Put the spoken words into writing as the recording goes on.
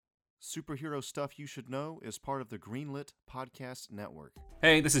Superhero Stuff You Should Know is part of the Greenlit Podcast Network.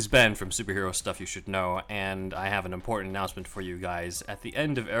 Hey, this is Ben from Superhero Stuff You Should Know, and I have an important announcement for you guys. At the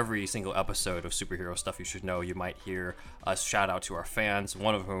end of every single episode of Superhero Stuff You Should Know, you might hear us shout out to our fans,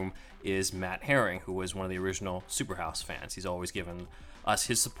 one of whom is Matt Herring, who was one of the original Superhouse fans. He's always given us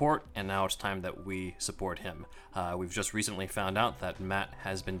his support, and now it's time that we support him. We've just recently found out that Matt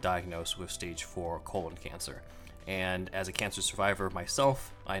has been diagnosed with stage 4 colon cancer. And as a cancer survivor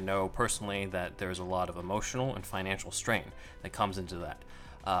myself, I know personally that there's a lot of emotional and financial strain that comes into that.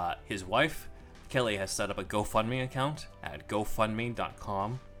 His wife, Kelly, has set up a GoFundMe account at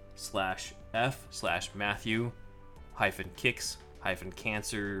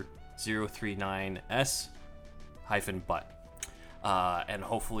gofundme.com/f/Matthew-Kicks-Cancer039S-butt. And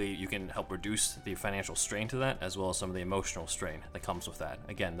hopefully you can help reduce the financial strain to that, as well as some of the emotional strain that comes with that.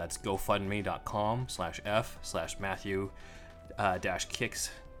 Again, that's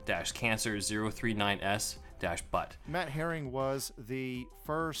gofundme.com/f/Matthew-Kicks-Cancer039S-butt. Matt Herring was the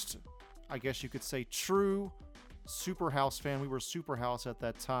first, I guess you could say, true Superhouse fan. We were Superhouse at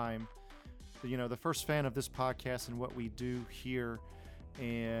that time. You know, the first fan of this podcast and what we do here,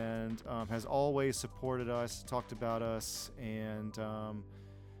 and has always supported us, talked about us, and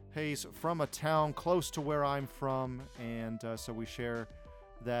he's from a town close to where I'm from, and so we share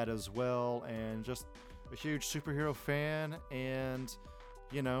that as well, and just a huge superhero fan, and,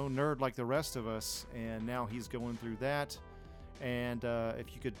 you know, nerd like the rest of us, and now he's going through that, and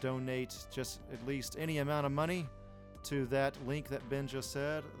if you could donate just at least any amount of money to that link that Ben just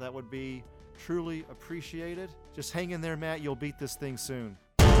said, that would be truly appreciated. Just hang in there, Matt. You'll beat this thing soon.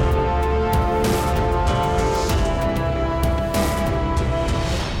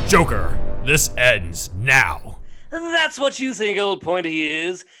 Joker, this ends now. That's what you think, old pointy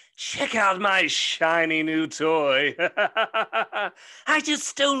is. Check out my shiny new toy. I just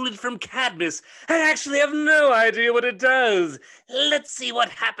stole it from Cadmus. I actually have no idea what it does. Let's see what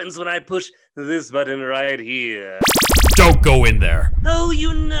happens when I push this button right here. Don't go in there. Oh,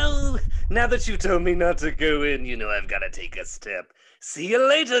 you know, now that you told me not to go in, you know I've got to take a step. See you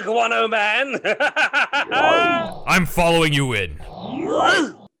later, Guano Man. I'm following you in.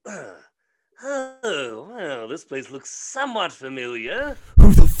 Oh, well, this place looks somewhat familiar.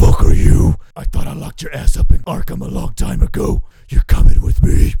 Who the fuck are you? I thought I locked your ass up in Arkham a long time ago. You're coming with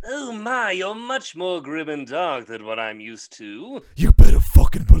me. Oh my, you're much more grim and dark than what I'm used to. You better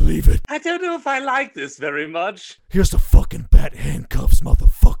fucking believe it. I don't know if I like this very much. Here's the fucking bat handcuffs,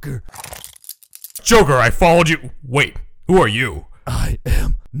 motherfucker. Joker, I followed you. Wait, who are you? I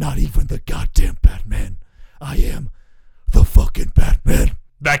am not even the goddamn Batman. I am the fucking Batman.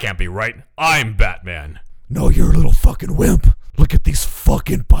 That can't be right. I'm Batman. No, you're a little fucking wimp. Look at these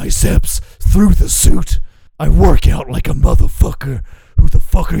fucking biceps through the suit. I work out like a motherfucker. Who the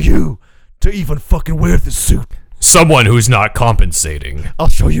fuck are you to even fucking wear this suit? Someone who's not compensating. I'll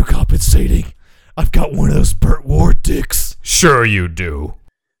show you compensating. I've got one of those Burt Ward dicks. Sure you do.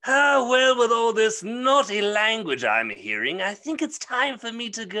 Ah, well, with all this naughty language I'm hearing, I think it's time for me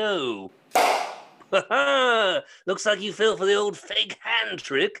to go. Looks like you fell for the old fake hand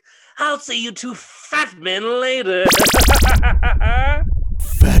trick. I'll see you two fat men later.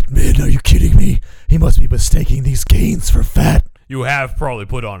 Fat men? Are you kidding me? He must be mistaking these gains for fat. You have probably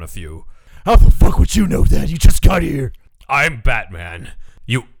put on a few. How the fuck would you know that? You just got here. I'm Batman.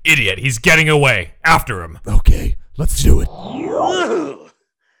 You idiot, he's getting away. After him. Okay, let's do it. Oh,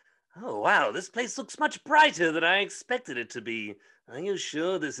 wow, this place looks much brighter than I expected it to be. Are you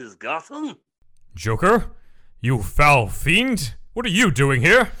sure this is Gotham? Joker? You foul fiend? What are you doing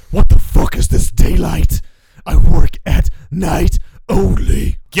here? What the fuck is this daylight? I work at night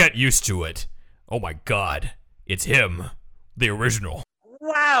only. Get used to it. Oh my god. It's him. The original.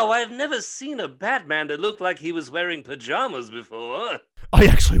 Wow, I've never seen a Batman that looked like he was wearing pajamas before. I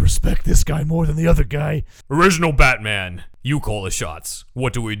actually respect this guy more than the other guy. Original Batman. You call the shots.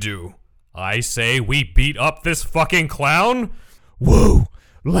 What do we do? I say we beat up this fucking clown? Whoa,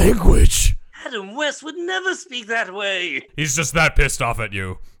 language. Adam West would never speak that way. He's just that pissed off at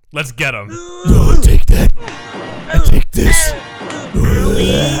you. Let's get him. No, take that. I take this.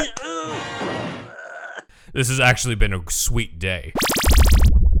 This has actually been a sweet day.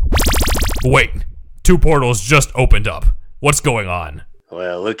 Wait, 2 portals just opened up. What's going on?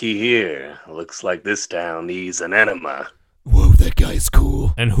 Well, looky here. Looks like this town needs an enema. Whoa, that guy's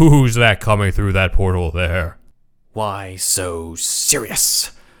cool. And who's that coming through that portal there? Why so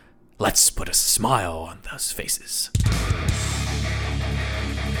serious? Let's put a smile on those faces.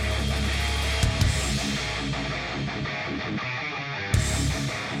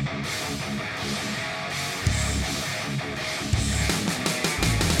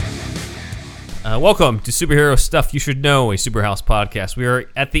 Welcome to Superhero Stuff You Should Know, a Superhouse podcast. We are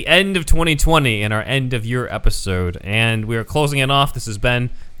at the end of 2020 in our end of year episode, and we are closing it off. This is Ben,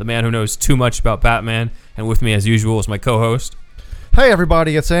 the man who knows too much about Batman, and with me, as usual, is my co-host. Hey,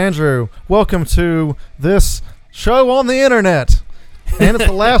 everybody, it's Andrew. Welcome to this show on the internet, and it's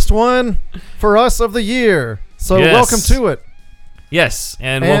the last one for us of the year. So Yes. welcome to it. Yes,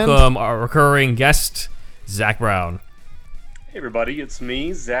 and And- welcome our recurring guest, Zach Brown. Hey everybody, it's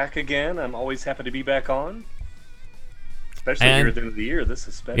me, Zach again. I'm always happy to be back on. Especially And- here at the end of the year. This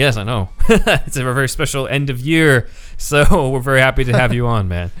is special. Yes, I know. It's a very special end of year, so we're very happy to have you on,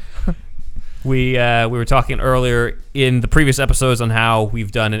 man. We were talking earlier in the previous episodes on how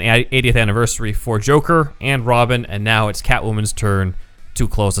we've done an 80th anniversary for Joker and Robin, and now it's Catwoman's turn to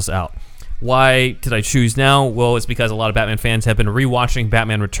close us out. Why did I choose now? Well, it's because a lot of Batman fans have been rewatching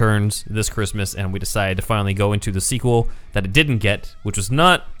Batman Returns this Christmas, and we decided to finally go into the sequel that it didn't get, which was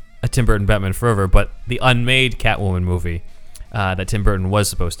not a Tim Burton Batman Forever, but the unmade Catwoman movie that Tim Burton was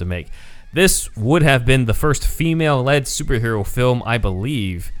supposed to make. This would have been the first female-led superhero film, I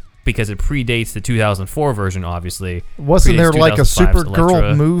believe, because it predates the 2004 version, obviously. Wasn't there Predates like a 2005's Supergirl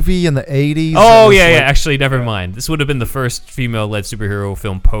Elektra. movie in the 80s? Oh, that was yeah, like- actually, never mind. This would have been the first female-led superhero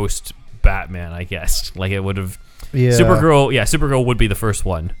film post-Batman, I guess. Like, it would have... Yeah. Supergirl would be the first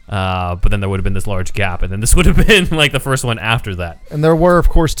one. But then there would have been this large gap, and then this would have been, like, the first one after that. And there were, of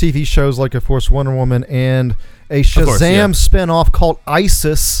course, TV shows like, of course, Wonder Woman and a Shazam course, yeah. spinoff called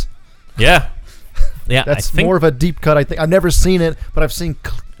ISIS. Yeah. Yeah, That's I think, more of a deep cut, I think. I've never seen it, but I've seen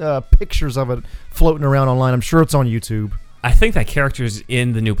pictures of it floating around online. I'm sure it's on YouTube. I think that character's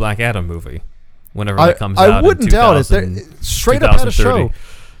in the new Black Adam movie. Whenever that comes out. I wouldn't in doubt it. 2000, They straight up had a 2030. show.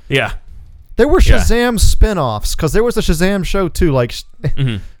 Yeah. There were Yeah. Shazam spin-offs, because there was a Shazam show, too. Like,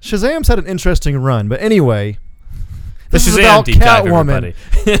 Mm-hmm. Shazam's had an interesting run. But anyway, The this is Shazam about deep dive, Catwoman.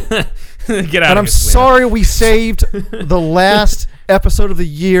 everybody. Get out And of I'm here, sorry we saved the last episode of the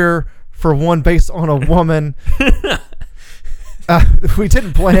year for one based on a woman. We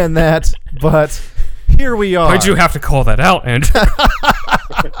didn't plan that, but here we are. Why'd you have to call that out, Andrew?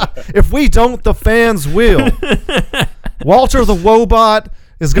 If we don't, the fans will. Walter the Wobot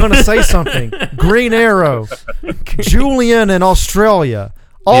is going to say something. Green Arrow, Julian in Australia,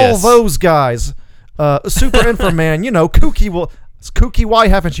 all Yes. those guys. Super Inframan, kooky. Why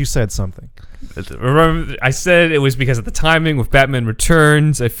haven't you said something? Remember, I said it was because of the timing with Batman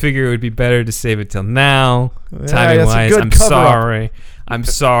Returns. I figure it would be better to save it till now. that's a Timing-wise, good I'm cover-up. sorry. I'm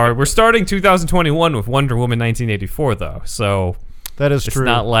sorry. We're starting 2021 with Wonder Woman 1984, though, so That is it's true.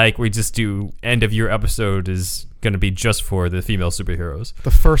 not like we just do end-of-year episode is going to be just for the female superheroes.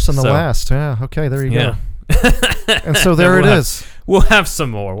 The first and the So- last. Yeah, okay, there you Yeah. go. And so there it We'll have- is. We'll have some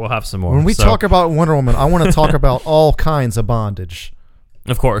more. When we So- talk about Wonder Woman, I want to talk about all kinds of bondage.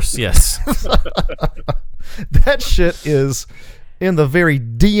 Of course, yes. That shit is in the very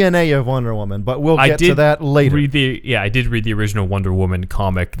DNA of Wonder Woman, but we'll get to that later. I did read the original Wonder Woman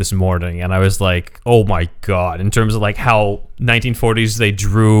comic this morning, and I was like, oh my god, in terms of like how 1940s they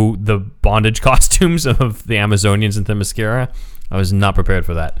drew the bondage costumes of the Amazonians in Themyscira. I was not prepared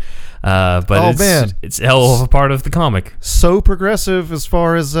for that. But it's a hell of a part of the comic. So progressive as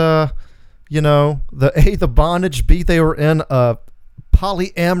far as the the bondage, B, they were in a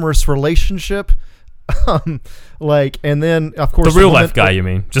polyamorous relationship. And then of course The real life guy, you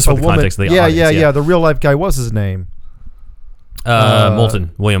mean? Just for the context of the audience. yeah. The real life guy, what's his name?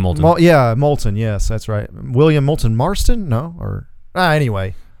 Moulton. William Moulton. Moulton. Yes, that's right. William Moulton Marston? No, or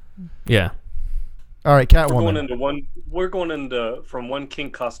anyway. Yeah. All right, Catwoman. We're going into from one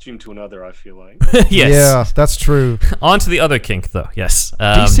kink costume to another, I feel like. Yes. Yeah, that's true. On to the other kink, though. Yes.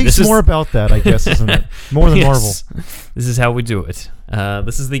 DC's more about that, I guess, isn't it? More than Marvel. This is how we do it.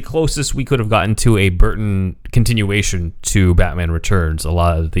 This is the closest we could have gotten to a Burton continuation to Batman Returns. A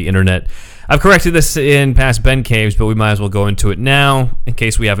lot of the internet. I've corrected this in past Ben Caves, but we might as well go into it now in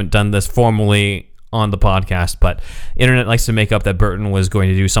case we haven't done this formally on the podcast. But internet likes to make up that Burton was going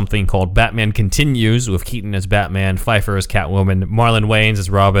to do something called Batman Continues, with Keaton as Batman, Pfeiffer as Catwoman, Marlon Wayans as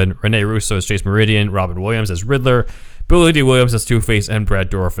Robin, Rene Russo as Chase Meridian, Robin Williams as Riddler, Billy D. Williams as Two-Face, and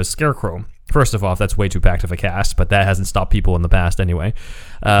Brad Dourif as Scarecrow. First of all, that's way too packed of a cast, but that hasn't stopped people in the past anyway.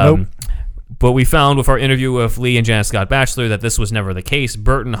 Nope. But we found with our interview with Lee and Janet Scott Batchelor that this was never the case.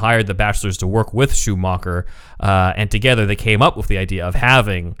 Burton hired the Batchelors to work with Schumacher, and together they came up with the idea of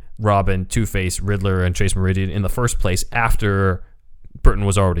having Robin, Two-Face, Riddler, and Chase Meridian in the first place after Burton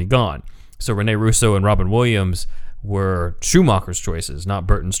was already gone. So Rene Russo and Robin Williams were Schumacher's choices, not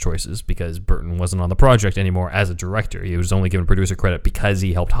Burton's choices, because Burton wasn't on the project anymore as a director. He was only given producer credit because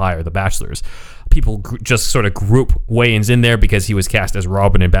he helped hire the Bachelors. People just sort of group Wayans in there because he was cast as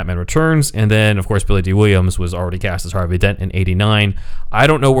Robin in Batman Returns, and then, of course, Billy D. Williams was already cast as Harvey Dent in '89. I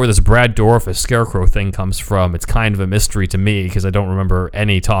don't know where this Brad Dourif as Scarecrow thing comes from. It's kind of a mystery to me because I don't remember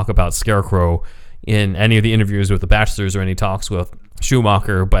any talk about Scarecrow in any of the interviews with the Bachelors or any talks with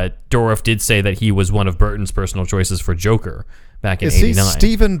Schumacher, but Dourif did say that he was one of Burton's personal choices for Joker back in '89. Is he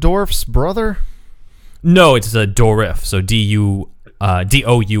Stephen Dorff's brother? No, it's a Dourif, so Dourif.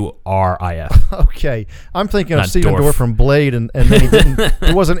 Okay, I'm thinking Not of Stephen Dorff. Dorff from Blade, and then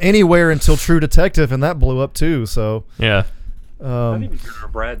he wasn't anywhere until True Detective, and that blew up too. So Yeah. I didn't even hear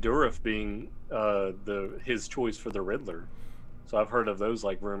of Brad Dourif being his choice for the Riddler. So I've heard of those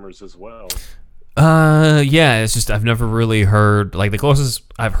like rumors as well. Yeah, it's just I've never really heard, like, the closest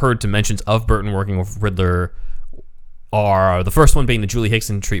I've heard to mentions of Burton working with Riddler are the first one being the Julie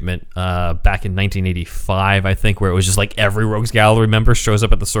Hickson treatment back in 1985, I think, where it was just like every Rogues Gallery member shows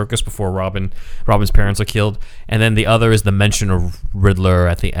up at the circus before Robin's parents are killed, and then the other is the mention of Riddler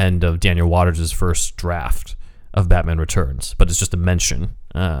at the end of Daniel Waters' first draft of Batman Returns, but it's just a mention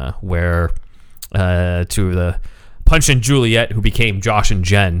where to the Punch and Juliet, who became Josh and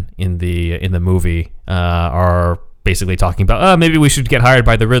Jen in the movie, are basically talking about, maybe we should get hired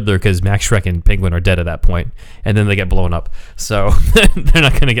by the Riddler because Max Schreck and Penguin are dead at that point, and then they get blown up, so they're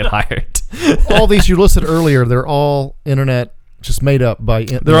not going to get hired. all these you listed earlier, they're all internet, just made up by.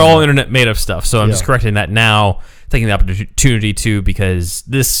 They're all internet made up stuff, so I'm just Yeah. correcting that now, taking the opportunity to, because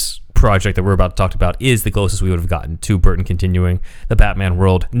this project that we're about to talk about is the closest we would have gotten to Burton continuing the Batman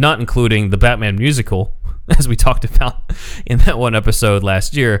world, not including the Batman musical, as we talked about in that one episode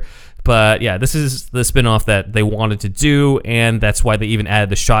last year. But yeah, this is the spin-off that they wanted to do, and that's why they even added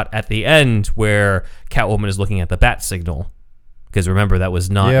the shot at the end where Catwoman is looking at the bat signal. Because remember, that was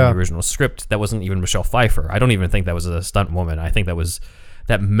not in the original script. That wasn't even Michelle Pfeiffer. I don't even think that was a stunt woman. I think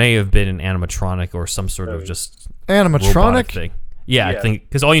that may have been an animatronic or some sort of just robotic animatronic. thing. Yeah, I think,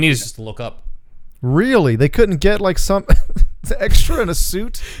 because all you need is just to look up. Really, they couldn't get like some extra in a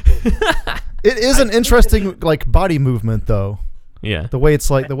suit. It is an interesting like body movement though. Yeah. The way it's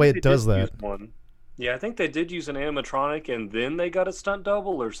like the way They it does did that. use one. Yeah, I think they did use an animatronic, and then they got a stunt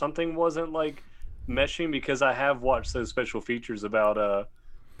double, or something wasn't like meshing, because I have watched those special features about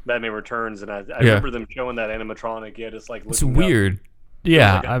Batman Returns, and I remember them showing that animatronic. Yeah, it's like It's looking up. weird. There was,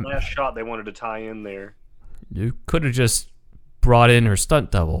 Yeah. like a last shot they wanted to tie in there. You could have just brought in her stunt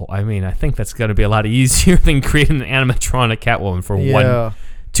double. I mean, I think that's going to be a lot easier than creating an animatronic Catwoman for one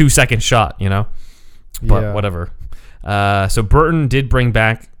 2-second shot, you know? But whatever. So Burton did bring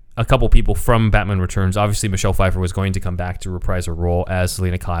back a couple people from Batman Returns. Obviously, Michelle Pfeiffer was going to come back to reprise her role as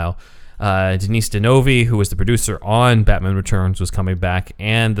Selena Kyle. Denise Denovi, who was the producer on Batman Returns, was coming back.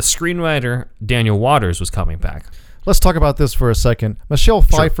 And the screenwriter, Daniel Waters, was coming back. Let's talk about this for a second. Michelle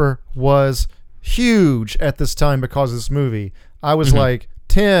Pfeiffer was huge at this time because of this movie. I was like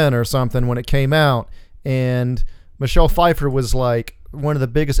 10 or something when it came out, and Michelle Pfeiffer was like one of the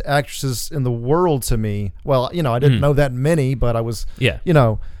biggest actresses in the world to me. Well, you know, I didn't know that many, but I was, you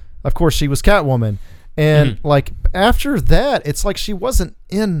know, of course she was Catwoman. And like after that, it's like she wasn't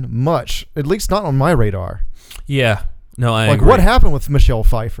in much, at least not on my radar. Yeah. No, I like agree. what happened with Michelle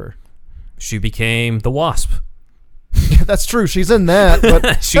Pfeiffer? She became the Wasp. That's true. She's in that, but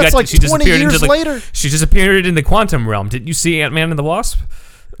that's like 20 years later. She disappeared in the quantum realm. Didn't you see Ant-Man and the Wasp?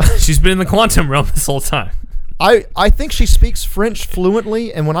 She's been in the quantum realm this whole time. I think she speaks French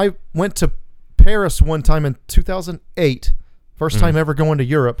fluently, and when I went to Paris one time in 2008, first time ever going to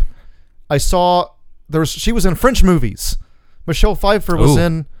Europe, I saw she was in French movies. Michelle Pfeiffer was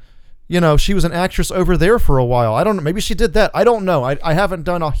in, you know, she was an actress over there for a while. I don't know. Maybe she did that. I don't know. I haven't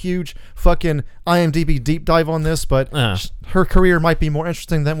done a huge fucking IMDb deep dive on this, but her career might be more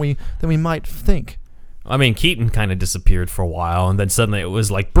interesting than we might think. I mean, Keaton kind of disappeared for a while, and then suddenly it was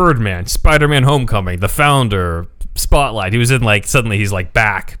like Birdman, Spider-Man Homecoming, The Founder, Spotlight. He was in like, suddenly he's like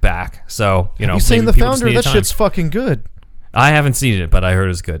back. So, you know. Have you seen maybe The people just Founder? need That time. shit's fucking good. I haven't seen it, but I heard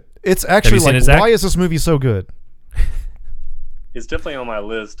it's good. It's actually seen like, it, Zach? why is this movie so good? It's definitely on my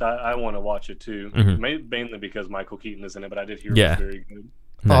list. I want to watch it too, mainly because Michael Keaton is in it, but I did hear it was very good.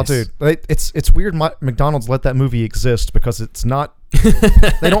 Nice. Oh, dude, it's weird. McDonald's let that movie exist because it's not.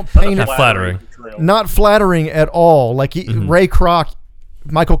 They don't paint it Not flattering. not flattering at all. Like Ray Kroc,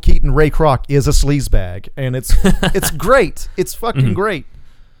 Michael Keaton, Ray Kroc is a sleazebag, and it's great. It's fucking great.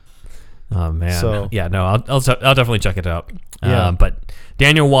 Oh man, So- yeah, no, I'll definitely check it out. Yeah. But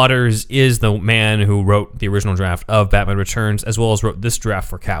Daniel Waters is the man who wrote the original draft of Batman Returns, as well as wrote this draft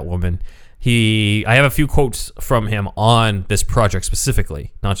for Catwoman. I have a few quotes from him on this project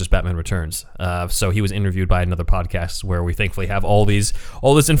specifically, not just Batman Returns. So he was interviewed by another podcast where we thankfully have all this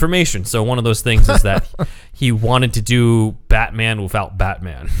information. So one of those things is that he wanted to do Batman without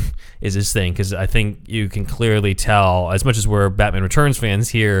Batman is his thing, because I think you can clearly tell, as much as we're Batman Returns fans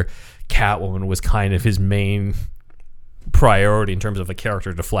here, Catwoman was kind of his main priority in terms of a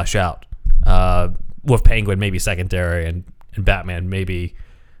character to flesh out. With Penguin maybe secondary, and Batman maybe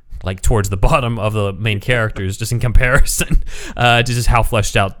like towards the bottom of the main characters, just in comparison to just how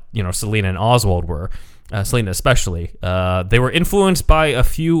fleshed out, Selina and Oswald were. Selina especially. They were influenced by a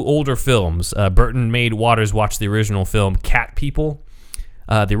few older films. Burton made Waters watch the original film Cat People,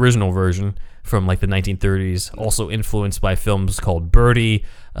 the original version from like the 1930s, also influenced by films called Birdie,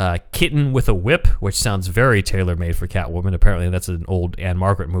 Kitten with a Whip, which sounds very tailor-made for Catwoman. Apparently that's an old Anne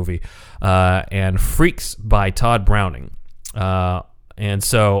Margaret movie, and Freaks by Todd Browning. And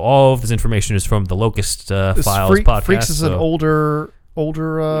so all of this information is from the Locust Files podcast. Freaks is an older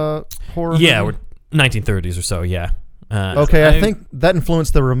horror yeah, movie? 1930s or so, yeah. Okay, I think that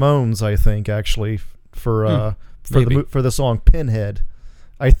influenced the Ramones, I think, actually, for the song Pinhead.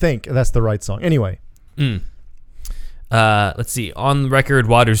 I think that's the right song. Anyway. Let's see. On the record,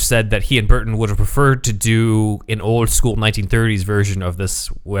 Waters said that he and Burton would have preferred to do an old school 1930s version of this,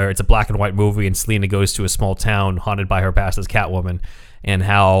 where it's a black and white movie and Selina goes to a small town haunted by her past as Catwoman, and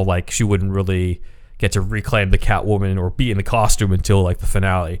how like she wouldn't really get to reclaim the Catwoman or be in the costume until like the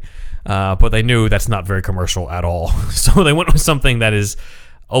finale. But they knew that's not very commercial at all. So they went with something that is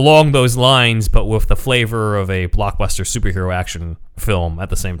along those lines, but with the flavor of a blockbuster superhero action film at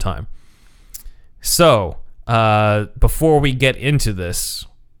the same time. So, before we get into this,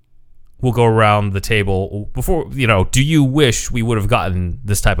 we'll go around the table. Do you wish we would have gotten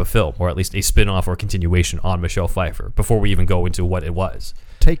this type of film, or at least a spin-off or continuation on Michelle Pfeiffer, before we even go into what it was?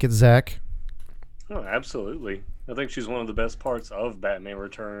 Take it, Zach. Oh, absolutely. I think she's one of the best parts of Batman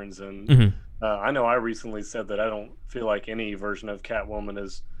Returns, and I know I recently said that I don't feel like any version of Catwoman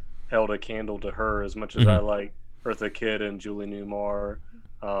has held a candle to her as much as I like Eartha Kitt and Julie Newmar.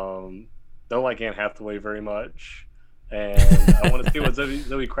 Don't like Anne Hathaway very much, and I want to see what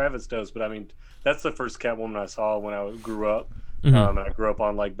Zoe Kravitz does. But I mean, that's the first Catwoman I saw when I grew up, and I grew up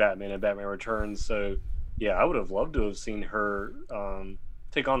on like Batman and Batman Returns. So yeah, I would have loved to have seen her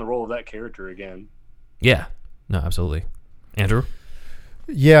take on the role of that character again. Yeah, no, absolutely. Andrew?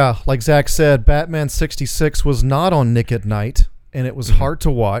 Yeah, like Zach said, Batman 66 was not on Nick at Night, and it was hard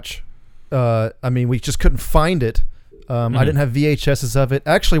to watch. I mean, we just couldn't find it. I didn't have VHSs of it.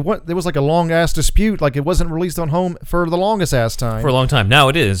 Actually, there was like a long-ass dispute. Like, it wasn't released on home for the longest-ass time. For a long time. Now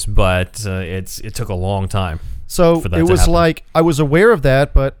it is, but it took a long time. So for that it to was happen. like, I was aware of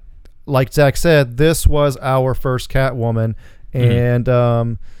that, but like Zach said, this was our first Catwoman.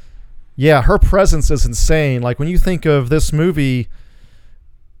 And, yeah, her presence is insane. Like, when you think of this movie,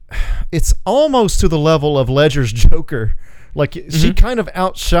 it's almost to the level of Ledger's Joker. Like, she kind of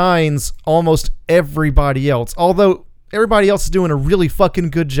outshines almost everybody else. Although everybody else is doing a really fucking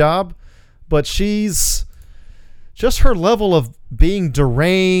good job, but she's just her level of being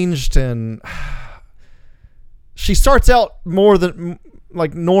deranged, and she starts out more than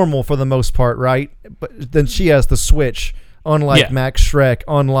like normal for the most part, right? But then she has the switch, unlike Max Schreck,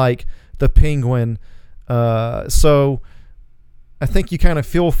 unlike the Penguin. So I think you kind of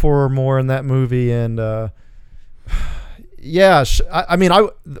feel for her more in that movie, and yeah, I mean,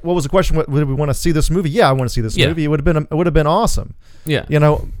 what was the question? Would we want to see this movie? Yeah, I want to see this movie. It would have been awesome. Yeah,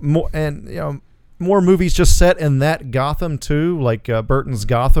 more movies just set in that Gotham too. Like Burton's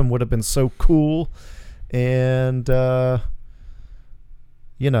Gotham would have been so cool, and and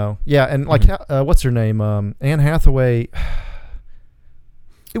like what's her name? Anne Hathaway.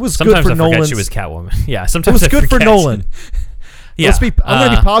 It was sometimes good for Nolan. Forget she was Catwoman. Yeah, sometimes it was good for Nolan. Yeah, I'm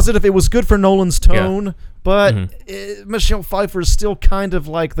going to be positive it was good for Nolan's tone, but Michelle Pfeiffer is still kind of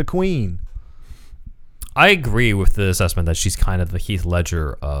like the queen. I agree with the assessment that she's kind of the Heath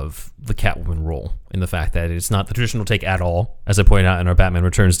Ledger of the Catwoman role, in the fact that it's not the traditional take at all. As I pointed out in our Batman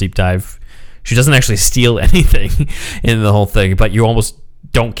Returns deep dive, she doesn't actually steal anything in the whole thing, but you almost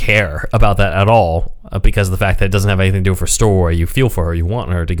don't care about that at all because of the fact that it doesn't have anything to do with her story. You feel for her. You want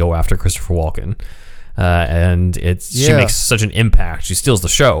her to go after Christopher Walken. And she makes such an impact. She steals the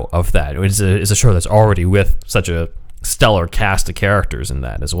show of that. It's a show that's already with such a stellar cast of characters in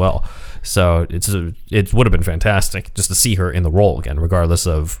that as well. So it would have been fantastic just to see her in the role again, regardless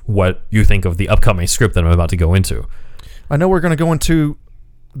of what you think of the upcoming script that I'm about to go into. I know we're going to go into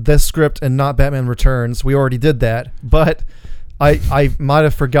this script and not Batman Returns. We already did that, but I might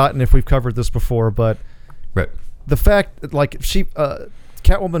have forgotten if we've covered this before. But Right. the fact, like,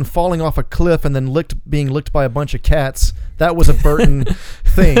 Catwoman falling off a cliff and then being licked by a bunch of cats, that was a Burton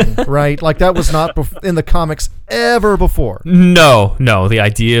thing, right? Like, that was not in the comics ever before. No. The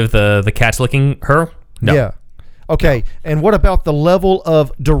idea of the cats licking her? No. Yeah. Okay. And what about the level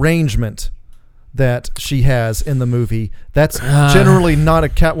of derangement that she has in the movie? That's generally not a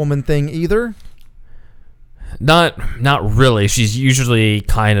Catwoman thing either. Not really. She's usually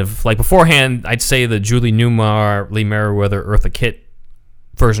kind of like, beforehand, I'd say the Julie Newmar, Lee Meriwether, Eartha Kitt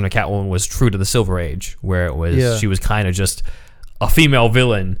version of Catwoman was true to the Silver Age, where it was she was kind of just a female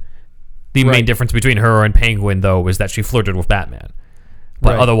villain. The main difference between her and Penguin, though, was that she flirted with Batman.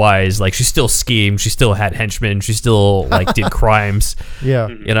 But otherwise, like, she still schemed, she still had henchmen, she still like did crimes. Yeah.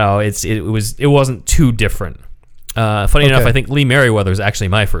 You know, it wasn't too different. Funny enough, I think Lee Meriwether is actually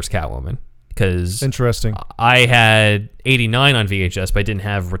my first Catwoman, because interesting. I had 89 on VHS, but I didn't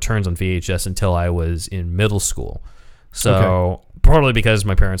have Returns on VHS until I was in middle school. So partly because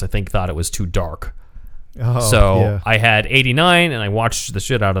my parents, I think, thought it was too dark. I had 89 and I watched the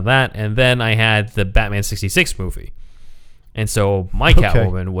shit out of that, and then I had the Batman 66 movie. And so my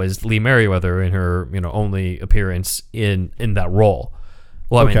Catwoman was Lee Meriwether in her, only appearance in that role.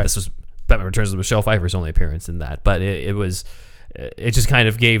 Well, I mean, this was Batman Returns with Michelle Pfeiffer's only appearance in that, but it just kind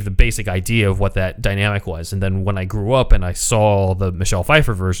of gave the basic idea of what that dynamic was. And then when I grew up and I saw the Michelle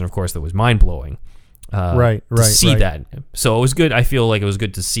Pfeiffer version, of course, that was mind-blowing. To see that. So it was good. I feel like it was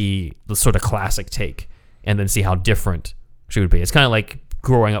good to see the sort of classic take and then see how different she would be. It's kind of like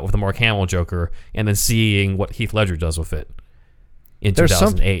growing up with the Mark Hamill Joker and then seeing what Heath Ledger does with it in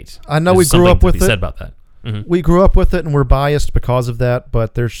 2008. I know we grew up with it. Said about that. Mm-hmm. We grew up with it and we're biased because of that,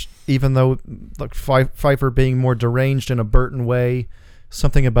 but even though like Pfeiffer being more deranged in a Burton way,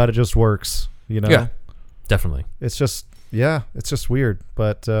 something about it just works, Yeah, definitely. It's just weird,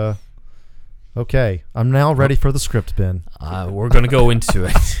 but okay. I'm now ready for the script, Ben. We're going to go into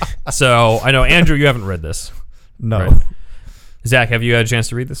it. So, I know, Andrew, you haven't read this. No. Right? Zach, have you had a chance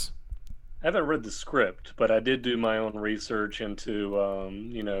to read this? I haven't read the script, but I did do my own research into,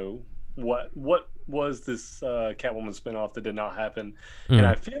 what was this Catwoman spinoff that did not happen. And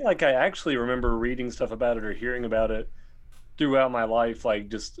I feel like I actually remember reading stuff about it or hearing about it throughout my life. Like,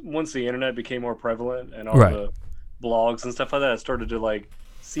 just once the internet became more prevalent and all the blogs and stuff like that, I started to, like,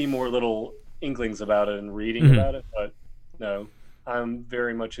 see more little inklings about it and reading about it. But no, I'm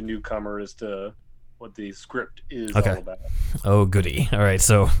very much a newcomer as to what the script is all about. Oh, goody. All right,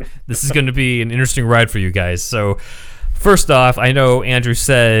 so this is going to be an interesting ride for you guys. So first off, I know Andrew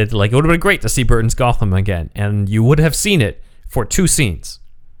said, like, it would have been great to see Burton's Gotham again, and you would have seen it for 2 scenes.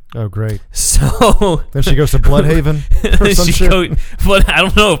 Oh, great. So then she goes to Bloodhaven or some shit. But I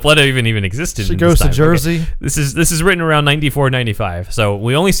don't know if Bloodhaven even existed. She goes to Jersey. Okay. This is written around 94, 95. So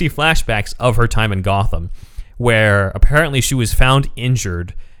we only see flashbacks of her time in Gotham, where apparently she was found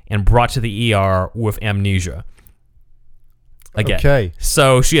injured and brought to the ER with amnesia. Again. Okay.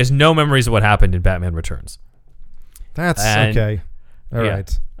 So she has no memories of what happened in Batman Returns. That's okay. All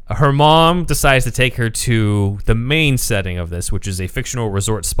right. Her mom decides to take her to the main setting of this, which is a fictional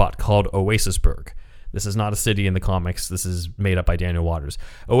resort spot called Oasisburg. This is not a city in the comics. This is made up by Daniel Waters.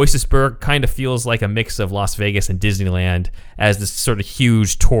 Oasisburg kind of feels like a mix of Las Vegas and Disneyland as this sort of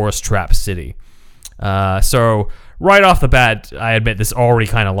huge tourist trap city. So right off the bat, I admit this already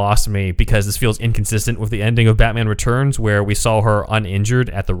kind of lost me because this feels inconsistent with the ending of Batman Returns, where we saw her uninjured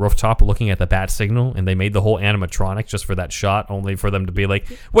at the rooftop looking at the bat signal, and they made the whole animatronic just for that shot, only for them to be like,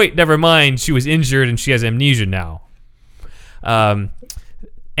 wait, never mind, she was injured and she has amnesia now. And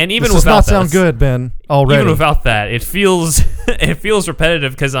even this does not sound good, Ben. Already, even without that, it feels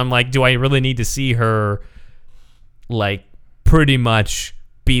repetitive because I'm like, do I really need to see her like pretty much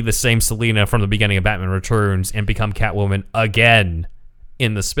be the same Selina from the beginning of Batman Returns and become Catwoman again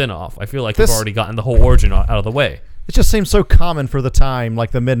in the spinoff? I feel like we've already gotten the whole origin out of the way. It just seems so common for the time,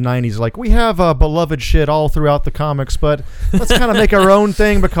 like the mid-90s. Like, we have beloved shit all throughout the comics, but let's kind of make our own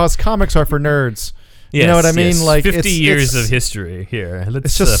thing because comics are for nerds. Yes, you know what I mean? Yes. Like 50 years of history here.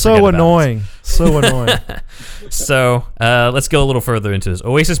 It's just so annoying. So annoying. So let's go a little further into this.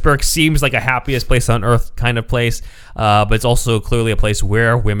 Oasisburg seems like a happiest place on earth kind of place, but it's also clearly a place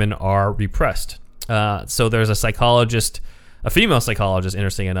where women are repressed. So there's a female psychologist,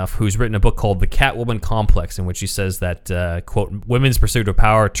 interesting enough, who's written a book called The Catwoman Complex, in which she says that, quote, women's pursuit of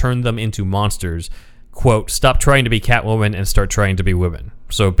power turned them into monsters. Quote, stop trying to be Catwoman and start trying to be women.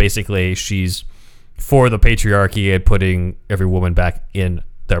 So basically she's for the patriarchy and putting every woman back in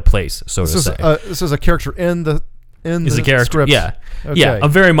their place, so to say. This is a character in the in is the a character. script. Yeah, Okay. yeah, a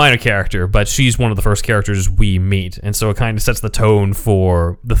very minor character, but she's one of the first characters we meet, and so it kind of sets the tone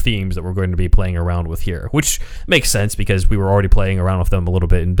for the themes that we're going to be playing around with here, which makes sense because we were already playing around with them a little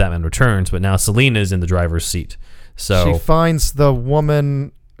bit in Batman Returns, but now Selina's in the driver's seat. So she finds the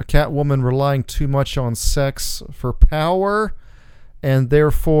Catwoman relying too much on sex for power, and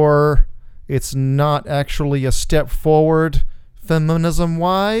therefore it's not actually a step forward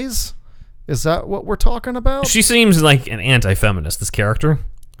feminism-wise. Is that what we're talking about? she seems like an anti-feminist, this character.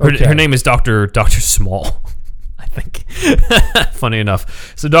 Okay. Her name is Dr. Small, I think. Funny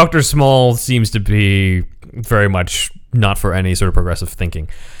enough. So Dr. Small seems to be very much not for any sort of progressive thinking.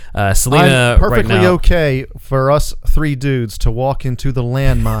 Selina, I'm perfectly right now, okay for us three dudes to walk into the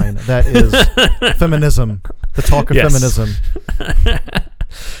landmine that is feminism, the talk of Yes. feminism.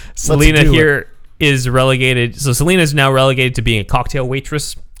 Selina do here is relegated. So Selina is now relegated to being a cocktail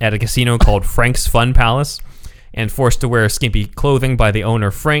waitress at a casino called Frank's Fun Palace, and forced to wear skimpy clothing by the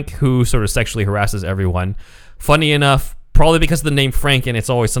owner Frank, who sort of sexually harasses everyone. Funny enough, probably because of the name Frank and It's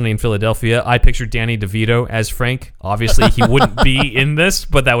Always Sunny in Philadelphia, I pictured Danny DeVito as Frank. Obviously, he wouldn't be in this,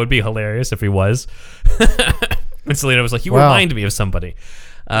 but that would be hilarious if he was. And Selina was like, "You Wow. remind me of somebody."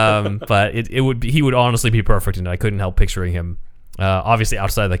 But he would honestly be perfect, and I couldn't help picturing him. Obviously,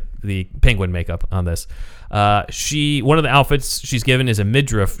 outside the penguin makeup on this, one of the outfits she's given is a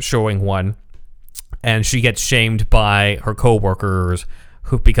midriff showing one, and she gets shamed by her coworkers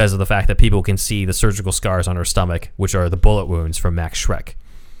because of the fact that people can see the surgical scars on her stomach, which are the bullet wounds from Max Schreck.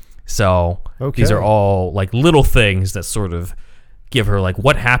 So these are all like little things that sort of give her like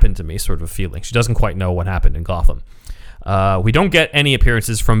what happened to me sort of feeling. She doesn't quite know what happened in Gotham. We don't get any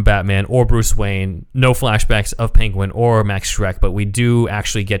appearances from Batman or Bruce Wayne, no flashbacks of Penguin or Max Schreck, but we do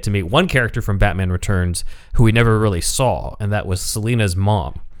actually get to meet one character from Batman Returns who we never really saw, and that was Selina's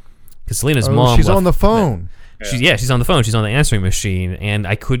mom. Because Selina's mom, she's on the phone. She's on the phone. She's on the answering machine, and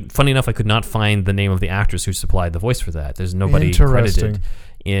funny enough, I could not find the name of the actress who supplied the voice for that. There's nobody credited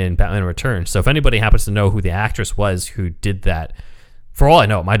in Batman Returns. So if anybody happens to know who the actress was who did that, for all I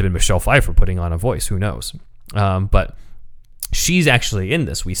know, it might have been Michelle Pfeiffer putting on a voice. Who knows? But she's actually in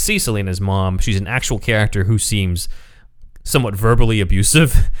this. We see Selina's mom. She's an actual character who seems somewhat verbally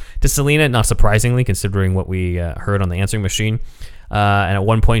abusive to Selina, not surprisingly, considering what we heard on the answering machine. And at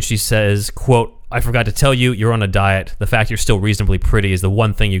one point she says, quote, "I forgot to tell you, you're on a diet. The fact you're still reasonably pretty is the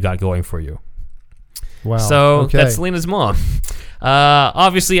one thing you got going for you." Wow. So okay. that's Selina's mom.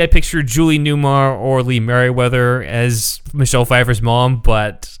 Obviously, I pictured Julie Newmar or Lee Merriweather as Michelle Pfeiffer's mom,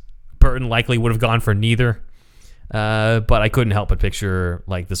 but Burton likely would have gone for neither. But I couldn't help but picture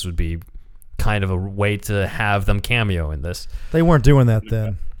like this would be kind of a way to have them cameo in this. They weren't doing that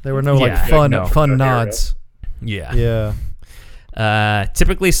then. There were no fun nods. Yeah. Yeah.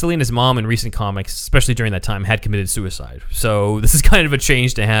 Typically, Selina's mom in recent comics, especially during that time, had committed suicide. So this is kind of a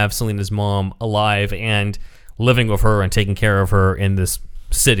change to have Selina's mom alive and living with her and taking care of her in this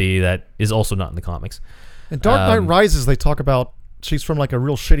city that is also not in the comics. In Dark Knight Rises, they talk about she's from like a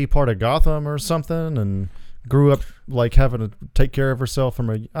real shitty part of Gotham or something, and grew up like having to take care of herself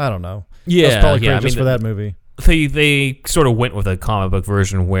from I don't know. Yeah, that's probably yeah. just for that movie. They sort of went with a comic book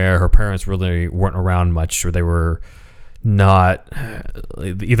version where her parents really weren't around much, or they were not,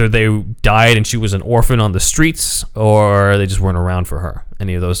 either they died and she was an orphan on the streets, or they just weren't around for her.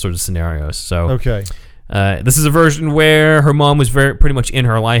 Any of those sorts of scenarios. So okay. This is a version where her mom was pretty much in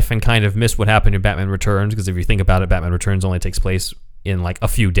her life and kind of missed what happened in Batman Returns, because if you think about it, Batman Returns only takes place in like a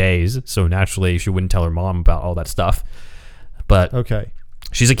few days, so naturally she wouldn't tell her mom about all that stuff. But okay,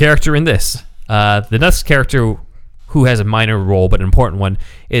 she's a character in this. The next character who has a minor role but an important one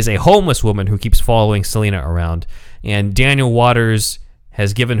is a homeless woman who keeps following Selina around, and Daniel Waters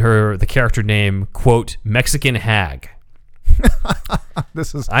has given her the character name, quote, Mexican Hag.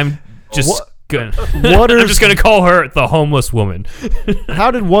 I'm just gonna call her the homeless woman.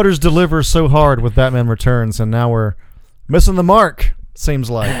 How did Waters deliver so hard with Batman Returns, and now we're missing the mark, seems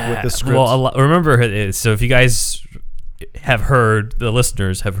like, with this script? Well, remember, so if you guys the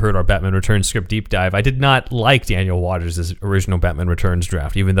listeners have heard our Batman Returns script deep dive, I did not like Daniel Waters' original Batman Returns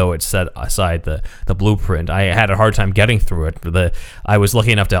draft, even though it set aside the blueprint. I had a hard time getting through it. I was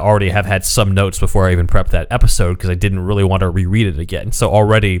lucky enough to already have had some notes before I even prepped that episode, because I didn't really want to reread it again. So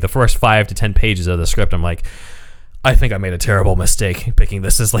already the first 5 to 10 pages of the script, I'm like, I think I made a terrible mistake picking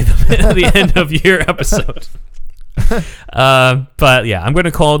this as like the end of year episode. But yeah, I'm going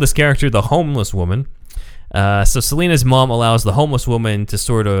to call this character the homeless woman. So Selina's mom allows the homeless woman to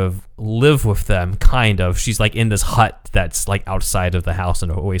sort of live with them, kind of. She's like in this hut that's like outside of the house in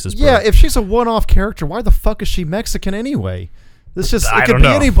Oasisburg. Yeah, if she's a one-off character, why the fuck is she Mexican anyway? I it could don't be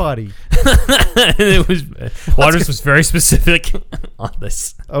know. anybody. It was Waters was very specific on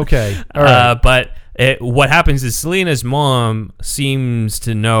this. Okay. All right. But what happens is Selena's mom seems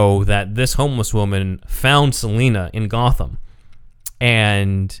to know that this homeless woman found Selena in Gotham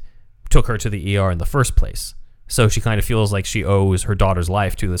and took her to the ER in the first place. So she kind of feels like she owes her daughter's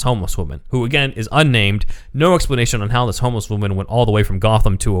life to this homeless woman, who again is unnamed. No explanation on how this homeless woman went all the way from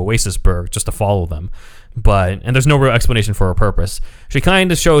Gotham to Oasisburg just to follow them. And there's no real explanation for her purpose. She kind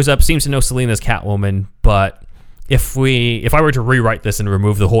of shows up, seems to know Selena's Catwoman, but if I were to rewrite this and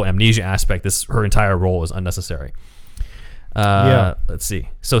remove the whole amnesia aspect, her entire role is unnecessary. Let's see.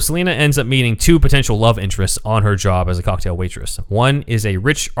 So Selena ends up meeting two potential love interests on her job as a cocktail waitress. One is a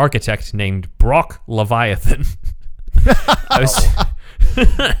rich architect named Brock Leviathan.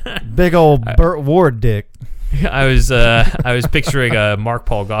 Big old Burt Ward dick. I was picturing a Mark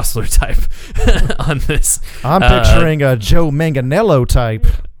Paul Gosselaar type on this. I'm picturing a Joe Manganiello type.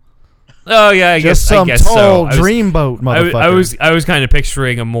 Oh yeah, I guess some tall so. Dreamboat motherfucker. I was kind of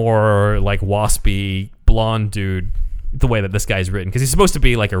picturing a more like waspy blonde dude. The way that this guy's written, because he's supposed to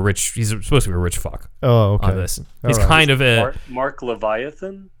be like he's supposed to be a rich fuck. Oh, okay. On this, he's right. kind of a Mark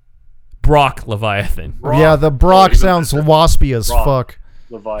Leviathan. Brock Leviathan. Yeah, the Brock sounds waspy as fuck.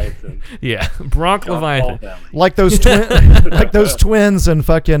 Leviathan. Yeah, Brock Leviathan. Like those twins in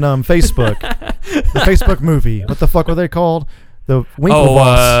fucking Facebook. The Facebook movie. What the fuck were they called? The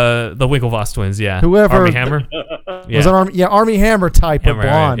Winklevoss. The Winklevoss twins. Yeah. Whoever. Armie Hammer. Was it Armie Hammer type Hammer, of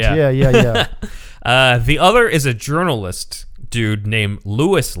blonde? yeah. Yeah. The other is a journalist dude named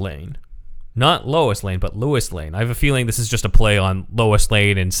Louis Lane. Not Lois Lane, but Louis Lane. I have a feeling this is just a play on Lois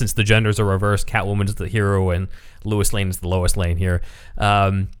Lane, and since the genders are reversed, Catwoman is the hero and Louis Lane is the Lois Lane here.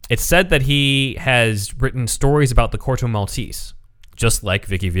 It's said that he has written stories about the Corto Maltese, just like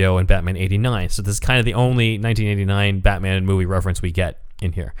Vicky Vio in Batman 89. So this is kind of the only 1989 Batman movie reference we get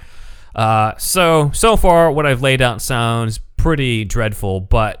in here. So far, what I've laid out sounds pretty dreadful,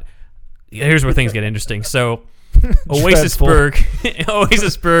 but here's where things get interesting. So, Oasisburg.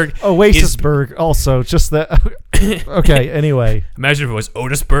 Also, just that. Okay. Anyway, Imagine if it was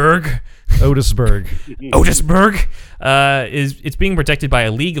Otisburg. Otisburg. Otisburg it's being protected by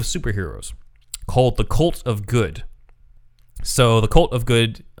a league of superheroes called the Cult of Good. So the Cult of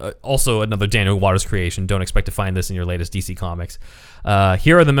Good, also another Daniel Waters creation. Don't expect to find this in your latest DC comics.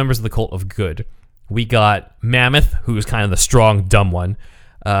 Here are the members of the Cult of Good. We got Mammoth, who's kind of the strong, dumb one.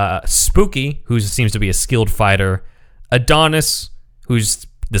 Spooky, who seems to be a skilled fighter. Adonis, who's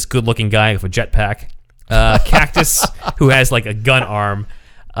this good-looking guy with a jetpack. Cactus, who has like a gun arm.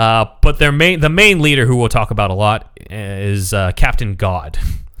 But the main leader, who we'll talk about a lot, is Captain God.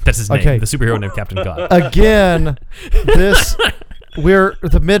 That's his name. Okay. The superhero named Captain God. Again, we're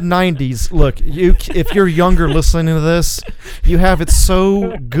the mid-90s. Look, if you're younger listening to this, you have it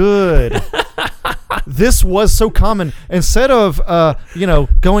so good. This was so common. Instead of,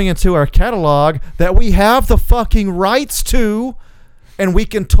 going into our catalog that we have the fucking rights to and we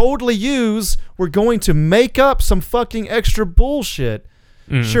can totally use, we're going to make up some fucking extra bullshit.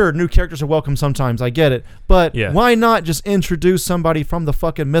 Sure, new characters are welcome sometimes, I get it. But why not just introduce somebody from the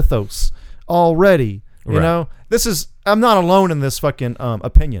fucking mythos already? You know? I'm not alone in this fucking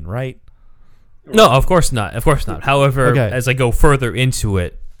opinion, right? No, of course not. Of course not. However, as I go further into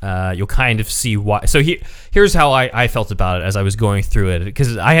it, you'll kind of see why. So here's how I felt about it as I was going through it,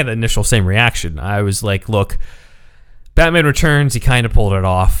 because I had the initial same reaction. I was like, look, Batman Returns, he kind of pulled it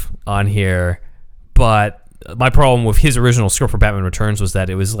off on here, but my problem with his original script for Batman Returns was that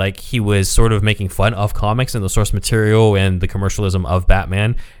it was like he was sort of making fun of comics and the source material and the commercialism of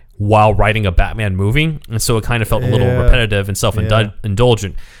Batman while writing a Batman movie, and so it kind of felt a little repetitive and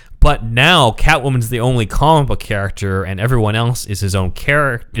self-indulgent. But now Catwoman's the only comic book character, and everyone else is his own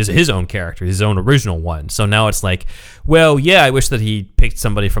character, his own original one. So now it's like, well, yeah, I wish that he picked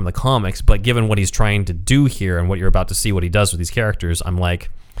somebody from the comics, but given what he's trying to do here and what you're about to see what he does with these characters, I'm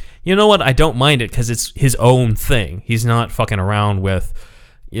like, you know what? I don't mind it because it's his own thing. He's not fucking around with,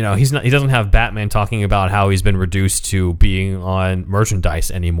 he doesn't have Batman talking about how he's been reduced to being on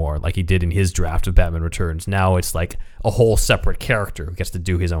merchandise anymore, like he did in his draft of Batman Returns. Now it's like a whole separate character who gets to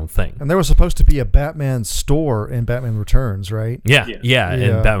do his own thing. And there was supposed to be a Batman store in Batman Returns, right? Yeah.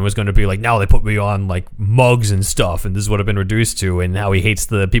 And Batman was going to be like, now they put me on like mugs and stuff, and this is what I've been reduced to, and now he hates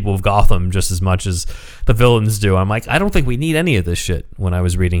the people of Gotham just as much as the villains do. I'm like, I don't think we need any of this shit when I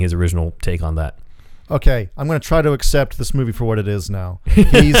was reading his original take on that. Okay, I'm going to try to accept this movie for what it is now.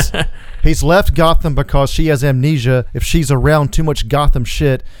 He's left Gotham because she has amnesia. If she's around too much Gotham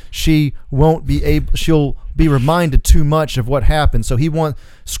shit, she'll be reminded too much of what happened. So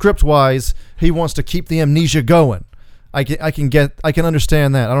script-wise, he wants to keep the amnesia going. I can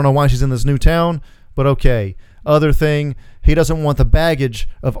understand that. I don't know why she's in this new town, but okay. Other thing, he doesn't want the baggage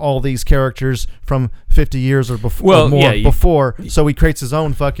of all these characters from 50 years or before, before, so he creates his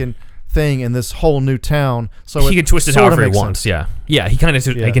own fucking thing in this whole new town. So he can twist it however he wants. Yeah, he kind of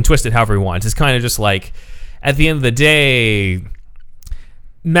he can twist it however he wants. It's kind of just like, at the end of the day,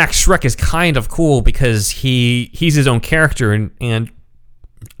 Max Schreck is kind of cool because he's his own character, and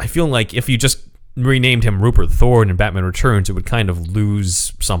I feel like if you just renamed him Rupert Thorne in Batman Returns, it would kind of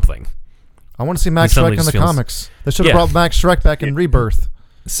lose something. I want to see Max Schreck in the comics. They should have brought Max Schreck back in Rebirth.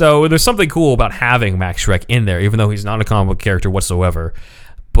 So there's something cool about having Max Schreck in there, even though he's not a comic book character whatsoever.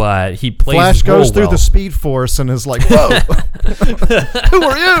 But he plays Flash his role goes through well. the Speed Force and is like, "Whoa, who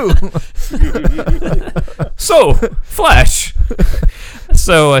are you?" So, Flash.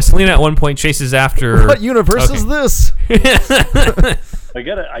 So Selena at one point chases after. What universe is this? I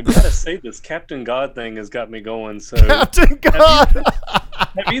gotta say, this Captain God thing has got me going. So, Captain God.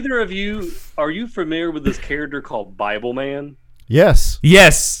 Have either of you, are you familiar with this character called Bible Man? Yes.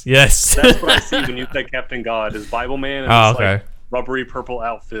 Yes. That's what I see when you say Captain God, is Bible Man in this like rubbery purple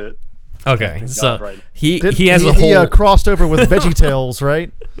outfit. Okay, so right. he has a whole. He crossed over with VeggieTales, right?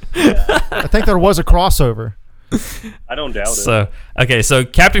 Yeah. I think there was a crossover. I don't doubt it. So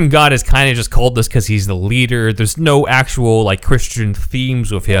Captain God is kind of just called this because he's the leader. There's no actual like Christian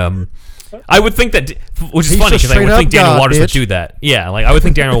themes with him. I would think that, which is funny because I would think Daniel Waters would do that. Yeah, like I would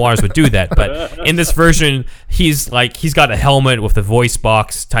think Daniel Waters would do that. But in this version, he's got a helmet with a voice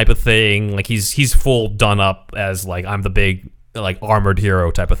box type of thing. Like he's full done up as like I'm the big like armored hero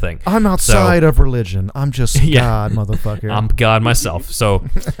type of thing. I'm outside of religion. I'm just God, motherfucker. I'm God myself. So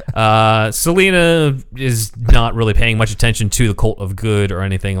Selena is not really paying much attention to the Cult of Good or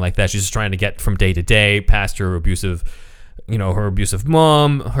anything like that. She's just trying to get from day to day past her abusive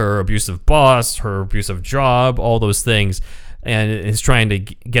mom, her abusive boss, her abusive job, all those things, and is trying to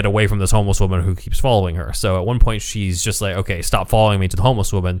get away from this homeless woman who keeps following her. So at one point she's just like, okay, stop following me, to the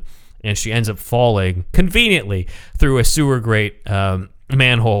homeless woman. And she ends up falling conveniently through a sewer grate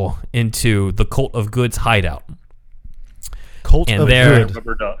manhole into the Cult of Good's hideout. Cult of Good.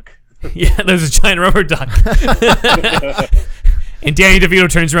 Rubber duck. Yeah, there's a giant rubber duck. And Danny DeVito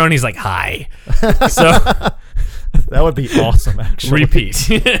turns around and he's like, hi. So that would be awesome, actually. Repeat.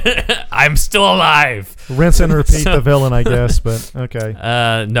 I'm still alive. Rinse and repeat the villain, I guess, but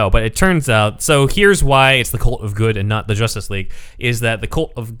okay. No, but it turns out, so here's why it's the Cult of Good and not the Justice League, is that the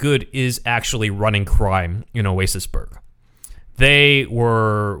Cult of Good is actually running crime in Oasisburg.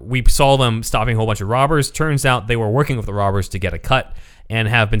 We saw them stopping a whole bunch of robbers. Turns out they were working with the robbers to get a cut and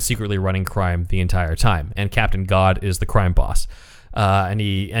have been secretly running crime the entire time. And Captain God is the crime boss. And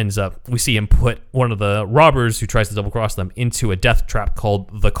we see him put one of the robbers who tries to double cross them into a death trap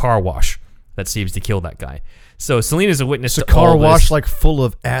called the car wash that seems to kill that guy. So Selena's a witness to car all wash this. Like full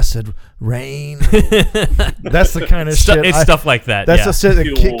of acid rain. That's the kind of shit. It's stuff like that. That's the shit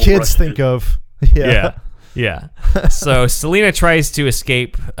that kids think of. Yeah. So Selena tries to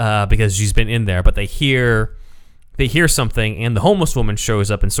escape because she's been in there, but they hear something, and the homeless woman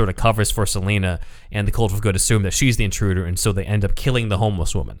shows up and sort of covers for Selena, and the Cult of Good assume that she's the intruder, and so they end up killing the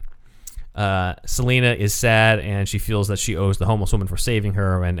homeless woman. Selena is sad, and she feels that she owes the homeless woman for saving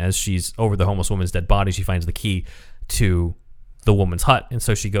her, and as she's over the homeless woman's dead body, she finds the key to the woman's hut, and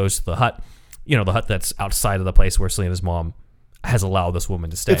so she goes to the hut, the hut that's outside of the place where Selena's mom has allowed this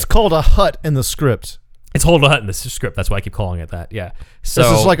woman to stay. It's called a hut in the script. It's called a hut in the script, that's why I keep calling it that, yeah. So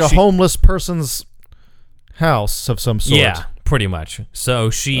this is like a homeless person's house of some sort. Yeah, pretty much. So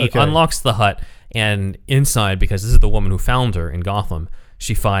she unlocks the hut, and inside, because this is the woman who found her in Gotham,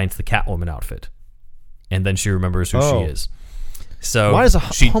 she finds the Catwoman outfit, and then she remembers who she is. So why does a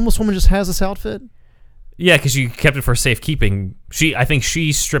homeless woman just has this outfit? Yeah, because she kept it for safekeeping. I think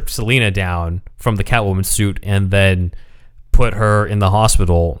she stripped Selena down from the Catwoman suit and then put her in the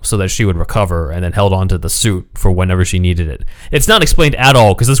hospital so that she would recover, and then held onto the suit for whenever she needed it. It's not explained at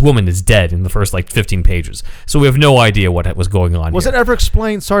all because this woman is dead in the first 15 pages, so we have no idea what was going on. Was it ever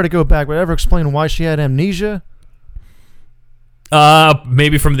explained? Sorry to go back, but ever explained why she had amnesia?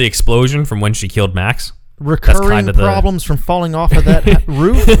 Maybe from the explosion from when she killed Max. Recurring problems from falling off of that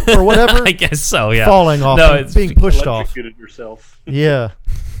roof or whatever. I guess so. Yeah, falling off. No, it's being pushed off. Yourself. Yeah.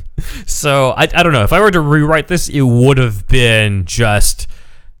 So I don't know. If I were to rewrite this, it would have been just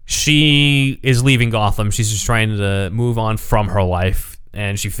she is leaving Gotham. She's just trying to move on from her life,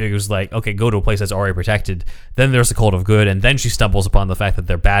 and she figures okay, go to a place that's already protected. Then there's the Cult of Good, and then she stumbles upon the fact that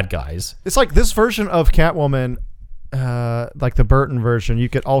they're bad guys. It's like this version of Catwoman, like the Burton version. You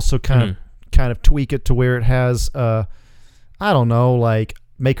could also kind of tweak it to where it has, I don't know,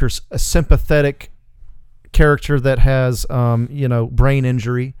 make her a sympathetic character that has, brain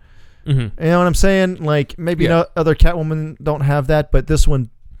injury. Mm-hmm. You know what I'm saying? Like maybe Yeah. other Catwoman don't have that, but this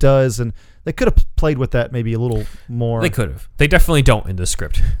one does, and they could have played with that maybe a little more. They could have. They definitely don't in the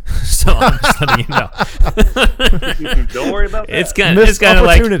script. So I'm just letting you know. Don't worry about that. It's kind Missed of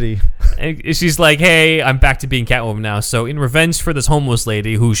like opportunity. and she's like, "Hey, I'm back to being Catwoman now." So in revenge for this homeless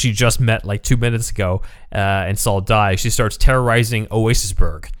lady who she just met like 2 minutes ago and saw die, she starts terrorizing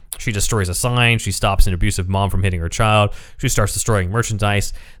Oasisburg. She destroys a sign. She stops an abusive mom from hitting her child. She starts destroying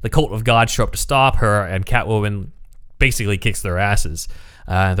merchandise. The Cult of God show up to stop her, and Catwoman basically kicks their asses.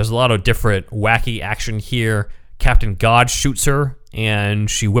 There's a lot of different wacky action here. Captain God shoots her, and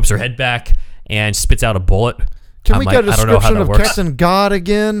she whips her head back and spits out a bullet. Can we get a I don't know how description that of works. Captain God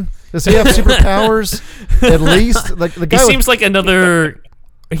again? Does he have superpowers? At least, like the guy. He seems like another.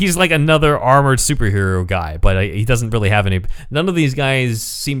 He's like another armored superhero guy, but he doesn't really have any. None of these guys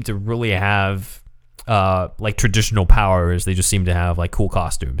seem to really have like traditional powers. They just seem to have like cool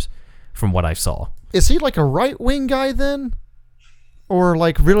costumes, from what I saw. Is he like a right wing guy then, or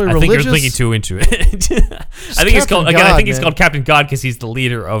like really I think religious? you're thinking too into it. I think he's called Captain again. I God, think he's man. called Captain God because he's the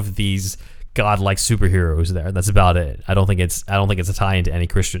leader of these godlike superheroes. There, that's about it. I don't think it's a tie into any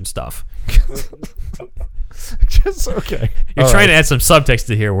Christian stuff. Just okay. You're All trying right. to add some subtext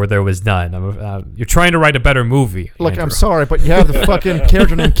to here where there was none. You're trying to write a better movie. Look, Andrew. I'm sorry, but you have the fucking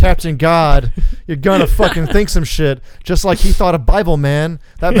character named Captain God. You're gonna fucking think some shit, just like he thought of Bible Man.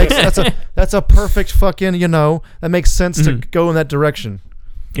 That's a perfect fucking that makes sense to go in that direction.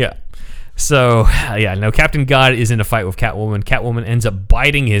 Yeah. So, Captain God is in a fight with Catwoman. Catwoman ends up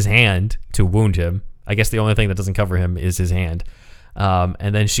biting his hand to wound him. I guess the only thing that doesn't cover him is his hand.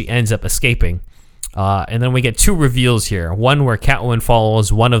 And then she ends up escaping. And then we get two reveals here. One where Catwoman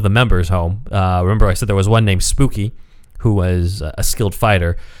follows one of the members home. Remember I said there was one named Spooky, who was a skilled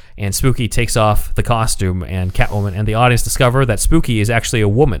fighter. And Spooky takes off the costume, and Catwoman and the audience discover that Spooky is actually a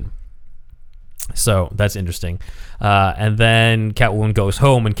woman. So that's interesting. And then Catwoman goes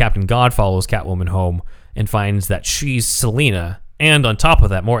home, and Captain God follows Catwoman home and finds that she's Selina. And on top of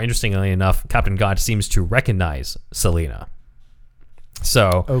that, more interestingly enough, Captain God seems to recognize Selina.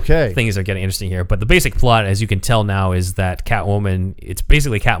 So Okay. things are getting interesting here. But the basic plot, as you can tell now, is that Catwoman, it's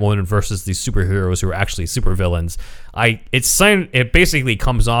basically Catwoman versus these superheroes who are actually supervillains. It basically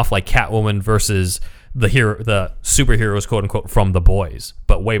comes off like Catwoman versus the superheroes, quote unquote, from The Boys,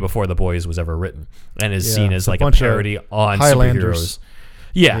 but way before The Boys was ever written, and is seen as it's a like a bunch of parody on Highlanders.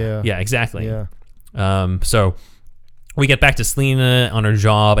 superheroes. Yeah, exactly. Yeah. So we get back to Selina on her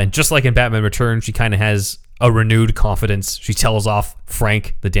job, and just like in Batman Returns, she kind of has a renewed confidence. She tells off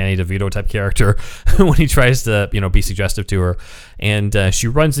Frank, the Danny DeVito type character, when he tries to, be suggestive to her, and she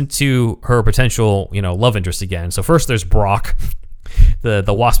runs into her potential, love interest again. So first there's Brock, the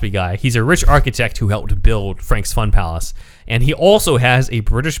waspy guy. He's a rich architect who helped build Frank's Fun Palace, and he also has a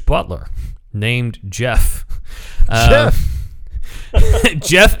British butler named Jeff.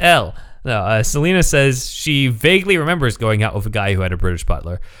 Jeff L. No, Selina says she vaguely remembers going out with a guy who had a British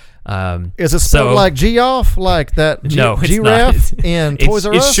butler. Is it spelled like Geoff, like that No, it's giraffe not. in Toys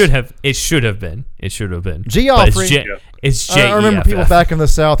R Us? It should have been. Geoffrey. It's J. I remember people back in the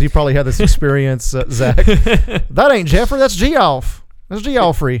South. You probably had this experience, Zach. That ain't Jeffrey. That's Geoff. That's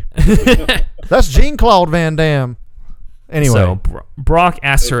Geoffrey. That's Jean-Claude Van Damme. Anyway, So Brock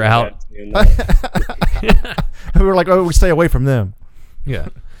asks her out. we were like, we stay away from them. Yeah.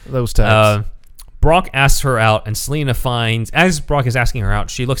 Those tags. Brock asks her out, and Selina finds, as Brock is asking her out,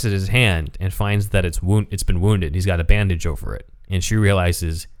 she looks at his hand and finds that it's been wounded. He's got a bandage over it, and she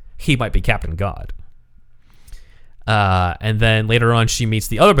realizes he might be Captain God. And then later on, she meets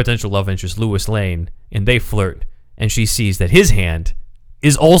the other potential love interest, Louis Lane, and they flirt, and she sees that his hand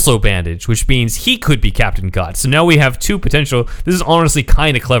is also bandaged, which means he could be Captain God. So now we have two potential. This is honestly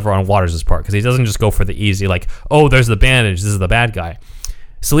kind of clever on Waters' part, because he doesn't just go for the easy, like, oh, there's the bandage, this is the bad guy.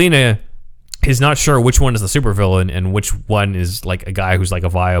 Selina is not sure which one is the supervillain and which one is like a guy who's like a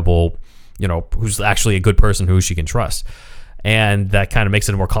viable, who's actually a good person who she can trust. And that kind of makes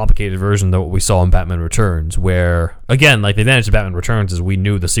it a more complicated version than what we saw in Batman Returns, where, again, like the advantage of Batman Returns is we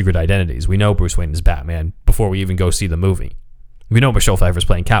knew the secret identities. We know Bruce Wayne is Batman before we even go see the movie. We know Michelle Pfeiffer's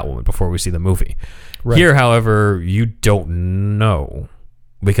playing Catwoman before we see the movie. Right. Here, however, you don't know,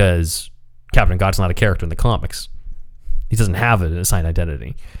 because Captain God's not a character in the comics. He doesn't have an assigned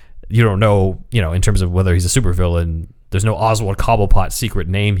identity. You don't know, in terms of whether he's a supervillain. There's no Oswald Cobblepot secret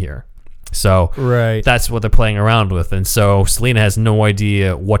name here. So right. That's what they're playing around with. And so Selina has no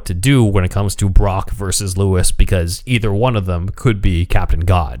idea what to do when it comes to Brock versus Louis, because either one of them could be Captain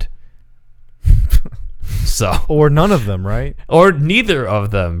God. So or none of them, right? Or neither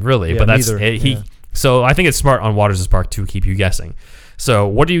of them, really. Yeah, but that's neither, So I think it's smart on Waters' part to keep you guessing. So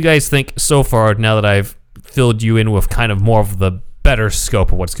what do you guys think so far now that I've filled you in with kind of more of the better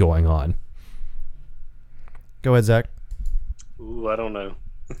scope of what's going on? Go ahead, Zach. Ooh, I don't know.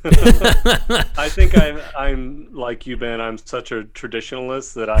 I think I'm like you, Ben. I'm such a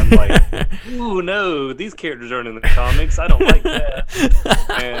traditionalist that I'm like, ooh, no, these characters aren't in the comics. I don't like that.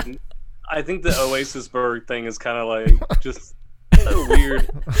 And I think the Oasisburg thing is kind of like just so weird.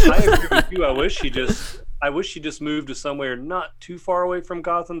 I agree with you. I wish she just moved to somewhere not too far away from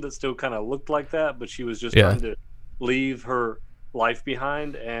Gotham that still kind of looked like that, but she was just trying to leave her life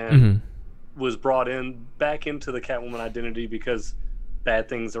behind and was brought back into the Catwoman identity because bad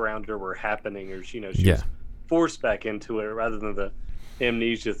things around her were happening, or she was forced back into it rather than the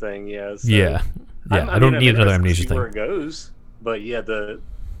amnesia thing. I don't need another amnesia thing. Where it goes, but I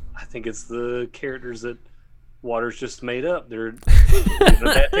think it's the characters that Waters just made up. They're getting a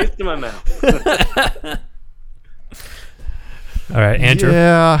bad taste in my mouth. All right, Andrew.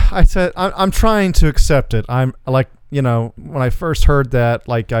 Yeah, I said I'm trying to accept it. I'm like, when I first heard that,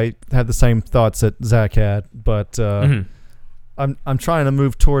 like I had the same thoughts that Zach had, but I'm trying to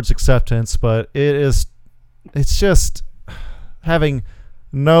move towards acceptance, but it's just having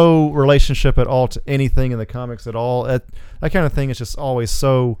no relationship at all to anything in the comics at all. That kind of thing is just always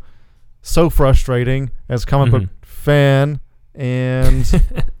so frustrating as a comic book fan, and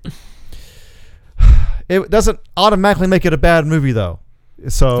it doesn't automatically make it a bad movie though.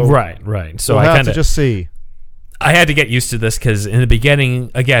 So right. So we'll I have to just see. I had to get used to this because in the beginning,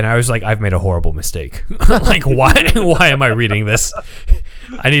 again, I was like, I've made a horrible mistake. Like, why am I reading this?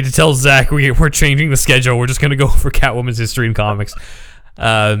 I need to tell Zach we're changing the schedule. We're just going to go for Catwoman's history in comics.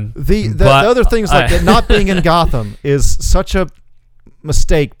 The other things like that not being in Gotham is such a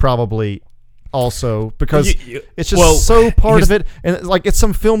mistake probably also because it's just so part of it. And like it's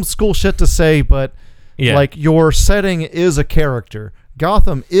some film school shit to say, but like your setting is a character.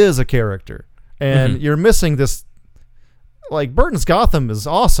 Gotham is a character. And you're missing this. Like Burton's Gotham is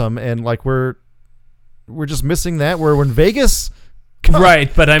awesome, and like we're just missing that. We're in Vegas,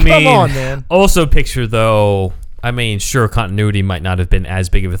 but I mean, come on, man. Also picture though. I mean, sure, continuity might not have been as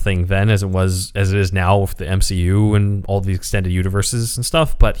big of a thing then as it is now with the MCU and all the extended universes and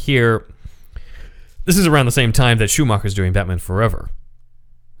stuff. But here, this is around the same time that Schumacher's doing Batman Forever.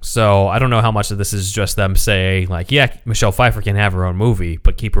 So I don't know how much of this is just them saying like, yeah, Michelle Pfeiffer can have her own movie,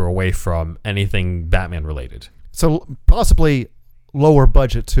 but keep her away from anything Batman related. So possibly lower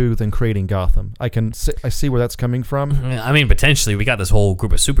budget too than creating Gotham. I see where that's coming from. I mean, potentially we got this whole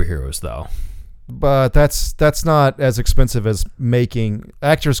group of superheroes though. But that's not as expensive as making.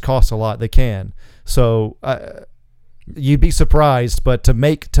 Actors cost a lot. They can. So you'd be surprised. But to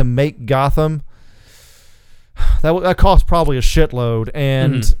make Gotham, that costs probably a shitload.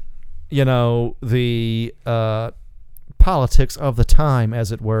 And the politics of the time,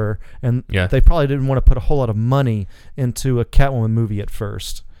 as it were, and they probably didn't want to put a whole lot of money into a Catwoman movie at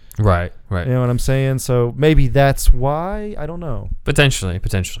first. Right. You know what I'm saying? So maybe that's why. I don't know. Potentially.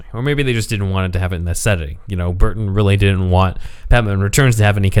 Or maybe they just didn't want it to have it in that setting. Burton really didn't want Batman Returns to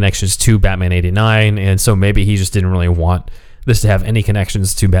have any connections to Batman 89, and so maybe he just didn't really want this to have any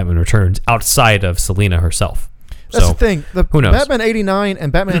connections to Batman Returns outside of Selina herself. That's the thing. Who knows? Batman 89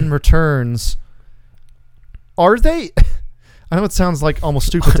 and Batman Returns, are they... I know it sounds like almost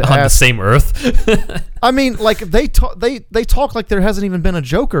stupid to ask. On the same Earth? I mean, like they talk like there hasn't even been a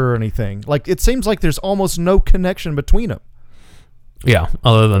Joker or anything. Like it seems like there's almost no connection between them. Yeah,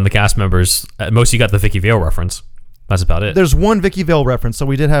 other than the cast members. At most you got the Vicky Vale reference. That's about it. There's one Vicky Vale reference, so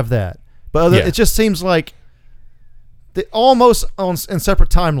we did have that. But it just seems like they almost in separate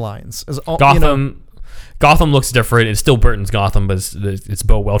timelines. Gotham looks different. It's still Burton's Gotham, but it's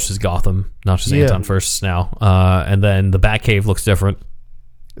Bo Welch's Gotham, not just Anton Furst's now. And then the Batcave looks different.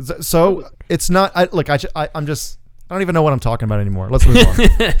 So it's not. I don't even know what I'm talking about anymore. Let's move on.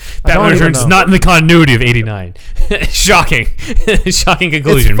 Batman Returns is not in the continuity of '89. Shocking conclusion. It's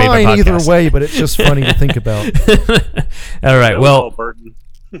fine made by either way, but it's just funny to think about. All right. Well, Burton.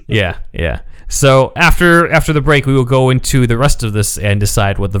 yeah. So after the break, we will go into the rest of this and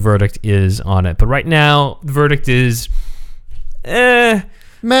decide what the verdict is on it. But right now, the verdict is, meh.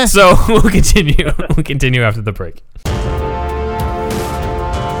 So we'll continue. We'll continue after the break.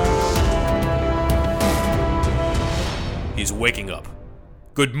 He's waking up.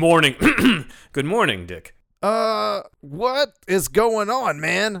 Good morning. Good morning, Dick. What is going on,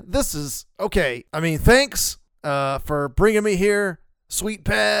 man? This is okay. I mean, thanks for bringing me here, sweet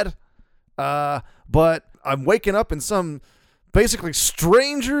pad. But I'm waking up in some basically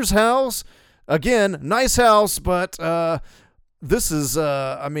stranger's house. Again, nice house, but this is,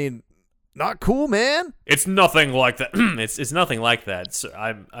 I mean, not cool, man. It's nothing like that. it's nothing like that. So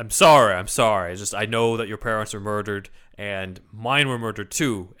I'm sorry. It's just I know that your parents were murdered, and mine were murdered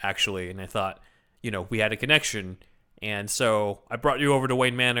too, actually. And I thought, we had a connection, and so I brought you over to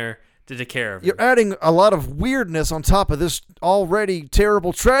Wayne Manor to take care of you. You're adding a lot of weirdness on top of this already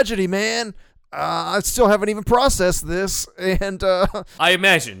terrible tragedy, man. I still haven't even processed this, and I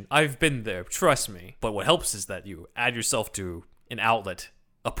imagine. I've been there, trust me. But what helps is that you add yourself to an outlet,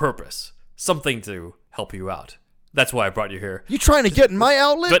 a purpose, something to help you out. That's why I brought you here. You trying to get in my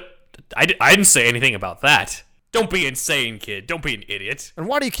outlet? But I didn't say anything about that. Don't be insane, kid. Don't be an idiot. And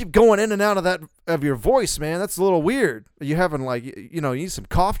why do you keep going in and out of your voice, man? That's a little weird. Are you having you need some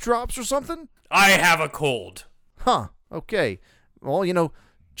cough drops or something? I have a cold. Huh. Okay. Well,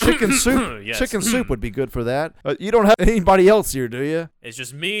 chicken soup. Yes. Chicken soup would be good for that. You don't have anybody else here, do you? It's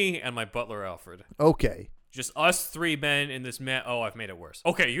just me and my butler, Alfred. Okay. Just us three men in this man. Oh, I've made it worse.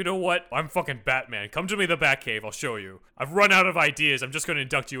 Okay, you know what? I'm fucking Batman. Come to me in the Batcave. I'll show you. I've run out of ideas. I'm just going to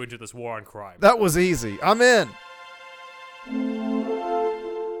induct you into this war on crime. That was easy. I'm in.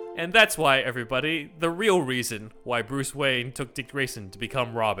 And that's why, everybody, the real reason why Bruce Wayne took Dick Grayson to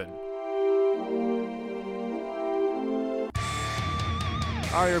become Robin.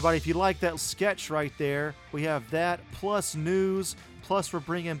 All right, everybody, if you like that sketch right there, we have that plus news, plus we're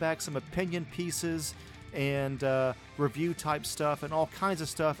bringing back some opinion pieces and review type stuff and all kinds of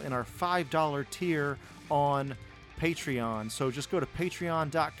stuff in our $5 tier on Patreon. So just go to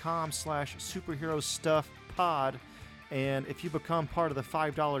patreon.com/superherostuffpod, and if you become part of the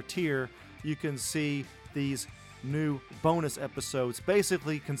 $5 tier, you can see these new bonus episodes.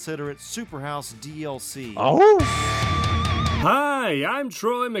 Basically, consider it Superhouse DLC. Hi, I'm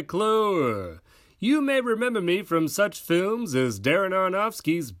Troy McClure. You may remember me from such films as Darren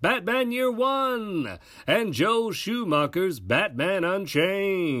Aronofsky's Batman Year One and Joel Schumacher's Batman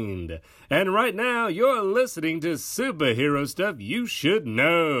Unchained. And right now, you're listening to Superhero Stuff You Should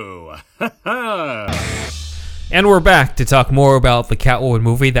Know. Ha ha! And we're back to talk more about the Catwoman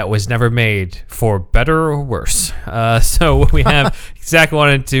movie that was never made, for better or worse. So we have Zach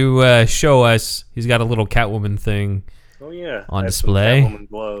wanted to show us. He's got a little Catwoman thing. Oh yeah, on that's display. Catwoman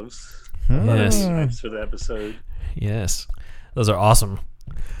gloves. Yes. Nice for the episode. Yes, those are awesome.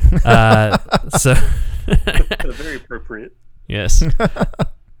 So very appropriate. Yes.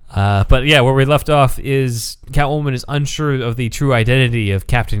 But yeah, where we left off is Catwoman is unsure of the true identity of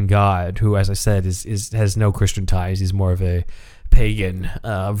Captain God, who, as I said, has no Christian ties. He's more of a pagan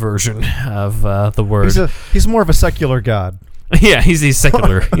version of the word. He's more of a secular god. Yeah, he's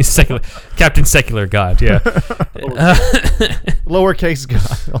secular. He's secular. Captain Secular God. Yeah. Lowercase god.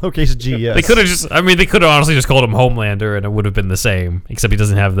 Lowercase G. Yes. They could have they could have honestly just called him Homelander, and it would have been the same, except he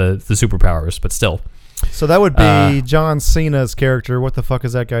doesn't have the superpowers. But still. So that would be John Cena's character. What the fuck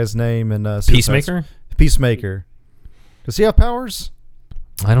is that guy's name? In Peacemaker. Peacemaker. Does he have powers?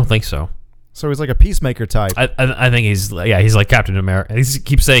 I don't think so. So he's like a peacemaker type. I think he's like Captain America. He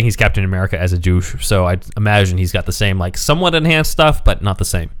keeps saying he's Captain America as a douche, so I imagine he's got the same, like, somewhat enhanced stuff, but not the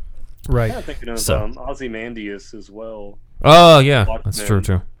same. Right. I'm thinking of Ozymandias as well. Oh, yeah, that's true,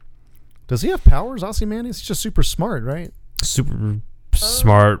 too. Does he have powers, Ozymandias? He's just super smart, right? Super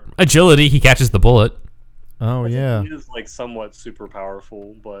smart. Agility, he catches the bullet. Oh, yeah. He is, like, somewhat super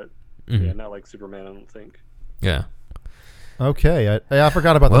powerful, but yeah, not like Superman, I don't think. Yeah. Okay, I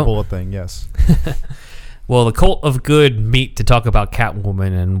forgot about the bullet thing, yes. Well, the Cult of Good meet to talk about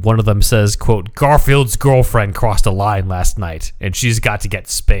Catwoman, and one of them says, quote, Garfield's girlfriend crossed a line last night, and she's got to get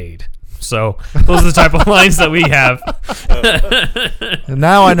spayed. So, those are the type of lines that we have. And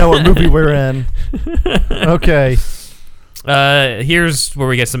now I know what movie we're in. Okay. Here's where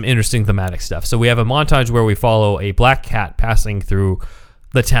we get some interesting thematic stuff. So we have a montage where we follow a black cat passing through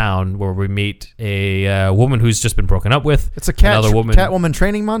the town, where we meet a woman who's just been broken up with. It's a Catwoman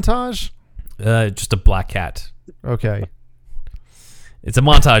training montage? Just a black cat. Okay. It's a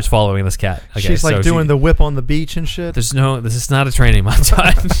montage following this cat. Okay, she's like doing the whip on the beach and shit. This is not a training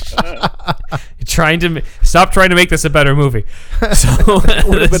montage. Stop trying to make this a better movie. So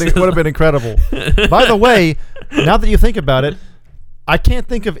would have been incredible. By the way, now that you think about it, I can't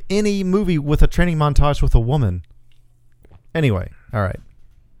think of any movie with a training montage with a woman. Anyway, all right.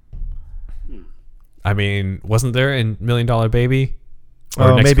 I mean, wasn't there in $1 Million Baby?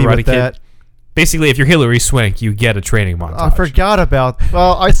 Or Next maybe Karate with Kid? That. Basically, if you're Hilary Swank, you get a training montage. I forgot about.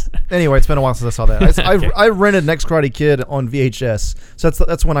 Well, anyway, it's been a while since I saw that. Okay. I rented Next Karate Kid on VHS, so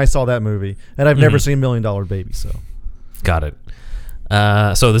that's when I saw that movie, and I've never seen $1 Million Baby. So, got it.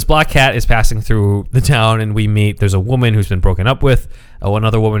 So this black cat is passing through the town, and we meet. There's a woman who's been broken up with,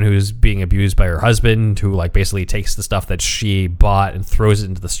 another woman who's being abused by her husband, who like basically takes the stuff that she bought and throws it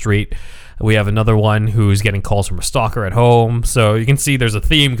into the street. We have another one who's getting calls from a stalker at home. So you can see there's a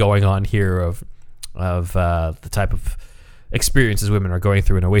theme going on here of the type of experiences women are going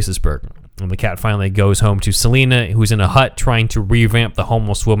through in Oasisburg. And the cat finally goes home to Selena, who's in a hut trying to revamp the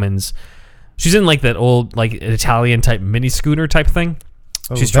homeless woman's. She's in like that old like Italian type mini scooter type thing.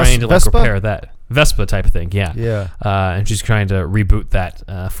 Oh, she's trying to like Vespa? repair that Vespa type thing, yeah. Yeah. And she's trying to reboot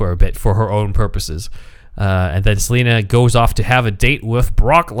that for a bit for her own purposes. And then Selena goes off to have a date with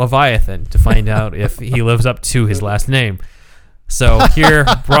Brock Leviathan to find out if he lives up to his last name. So here,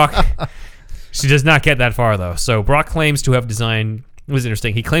 Brock, she does not get that far though. So Brock claims to have designed. It was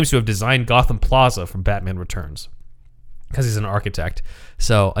interesting. He claims to have designed Gotham Plaza from Batman Returns because he's an architect.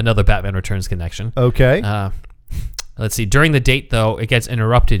 So another Batman Returns connection. Okay. Let's see. During the date, though, it gets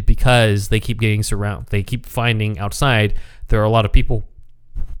interrupted because they keep getting surrounded. They keep finding outside there are a lot of people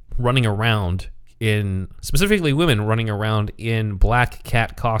running around specifically women running around in black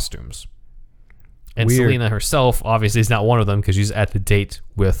cat costumes. And Weird. Selena herself obviously is not one of them because she's at the date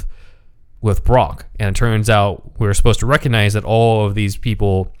with Brock. And it turns out we're supposed to recognize that all of these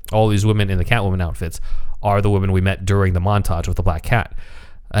people, all these women in the Catwoman outfits, are the women we met during the montage with the black cat.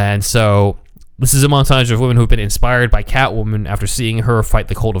 And so this is a montage of women who've been inspired by Catwoman after seeing her fight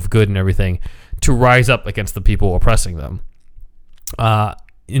the cult of good and everything to rise up against the people oppressing them.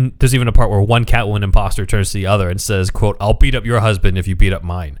 There's even a part where one Catwoman imposter turns to the other and says, quote, "I'll beat up your husband if you beat up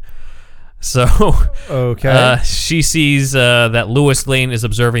mine." So Okay. she sees that Lois Lane is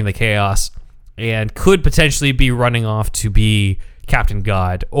observing the chaos and could potentially be running off to be Captain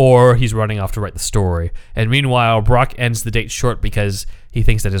God, or he's running off to write the story. And meanwhile, Brock ends the date short because he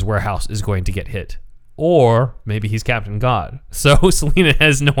thinks that his warehouse is going to get hit. Or maybe he's Captain God. So Selena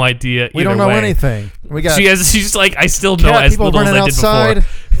has no idea. We don't know way. anything. We got She's like, I still know cat as people little as running I did outside.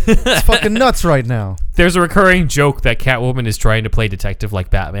 before. It's fucking nuts right now. There's a recurring joke that Catwoman is trying to play detective like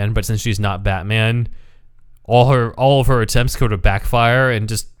Batman, but since she's not Batman, all of her attempts go to backfire and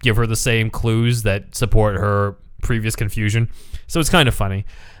just give her the same clues that support her previous confusion. So it's kind of funny.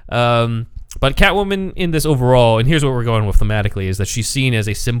 But Catwoman in this overall, and here's what we're going with thematically, is that she's seen as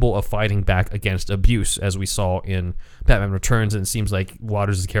a symbol of fighting back against abuse, as we saw in Batman Returns, and it seems like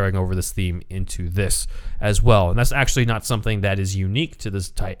Waters is carrying over this theme into this as well. And that's actually not something that is unique to this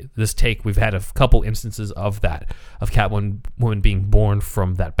take. We've had a couple instances of that, of Catwoman being born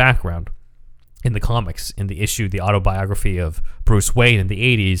from that background. In the comics, in the autobiography of Bruce Wayne in the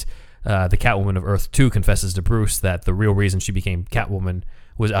 80s, the Catwoman of Earth 2 confesses to Bruce that the real reason she became Catwoman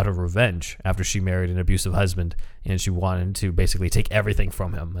was out of revenge after she married an abusive husband, and she wanted to basically take everything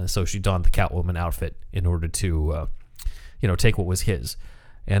from him. And so she donned the Catwoman outfit in order to, take what was his.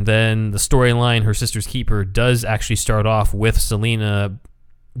 And then the storyline, Her Sister's Keeper, does actually start off with Selena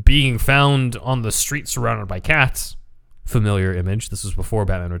being found on the street surrounded by cats. Familiar image. This was before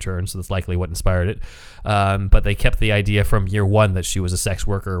Batman Returns, so that's likely what inspired it. But they kept the idea from year one that she was a sex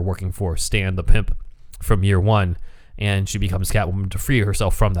worker working for Stan the Pimp from year one, and she becomes Catwoman to free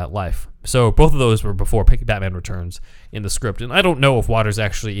herself from that life. So both of those were before Batman Returns in the script, and I don't know if Waters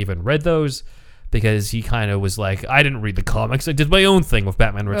actually even read those, because he kind of was like, I didn't read the comics, I did my own thing with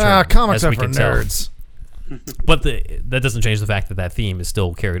Batman Returns. Comics as are we for can tell. nerds. But that doesn't change the fact that theme is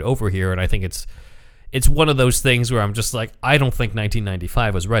still carried over here, and I think it's one of those things where I'm just like, I don't think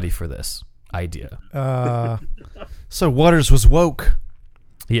 1995 was ready for this idea. So Waters was woke.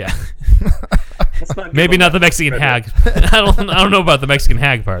 Yeah. Let's not give Maybe him not the that Mexican credit. hag. I don't know about the Mexican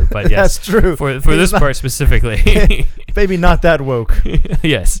hag part, but yes. That's true. For this part specifically. Maybe not that woke.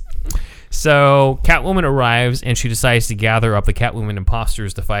 Yes. So Catwoman arrives and she decides to gather up the Catwoman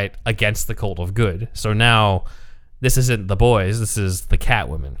imposters to fight against the cult of good. So now this isn't the boys, this is the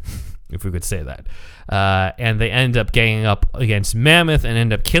Catwomen, if we could say that. And they end up ganging up against Mammoth and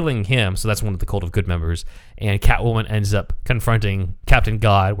end up killing him. So that's one of the cult of good members. And Catwoman ends up confronting Captain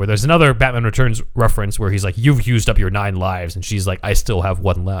God, where there's another Batman Returns reference where he's like, "You've used up your 9 lives," and she's like, "I still have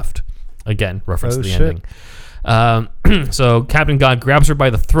 1 left." Again, reference to the shit. ending. So Captain God grabs her by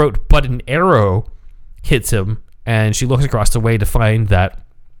the throat, but an arrow hits him, and she looks across the way to find that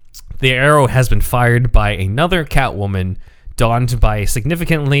the arrow has been fired by another Catwoman donned by a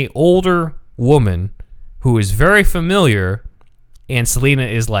significantly older woman who is very familiar, and Selena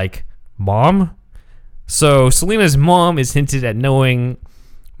is like, "Mom?" So Selena's mom is hinted at knowing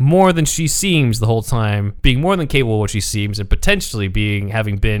more than she seems the whole time, being more than capable of what she seems, and potentially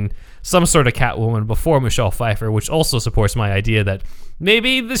having been some sort of Catwoman before Michelle Pfeiffer, which also supports my idea that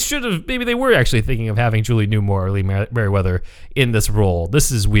maybe they were actually thinking of having Julie Newmar or Lee Merriweather in this role.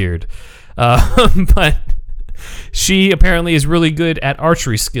 This is weird. But she apparently is really good at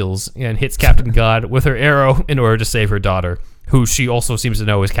archery skills and hits Captain God with her arrow in order to save her daughter, who she also seems to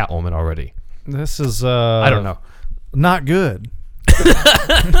know is Catwoman already. This is I don't know. Not good.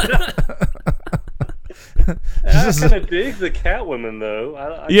 I kind of dig the Catwoman, though.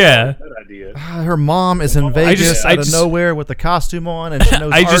 I Yeah. like that idea. Her mom is in Vegas out of nowhere with the costume on, and she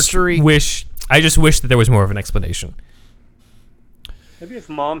knows archery. I just wish that there was more of an explanation. Maybe if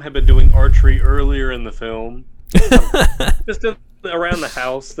Mom had been doing archery earlier in the film, just around the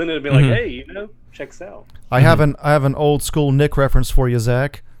house, then it'd be like, hey, check this out. I have an old school Nick reference for you,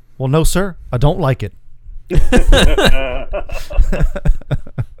 Zach. Well, no, sir, I don't like it. Ren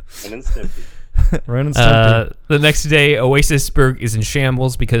and Stimpy. Ren and Stimpy. The next day, Oasisburg is in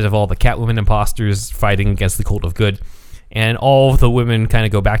shambles because of all the Catwoman imposters fighting against the Cult of Good, and all of the women kind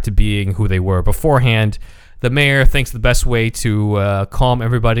of go back to being who they were beforehand. The mayor thinks the best way to calm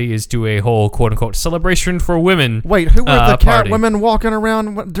everybody is do a whole quote-unquote celebration for women. Wait, who were the party. Catwomen walking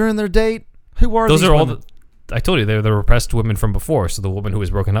around during their date? Who are those? These Are all women? I told you they're the repressed women from before. So the woman who was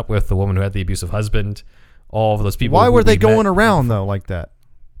broken up with, the woman who had the abusive husband, all of those people. Why who were they we going met. around though like that?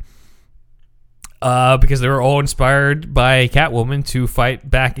 Because they were all inspired by Catwoman to fight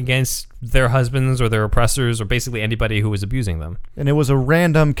back against their husbands or their oppressors or basically anybody who was abusing them. And it was a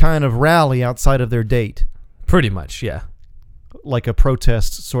random kind of rally outside of their date. Pretty much, yeah. Like a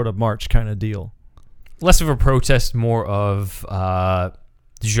protest sort of march kind of deal. Less of a protest, more of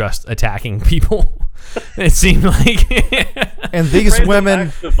just attacking people. It seemed like. And these Random women,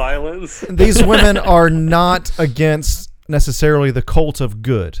 acts of violence. these women are not against necessarily the cult of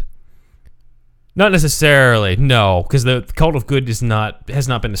good. Not necessarily, no, because the Cult of Good has not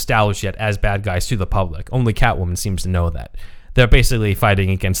been established yet as bad guys to the public. Only Catwoman seems to know that. They're basically fighting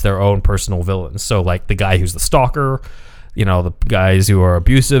against their own personal villains. So, like the guy who's the stalker, the guys who are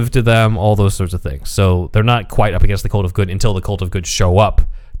abusive to them, all those sorts of things. So they're not quite up against the Cult of Good until the Cult of Good show up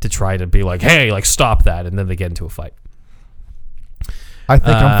to try to be like, hey, like stop that, and then they get into a fight. I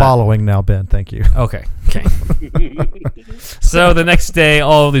think I'm following now, Ben. Thank you. Okay. So the next day,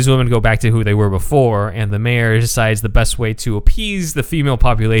 all of these women go back to who they were before, and the mayor decides the best way to appease the female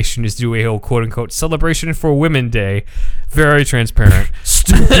population is to do a whole quote-unquote celebration for Women Day. Very transparent.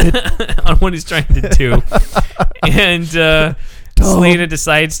 Stupid. On what he's trying to do. And Selena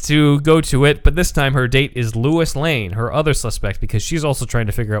decides to go to it, but this time her date is Lois Lane, her other suspect, because she's also trying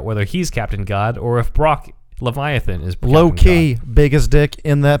to figure out whether he's Captain God or if Brock Leviathan is Low key, biggest dick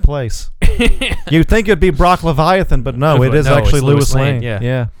in that place. You'd think it'd be Brock Leviathan, but no, it is actually it's Lois Lane.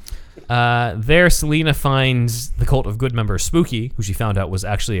 Yeah. There, Selena finds the Cult of Good member Spooky, who she found out was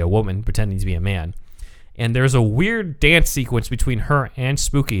actually a woman pretending to be a man. And there's a weird dance sequence between her and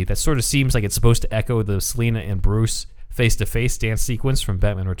Spooky that sort of seems like it's supposed to echo the Selena and Bruce face-to-face dance sequence from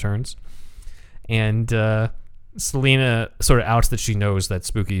Batman Returns. And Selena sort of outs that she knows that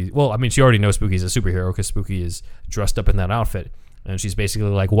Spooky... Well, I mean, she already knows Spooky's a superhero because Spooky is dressed up in that outfit. And she's basically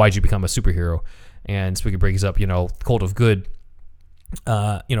like, why'd you become a superhero? And Spooky brings up, Cult of Good.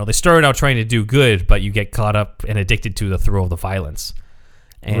 They started out trying to do good, but you get caught up and addicted to the thrill of the violence.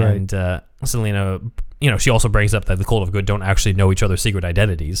 And Selena, she also brings up that the Cult of Good don't actually know each other's secret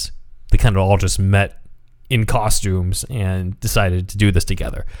identities. They kind of all just met in costumes and decided to do this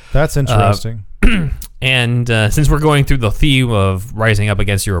together. That's interesting. And since we're going through the theme of rising up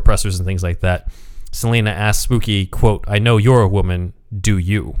against your oppressors and things like that, Selena asks Spooky, quote, I know you're a woman, do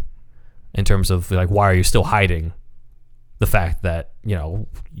you? In terms of, like, why are you still hiding the fact that,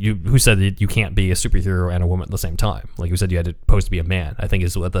 who said that you can't be a superhero and a woman at the same time? Like, you said you had to pose to be a man, I think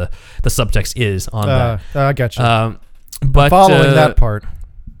is what the subtext is on that. I got you. But following that part.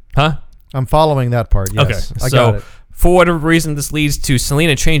 Huh? I'm following that part, yes. Okay, I got it. For whatever reason, this leads to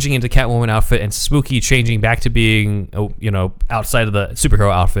Selena changing into Catwoman outfit and Spooky changing back to being, outside of the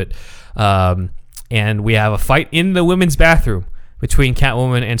superhero outfit. And we have a fight in the women's bathroom between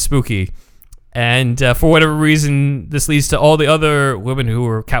Catwoman and Spooky. And for whatever reason, this leads to all the other women who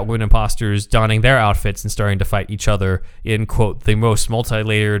were Catwoman imposters donning their outfits and starting to fight each other in, quote, the most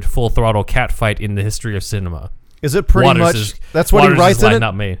multi-layered, full-throttle cat fight in the history of cinema. Is it pretty much... That's what he writes in it?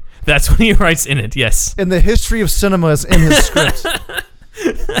 Not me. That's what he writes in it, yes. And the history of cinema is in his script.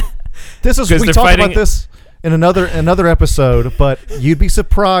 We talked about this in another episode, but you'd be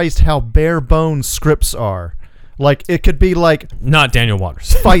surprised how bare bones scripts are. Like, it could be like... Not Daniel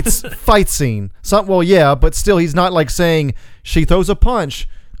Waters. fight scene. Well, yeah, but still, he's not like saying, she throws a punch,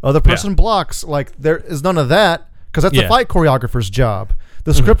 other person blocks. Like, there is none of that, because that's the fight choreographer's job.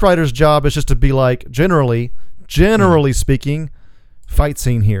 The scriptwriter's job is just to be like, generally speaking, fight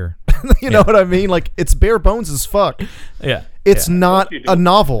scene here. You know what I mean? Like, it's bare bones as fuck. Yeah. It's not a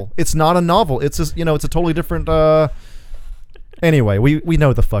novel. It's not a novel. It's just, it's a totally different. Anyway, we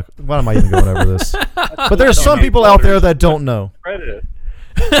know the fuck. Why am I even going over this? But there's some people out there that don't know. Credit.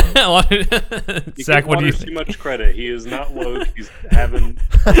 Zach, what do you think? Too much credit. He is not woke. He's having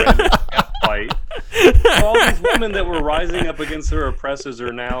a fight. All these women that were rising up against their oppressors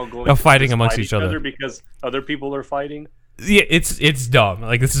are now going to fighting amongst fight each other because other people are fighting. Yeah, it's dumb.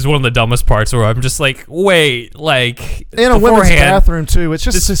 Like, this is one of the dumbest parts where I'm just like, wait, like, in a women's bathroom too. It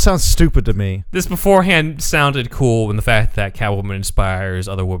sounds stupid to me. This beforehand sounded cool in the fact that Catwoman inspires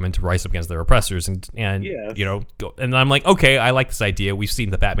other women to rise up against their oppressors, and go, and I'm like, okay, I like this idea. We've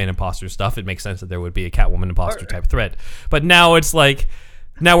seen the Batman imposter stuff. It makes sense that there would be a Catwoman imposter type thread. But now it's like,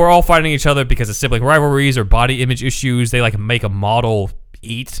 now we're all fighting each other because of sibling rivalries or body image issues. They like make a model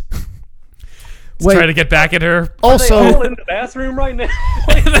eat. Try to get back at her. Also, are they all in the bathroom right now?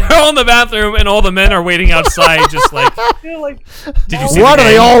 They're all in the bathroom, and all the men are waiting outside, just like. Did you see? Why do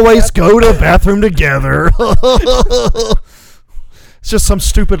they always go to the bathroom together? It's just some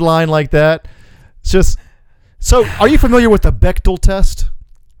stupid line like that. It's just. So, are you familiar with the Bechdel test?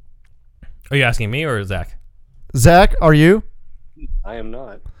 Are you asking me or Zach? Zach, are you? I am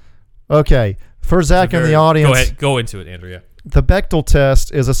not. Okay, for Zach in the audience, go ahead, go into it, Andrew. Yeah. The Bechdel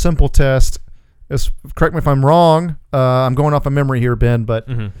test is a simple test. Correct me if I'm wrong. I'm going off of memory here, Ben, but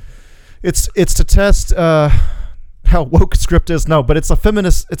it's to test how woke script is. No, but it's a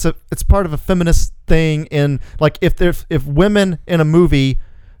feminist. It's part of a feminist thing. In like if women in a movie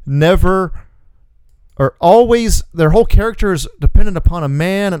never or always their whole character is dependent upon a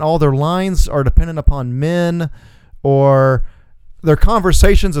man, and all their lines are dependent upon men, or their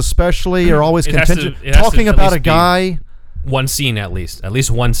conversations especially are always contingent talking about a guy. One scene at least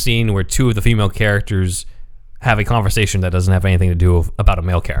one scene where two of the female characters have a conversation that doesn't have anything to do about a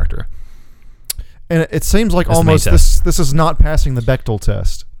male character. And it seems like almost this is not passing the Bechdel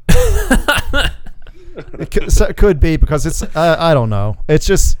test. It could be because it's I don't know. It's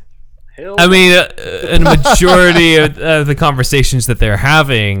just. I mean, in a majority of the conversations that they're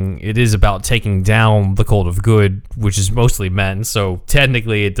having, it is about taking down the cult of good, which is mostly men. So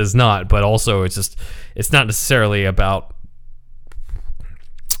technically, it does not. But also, it's not necessarily about.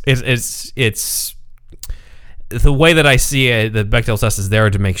 It's the way that I see it. The Bechdel test is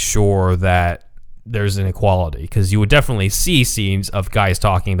there to make sure that there's an equality, because you would definitely see scenes of guys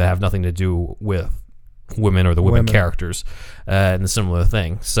talking that have nothing to do with women or the women characters, and a similar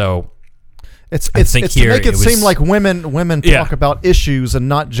thing. So it's to make it seem like women talk about issues and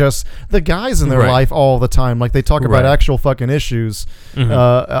not just the guys in their life all the time. Like they talk about actual fucking issues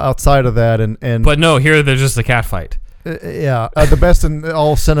outside of that. And but no, here they're just a cat fight. The best in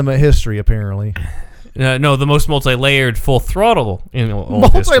all cinema history, apparently. No, the most multi-layered, full throttle in all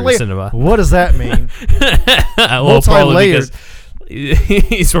history of cinema. What does that mean? Multi-layered.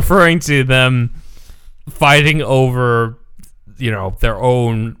 He's referring to them fighting over, their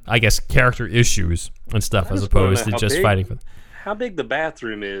own, I guess, character issues and stuff, as opposed to just fighting for them. How big the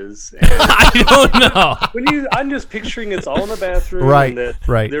bathroom is? I don't know. I'm just picturing it's all in the bathroom. Right. And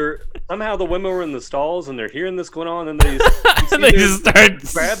Right. Somehow the women were in the stalls and they're hearing this going on, and they just start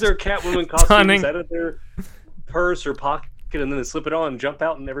grab their Catwoman costumes out of their purse or pocket, and then they slip it on and jump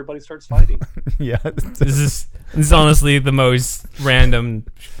out, and everybody starts fighting. Yeah. This is honestly the most random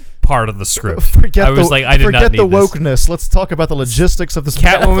part of the script. Forget the wokeness. Let's talk about the logistics of this.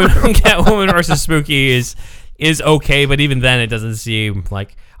 Catwoman versus Spooky is okay, but even then it doesn't seem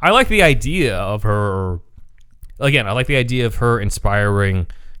like. I like the idea of her. Again, I like the idea of her inspiring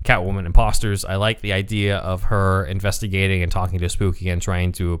Catwoman imposters. I like the idea of her investigating and talking to Spooky and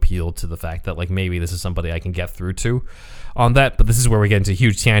trying to appeal to the fact that, like, maybe this is somebody I can get through to on that. But this is where we get into a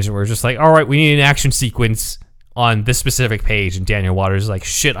huge tangent where it's just like, all right, we need an action sequence on this specific page, and Daniel Waters is like,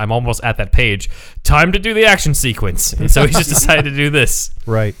 shit, I'm almost at that page. Time to do the action sequence. And so he just decided to do this.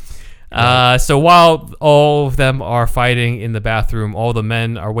 Right. So while all of them are fighting in the bathroom, all the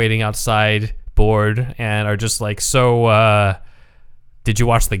men are waiting outside, bored, and are just like, so, did you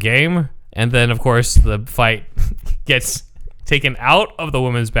watch the game? And then, of course, the fight gets taken out of the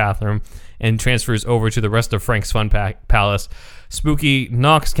women's bathroom and transfers over to the rest of Frank's Fun Palace. Spooky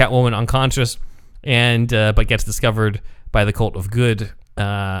knocks Catwoman unconscious, and but gets discovered by the Cult of Good,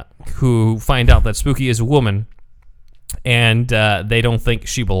 who find out that Spooky is a woman, and they don't think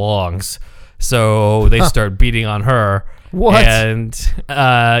she belongs. So they start beating on her. What? And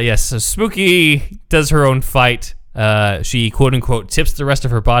yes, so Spooky does her own fight. She quote-unquote tips the rest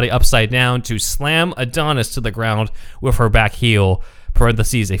of her body upside down to slam Adonis to the ground with her back heel,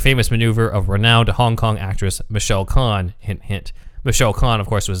 parentheses, a famous maneuver of renowned Hong Kong actress Michelle Khan, hint, hint. Michelle Khan, of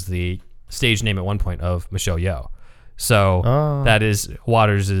course, was the stage name at one point of Michelle Yeoh. So that is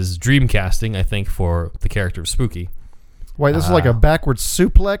Waters' dream casting, I think, for the character of Spooky. Wait, this is like a backwards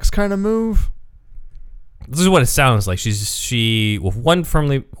suplex kind of move? This is what it sounds like. She with one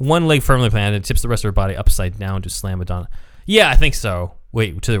leg firmly planted, tips the rest of her body upside down to slam it on. Yeah, I think so.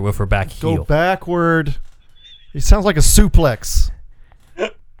 Wait, with her back heel. Go backward. It sounds like a suplex.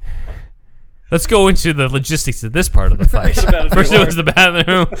 Let's go into the logistics of this part of the fight. First, it was the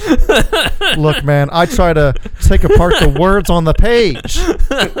bathroom. Look, man, I try to take apart the words on the page.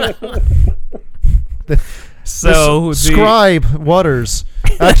 So, scribe Waters.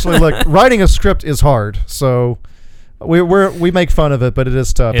 Actually, look, writing a script is hard. So we make fun of it, but it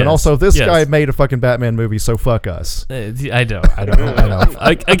is tough. Yes. And also, this Yes. guy made a fucking Batman movie, so fuck us. I know.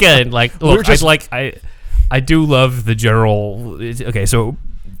 Again, like, look, I do love the general. Okay, so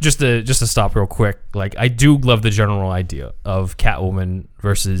just to stop real quick, like, I do love the general idea of Catwoman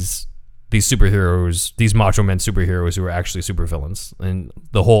versus these superheroes, these macho men superheroes who are actually supervillains, and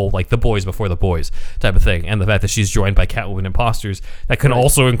the whole, like, the boys before the boys type of thing, and the fact that she's joined by Catwoman imposters that can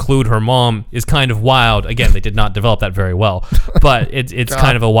also include her mom is kind of wild. Again, they did not develop that very well, but it's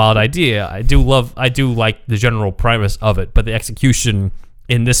kind of a wild idea. I do like the general premise of it, but the execution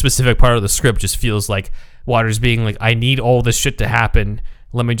in this specific part of the script just feels like Waters being like, I need all this shit to happen.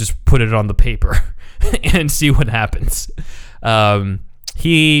 Let me just put it on the paper and see what happens.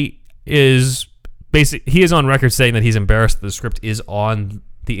 He is on record saying that he's embarrassed that the script is on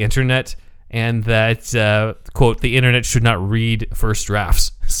the internet and that quote, the internet should not read first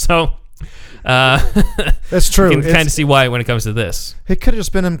drafts. So that's true. You can kind of see why when it comes to this. It could have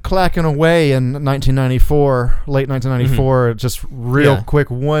just been him clacking away in 1994, late 1994, just real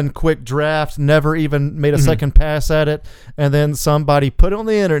quick, one quick draft, never even made a second pass at it, and then somebody put it on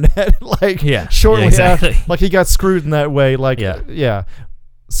the internet, like, shortly exactly. after, like he got screwed in that way, like, yeah.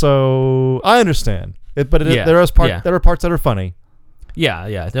 So I understand it, but there are parts that are funny.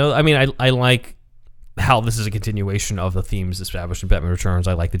 Yeah. No, I mean, I like how this is a continuation of the themes established in Batman Returns.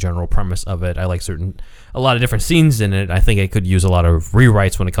 I like the general premise of it. I like a lot of different scenes in it. I think it could use a lot of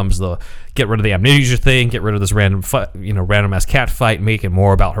rewrites when it comes to get rid of the amnesia thing, get rid of this random ass cat fight, make it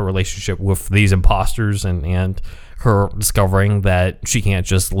more about her relationship with these imposters and her discovering that she can't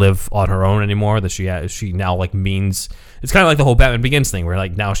just live on her own anymore, that she now, like, means, it's kind of like the whole Batman Begins thing where,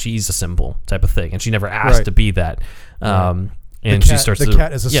 like, now she's a symbol type of thing, and she never asked to be that. And she starts the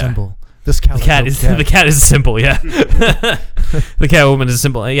cat is a symbol. The cat is a symbol, yeah. The Catwoman is a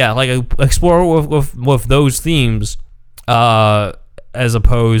symbol, yeah. Like, explore with those themes, as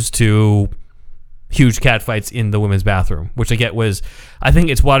opposed to huge cat fights in the women's bathroom, which I think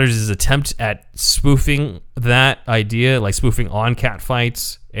it's Waters' attempt at spoofing that idea, like spoofing on cat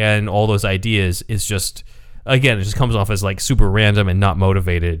fights and all those ideas, is just, again, it just comes off as, like, super random and not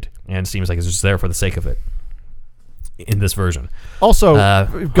motivated, and seems like it's just there for the sake of it in this version. Also,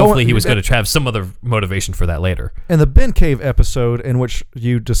 hopefully he was going to have some other motivation for that later. In the Ben Cave episode in which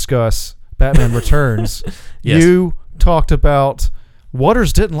you discuss Batman Returns, you talked about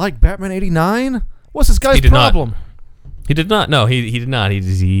Waters didn't like Batman 89? What's this guy's problem? He did not. No, he did not.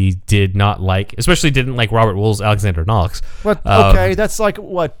 He did not like, especially didn't like Robert Wuhl's Alexander Knox. But okay, that's like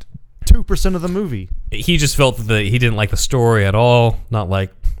what, 2% of the movie. He just felt that he didn't like the story at all. Not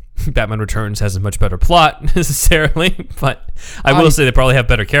like Batman Returns has a much better plot necessarily, but I will say they probably have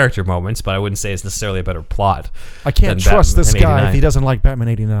better character moments. But I wouldn't say it's necessarily a better plot. I can't trust this guy if he doesn't like Batman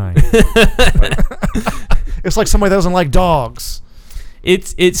 89. It's like somebody that doesn't like dogs.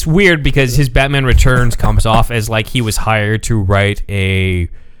 It's weird because his Batman Returns comes off as like he was hired to write a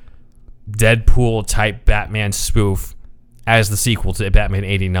Deadpool type Batman spoof as the sequel to Batman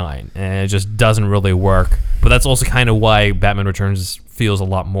 89, and it just doesn't really work. But that's also kind of why Batman Returns feels a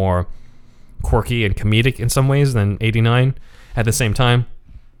lot more quirky and comedic in some ways than 89 at the same time.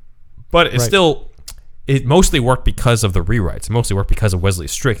 But it mostly worked because of the rewrites. It mostly worked because of Wesley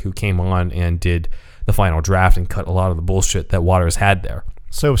Strick, who came on and did the final draft and cut a lot of the bullshit that Waters had there.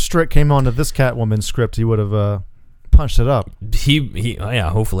 So if Strick came onto this Catwoman script, he would have punched it up. He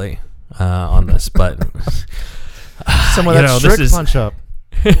hopefully on this, but some of that Strick punch up.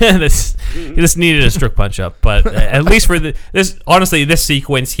 This needed a Strick punch up, but at least for this, honestly, this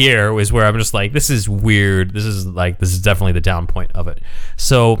sequence here was where I'm just like, this is weird. This is definitely the down point of it.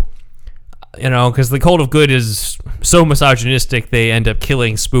 So, because the Cult of Good is so misogynistic, they end up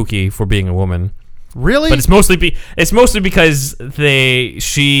killing Spooky for being a woman. Really? But it's mostly because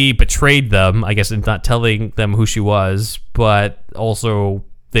she betrayed them, I guess, in not telling them who she was, but also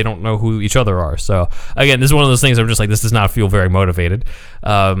they don't know who each other are. So again, this is one of those things I'm just like, this does not feel very motivated.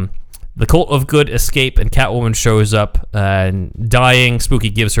 The Cult of Good escape, and Catwoman shows up, and dying, Spooky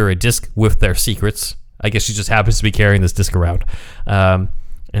gives her a disc with their secrets. I guess she just happens to be carrying this disc around. And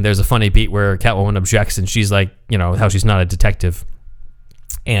there's a funny beat where Catwoman objects, and she's like, how she's not a detective.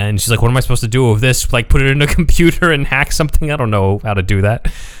 And she's like, what am I supposed to do with this? Like, put it in a computer and hack something? I don't know how to do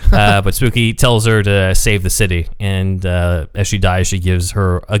that. But Spooky tells her to save the city. And as she dies, she gives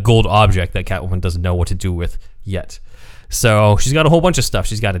her a gold object that Catwoman doesn't know what to do with yet. So she's got a whole bunch of stuff.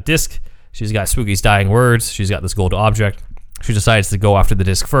 She's got a disc. She's got Spooky's dying words. She's got this gold object. She decides to go after the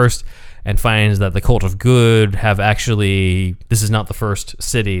disc first and finds that the Cult of Good have actually... This is not the first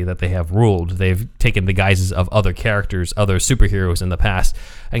city that they have ruled. They've taken the guises of other characters, other superheroes in the past,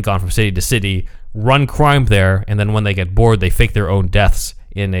 and gone from city to city, run crime there, and then when they get bored, they fake their own deaths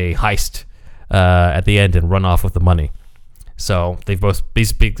in a heist at the end and run off with the money. So they've both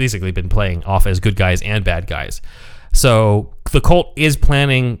basically been playing off as good guys and bad guys. So the cult is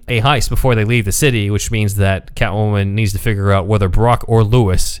planning a heist before they leave the city, which means that Catwoman needs to figure out whether Brock or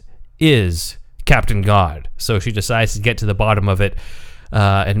Lewis is Captain God. So she decides to get to the bottom of it,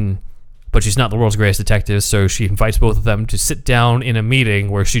 but she's not the world's greatest detective, so she invites both of them to sit down in a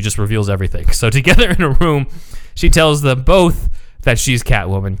meeting where she just reveals everything. So together in a room, she tells them both that she's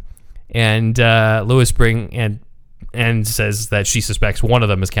Catwoman, and Lewis and says that she suspects one of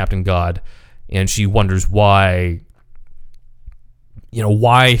them is Captain God, and she wonders why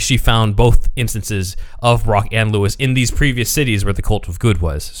she found both instances of Brock and Lewis in these previous cities where the Cult of Good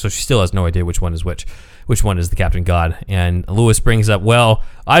was. So she still has no idea which one is which one is the Captain God. And Lewis brings up, well,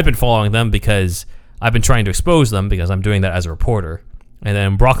 I've been following them because I've been trying to expose them because I'm doing that as a reporter. And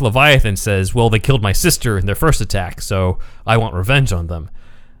then Brock Leviathan says, well, they killed my sister in their first attack, so I want revenge on them.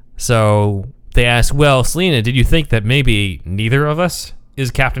 So they ask, well, Selina, did you think that maybe neither of us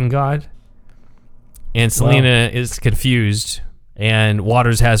is Captain God? And Selina is confused, and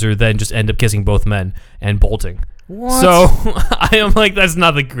Waters has her then just end up kissing both men and bolting. What? So I am like, that's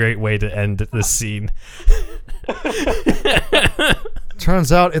not a great way to end this scene.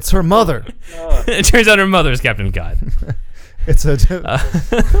 Turns out it's her mother. It turns out her mother is Captain God. It's a. He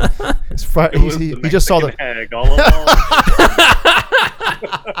just saw the. Egg all along.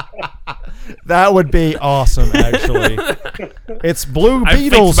 That would be awesome, actually. It's Blue I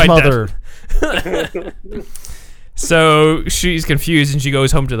faked Beetle's my mother. So she's confused, and she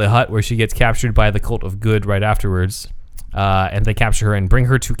goes home to the hut where she gets captured by the Cult of Good right afterwards. And they capture her and bring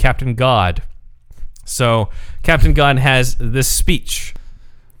her to Captain God. So Captain God has this speech.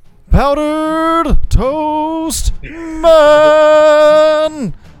 Powdered toast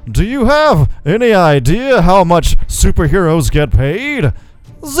man, do you have any idea how much superheroes get paid?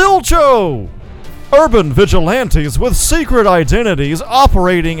 Zilcho! Urban vigilantes with secret identities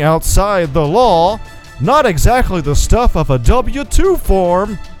operating outside the law. Not exactly the stuff of a W-2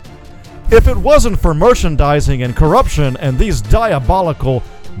 form. If it wasn't for merchandising and corruption and these diabolical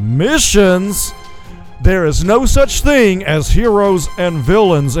missions, there is no such thing as heroes and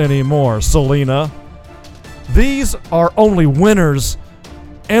villains anymore, Selina. These are only winners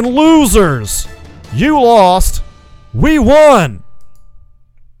and losers. You lost. We won.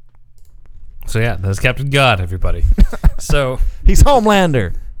 So yeah, that's Captain God, everybody. So He's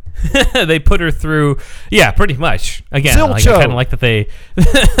Homelander. they put her through, yeah, pretty much. Again, I Zilcho. kind of like that they.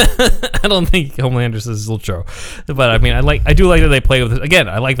 I don't think Homelander says Zilcho, but I mean, I do like that they play with it. Again,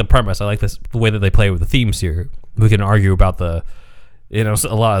 I like the premise. I like the way that they play with the themes here. We can argue about a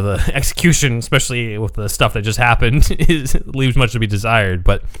lot of the execution, especially with the stuff that just happened, leaves much to be desired.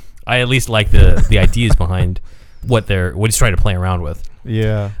 But I at least like the ideas behind what he's trying to play around with.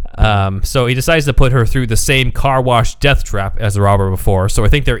 Yeah. So he decides to put her through the same car wash death trap as the robber before. So I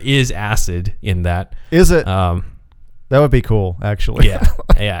think there is acid in that. Is it? That would be cool, actually. Yeah,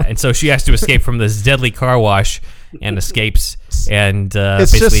 yeah. And so she has to escape from this deadly car wash and escapes and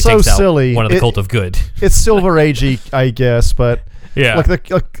It's basically just so takes silly. out one of the Cult of Good. It's Silver Agey, I guess, but Yeah.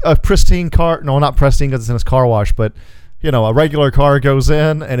 like a pristine car. No, not pristine because it's in his car wash, but a regular car goes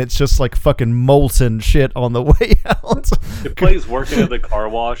in and it's just like fucking molten shit on the way out. It plays working at the car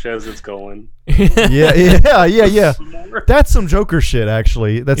wash as it's going. Yeah. That's some Joker shit,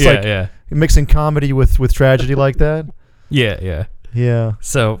 actually. That's Yeah. mixing comedy with tragedy like that. Yeah. Yeah.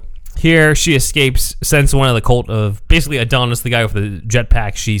 So here she escapes, sends one of the cult of basically Adonis, the guy with the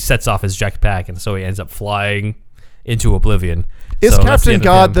jetpack. She sets off his jetpack, and so he ends up flying into oblivion. Is So that's the Captain end of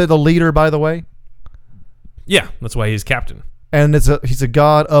God him. the leader, by the way? Yeah, that's why he's captain. And he's a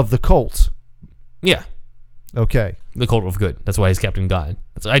god of the cult. Yeah, Okay. the Cult of Good. That's why he's Captain God.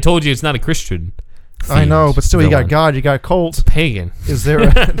 I told you it's not a Christian I know, but still, you got villain. God, you got Colt. Pagan. Is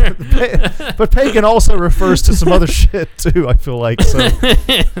there? But pagan also refers to some other shit too. I feel like so.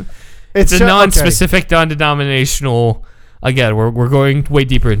 It's a ju- non-specific, non-denominational. Again, we're going way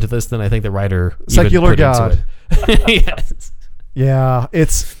deeper into this than I think the writer even Secular put God. Into it. Yes. Yeah,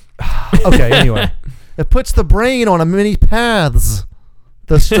 it's okay. Anyway, it puts the brain on a many paths.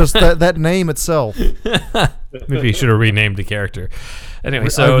 That's just that name itself. Maybe you should have renamed the character. Anyway,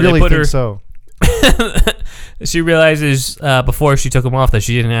 so I really they put think her. so. She realizes before she took him off that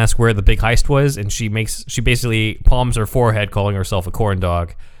she didn't ask where the big heist was, and she basically palms her forehead, calling herself a corn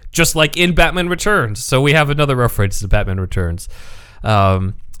dog, just like in Batman Returns. So we have another reference to Batman Returns.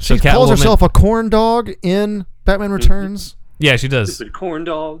 So She calls herself a corn dog in Batman Returns. Yeah, she does. Stupid corn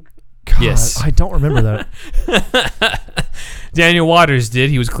dog. God, Yes. I don't remember that. Daniel Waters did.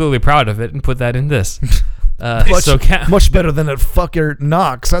 He was clearly proud of it and put that in this. Much better than that fucker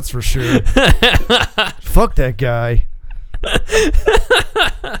Knox, that's for sure. Fuck that guy.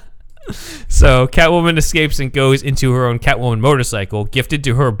 So Catwoman escapes and goes into her own Catwoman motorcycle, gifted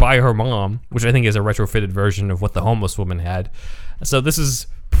to her by her mom, which I think is a retrofitted version of what the homeless woman had. So this is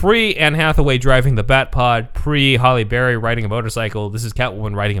pre-Anne Hathaway driving the Batpod, pre-Halle Berry riding a motorcycle. This is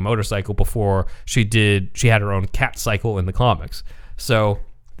Catwoman riding a motorcycle before she had her own cat cycle in the comics. So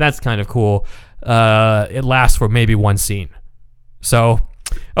that's kind of cool. It lasts for maybe one scene. So,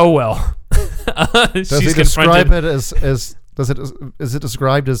 oh well. Does he describe it as is it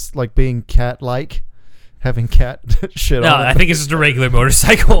described as like being cat-like? Having cat shit No, on it? I think it's just a regular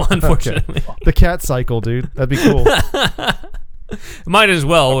motorcycle, unfortunately. The cat cycle, dude. That'd be cool. Might as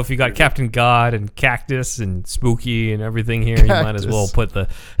well, if you got Captain God and Cactus and Spooky and everything here, you might as well put the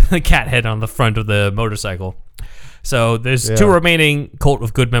cat head on the front of the motorcycle. So there's two remaining Cult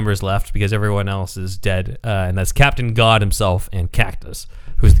of Good members left because everyone else is dead, and that's Captain God himself and Cactus,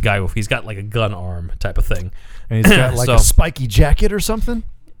 who's the guy he's got like a gun arm type of thing. And he's got like a spiky jacket or something?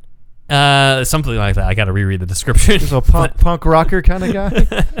 Something like that. I got to reread the description. He's a punk rocker kind of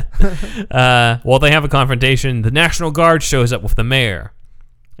guy? While they have a confrontation, the National Guard shows up with the mayor.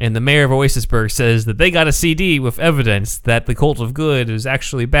 And the mayor of Oasisburg says that they got a CD with evidence that the Cult of Good is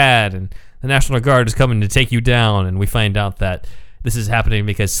actually bad, and the National Guard is coming to take you down. And we find out that this is happening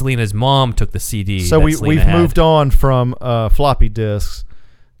because Selina's mom took the CD. So we've moved on from floppy disks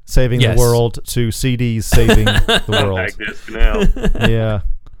saving the world to CDs saving the world. Compact disc now. Yeah.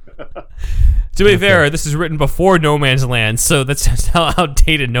 To be fair, this is written before No Man's Land, so that's just how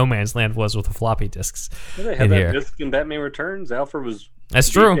outdated No Man's Land was with the floppy disks. Yeah, they had that disc in Batman Returns. Alfred was. That's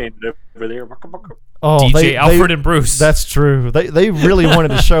true. Over there. Oh, DJ Alfred and Bruce. That's true. They really wanted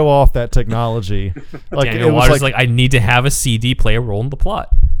to show off that technology. Like Daniel it was Waters like I need to have a CD play a role in the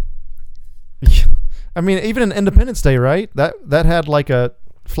plot. I mean, even in Independence Day, right? That had like a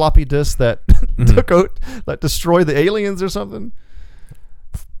floppy disk that that destroyed the aliens or something.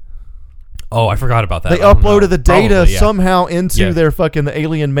 Oh, I forgot about that. They uploaded the data somehow into their fucking the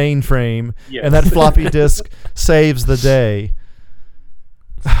alien mainframe, and that floppy disk saves the day.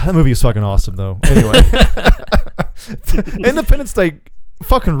 That movie is fucking awesome, though. Anyway, Independence Day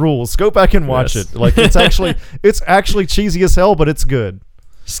fucking rules. Go back and watch it. Like it's actually cheesy as hell, but it's good.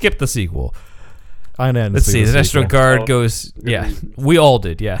 Skip the sequel. I know. Let's see. The National Guard goes. Yeah, we all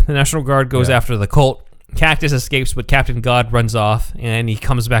did. Yeah, the National Guard goes after the cult. Cactus escapes, but Captain God runs off, and he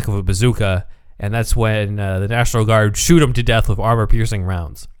comes back with a bazooka, and that's when the National Guard shoot him to death with armor-piercing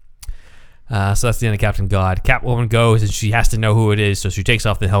rounds. So that's the end of Captain God. Catwoman goes, and she has to know who it is, so she takes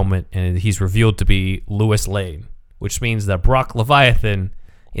off the helmet, and he's revealed to be Louis Lane, which means that Brock Leviathan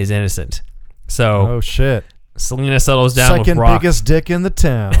is innocent. So, oh shit. Selina settles down with Brock. Second biggest dick in the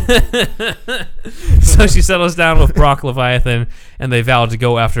town. So she settles down with Brock Leviathan, and they vow to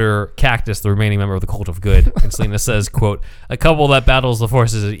go after Cactus, the remaining member of the Cult of Good. And Selina says, quote, "A couple that battles the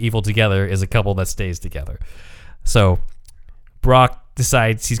forces of evil together is a couple that stays together." So Brock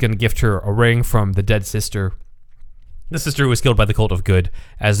decides he's going to gift her a ring from the dead sister. The sister who was killed by the Cult of Good,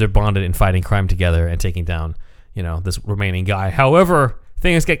 as they're bonded in fighting crime together and taking down, this remaining guy. However,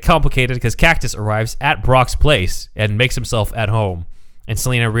 things get complicated because Cactus arrives at Brock's place and makes himself at home. And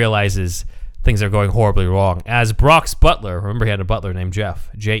Selina realizes things are going horribly wrong. As Brock's butler, remember he had a butler named Jeff,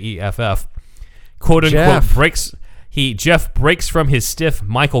 Jeff, quote-unquote, Jeff breaks from his stiff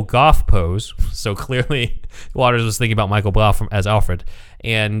Michael Goff pose. So clearly Waters was thinking about Michael Goff as Alfred.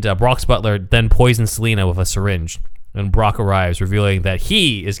 And Brock's butler then poisons Selina with a syringe. And Brock arrives, revealing that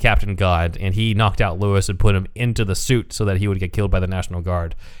he is Captain God, and he knocked out Lewis and put him into the suit so that he would get killed by the National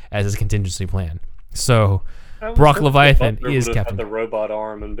Guard as his contingency plan. So Brock Leviathan is Captain. Had the robot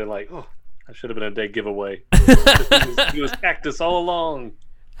arm and been like, "Oh, that should have been a dead giveaway." He was Cactus all along.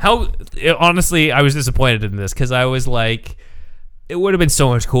 Honestly, I was disappointed in this because I was like, it would have been so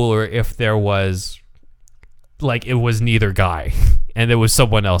much cooler if there was, like, it was neither guy and there was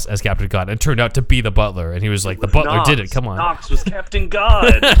someone else as Captain God. It turned out to be the butler, and he was like, the butler Knox. did it. Come on. Knox was Captain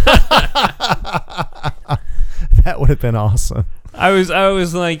God. That would have been awesome. I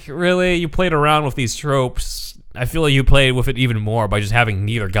was like, really? You played around with these tropes. I feel like you played with it even more by just having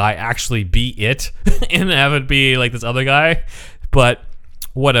neither guy actually be it and have it be like this other guy. But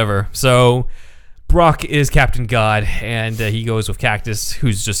whatever. So Brock is Captain God, and he goes with Cactus,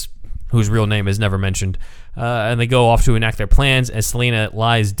 whose real name is never mentioned. And they go off to enact their plans as Selena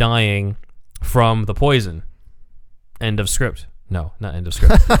lies dying from the poison. End of script. No, not end of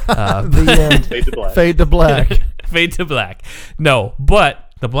script. The end. Fade to black. Fade to black. Fade to black. No,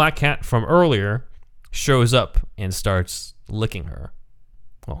 but the black cat from earlier shows up and starts licking her.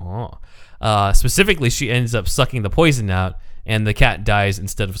 Specifically, she ends up sucking the poison out, and the cat dies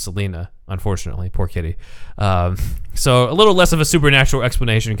instead of Selena, unfortunately. Poor kitty. So a little less of a supernatural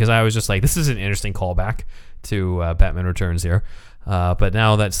explanation, because I was just like, this is an interesting callback to Batman Returns here. But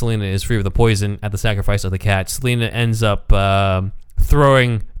now that Selena is free of the poison at the sacrifice of the cat, Selena ends up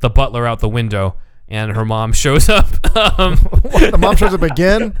throwing the butler out the window, and her mom shows up. What, the mom shows up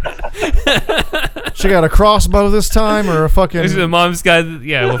again? She got a crossbow this time, or a fucking The mom's got,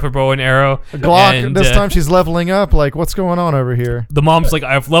 with her bow and arrow. a Glock? And, This time she's leveling up. Like, what's going on over here? the mom's like,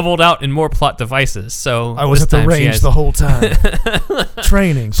 I've leveled out in more plot devices. So I was this at the time she range has- the whole time,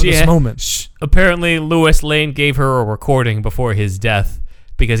 training for She this had- moment. Apparently, Louis Lane gave her a recording before his death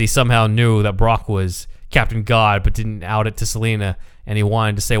because he somehow knew that Brock was Captain God, but didn't out it to Selena, and he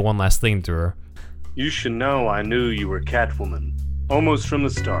wanted to say one last thing to her. You should know I knew you were Catwoman, almost from the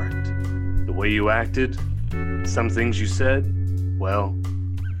start. The way you acted, some things you said, well,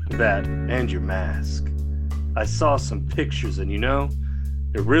 that and your mask. I saw some pictures, and you know,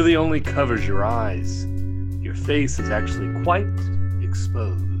 it really only covers your eyes. Your face is actually quite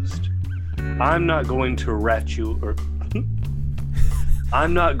exposed. I'm not going to rat you, or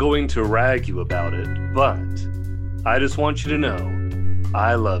I'm not going to rag you about it, but I just want you to know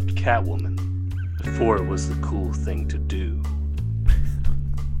I loved Catwoman before it was the cool thing to do.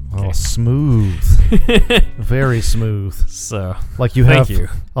 Oh, smooth. Very smooth. So, Like you Thank have you.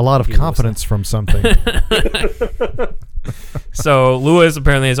 a lot of Thank you, confidence from something. so Louis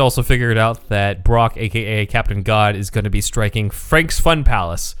apparently has also figured out that Brock, aka Captain God, is going to be striking Frank's Fun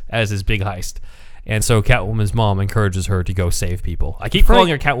Palace as his big heist. And so Catwoman's mom encourages her to go save people. I keep calling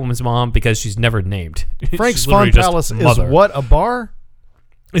her Catwoman's mom because she's never named. Frank's She's literally Fun just Palace is mother. what? A bar?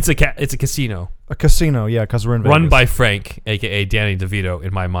 It's a casino A casino, yeah, because we're in Vegas. run by Frank, aka Danny DeVito,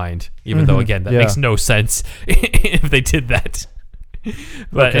 in my mind. Even though, again, that yeah. makes no sense if they did that.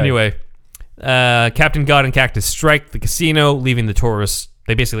 But Okay. anyway, Captain God and Cactus strike the casino, leaving the tourists.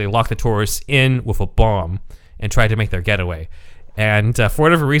 They basically lock the tourists in with a bomb and try to make their getaway. And for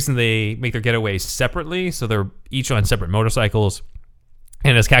whatever reason, they make their getaway separately, so they're each on separate motorcycles.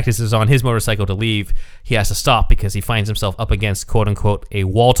 And as Cactus is on his motorcycle to leave, he has to stop because he finds himself up against, quote-unquote, a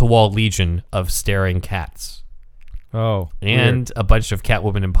wall-to-wall legion of staring cats Oh. and a bunch of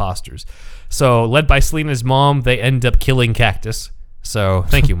Catwoman imposters. So, led by Selena's mom, they end up killing Cactus. So,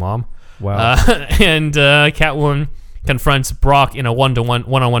 thank you, Mom. Wow. And Catwoman confronts Brock in a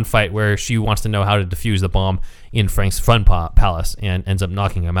one-on-one fight where she wants to know how to defuse the bomb in Frank's Fun Palace and ends up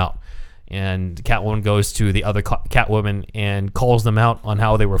knocking him out. And Catwoman goes to the other Catwoman and calls them out on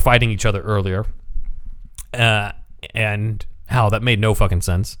how they were fighting each other earlier. And how that made no fucking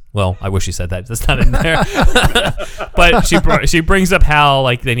sense. Well, I wish she said that. That's not in there. But she brings up how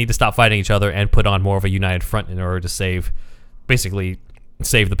like they need to stop fighting each other and put on more of a united front in order to save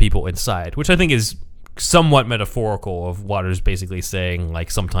the people inside, which I think is somewhat metaphorical of Waters basically saying like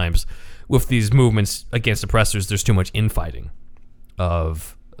sometimes with these movements against oppressors, there's too much infighting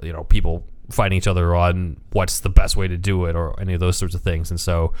of people fighting each other on what's the best way to do it or any of those sorts of things. And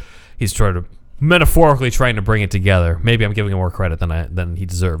so he's metaphorically trying to bring it together. Maybe I'm giving him more credit than he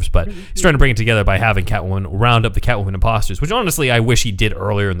deserves, but he's trying to bring it together by having Catwoman round up the Catwoman imposters, which honestly I wish he did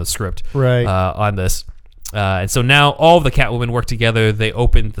earlier in the script. Right. On this. And so now all of the Catwomen work together. They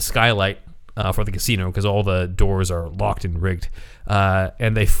open the skylight for the casino because all the doors are locked and rigged.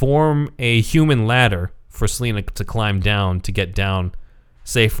 And they form a human ladder for Selena to climb down to get down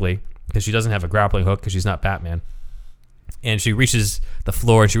safely because she doesn't have a grappling hook because she's not Batman. And she reaches the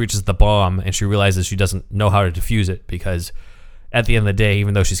floor and she reaches the bomb and she realizes she doesn't know how to defuse it because at the end of the day,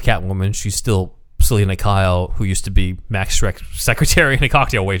 even though she's Catwoman, she's still Selena Kyle, who used to be Max Schreck's secretary and a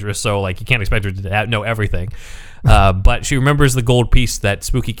cocktail waitress, so like you can't expect her to know everything. But she remembers the gold piece that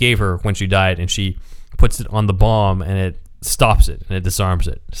Spooky gave her when she died, and she puts it on the bomb, and it stops it and it disarms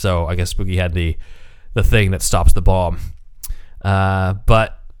it. So I guess Spooky had the thing that stops the bomb.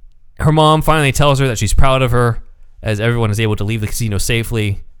 But her mom finally tells her that she's proud of her as everyone is able to leave the casino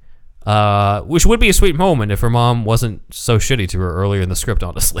safely, which would be a sweet moment if her mom wasn't so shitty to her earlier in the script,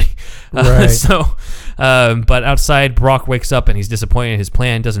 honestly. Right. But outside, Brock wakes up and he's disappointed his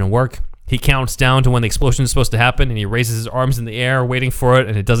plan doesn't work. He counts down to when the explosion is supposed to happen, and he raises his arms in the air waiting for it,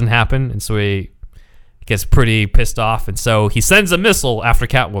 and it doesn't happen, and so he gets pretty pissed off, and so he sends a missile after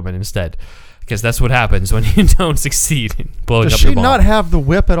Catwoman instead, because that's what happens when you don't succeed in blowing Does up she your bomb. not have the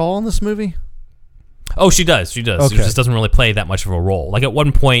whip at all in this movie? Oh, she does. She does. Okay. She just doesn't really play that much of a role. Like at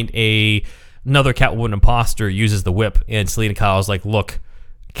one point, another Catwoman imposter uses the whip, and Selena Kyle's like, "Look,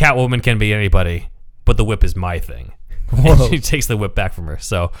 Catwoman can be anybody, but the whip is my thing." Whoa. She takes the whip back from her.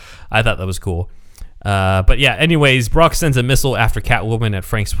 So I thought that was cool. But yeah, anyways, Brock sends a missile after Catwoman at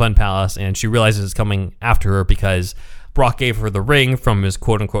Frank's Fun Palace, and she realizes it's coming after her because Brock gave her the ring from his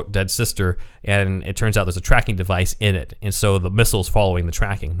quote-unquote dead sister, and it turns out there's a tracking device in it, and so the missile's following the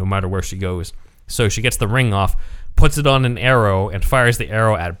tracking no matter where she goes. So she gets the ring off, puts it on an arrow, and fires the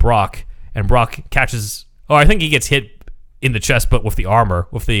arrow at Brock, and Brock catches... Oh, I think he gets hit in the chest, but with the armor,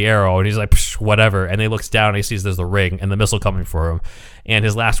 with the arrow, and he's like, Psh, whatever, and he looks down and he sees there's the ring and the missile coming for him, and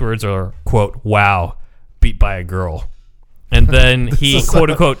his last words are, quote, "Wow, beat by a girl." And then he,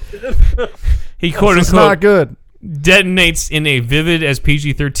 quote-unquote... He, It's quote-unquote... not good. detonates in a vivid as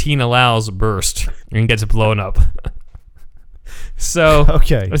PG-13 allows burst and gets blown up. So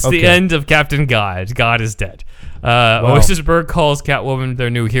Okay, it's okay. the end of Captain God. God is dead. Oasis Berg calls Catwoman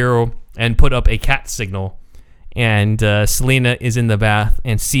their new hero and put up a cat signal. And Selena is in the bath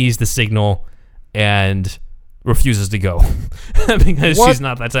and sees the signal and refuses to go because What? she's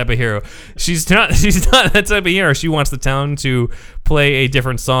not that type of hero. She's not that type of hero. She wants the town to play a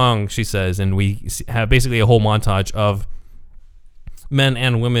different song, she says, and we have basically a whole montage of men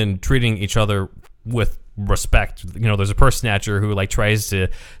and women treating each other with respect. You know, there's a purse snatcher who like tries to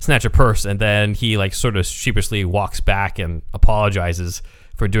snatch a purse, and then he like sort of sheepishly walks back and apologizes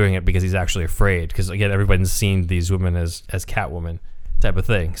for doing it because he's actually afraid, because again, everybody's seen these women as Catwoman type of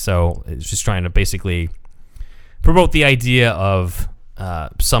thing. So it's just trying to basically promote the idea of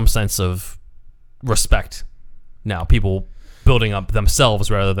some sense of respect. Now, people building up themselves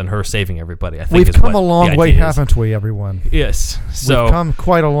rather than her saving everybody. I think We've is come what a long the way, idea is. haven't we, everyone? Yes. So We've come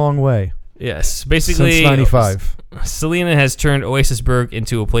quite a long way yes, basically since '95. Selena has turned Oasisburg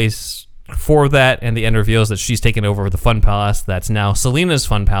into a place for that, and the end reveals that she's taken over the Fun Palace. That's now Selena's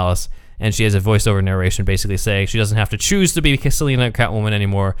Fun Palace, and she has a voiceover narration basically saying she doesn't have to choose to be Selena or Catwoman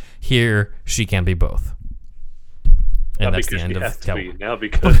anymore. Here, she can be both. And Not that's the because end she of has to be, Catwoman. now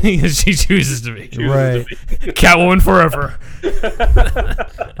because Because she chooses to be. Right. Catwoman forever.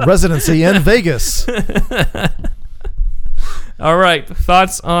 Residency in Vegas. All right,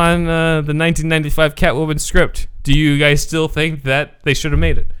 thoughts on the 1995 Catwoman script? Do you guys still think that they should have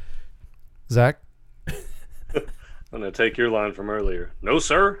made it? Zach? I'm going to take your line from earlier. No,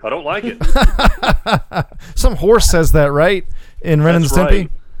 sir, I don't like it. Some horse says that, right? In Ren and That's Stimpy?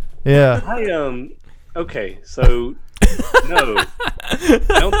 right. Yeah. Okay, so no, I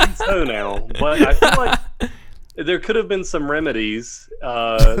don't think so now. But I feel like there could have been some remedies.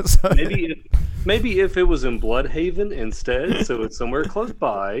 Maybe if it was in Bloodhaven instead, so it's somewhere close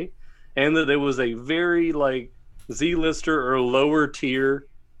by, and that there was a very like Z-lister or lower tier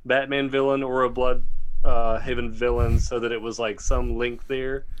Batman villain or a Bloodhaven villain, so that it was like some link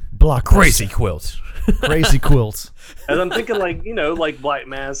there. Block Crazy Quilt. Crazy quilts. And I'm thinking like, you know, like Black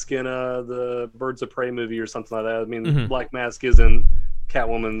Mask in the Birds of Prey movie or something like that. I mean, Black Mask isn't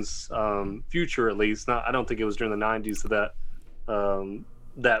Catwoman's future, at least. I don't think it was during the 90s that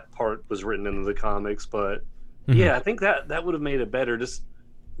that part was written into the comics. But yeah, I think that would have made it better. Just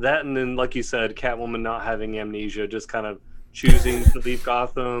that, and then like you said, Catwoman not having amnesia, just kind of choosing to leave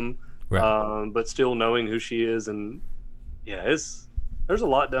Gotham, Right. but still knowing who she is. And yeah, there's a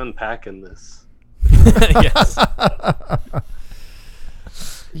lot to unpack in this. Yes.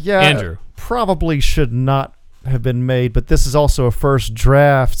 Yeah, Andrew. probably should not have been made, but this is also a first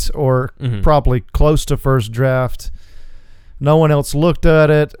draft, or probably close to first draft. No one else looked at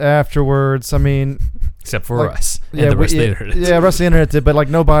it afterwards. I mean, Except for like, us and the rest of the internet. Yeah, the rest of the internet did, but like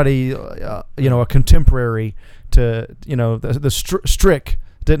nobody, a contemporary to, the Strick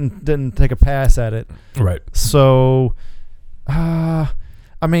didn't take a pass at it. Right. So,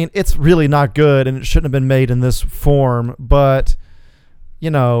 I mean, it's really not good, and it shouldn't have been made in this form. But,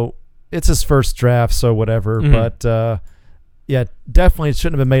 it's his first draft, so whatever. But yeah, definitely it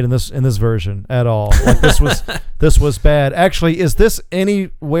shouldn't have been made in this version at all. Like this was bad. Actually, is this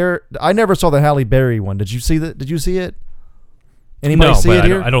anywhere? I never saw the Halle Berry one. Did you see that? Did you see it? Anybody no, see but it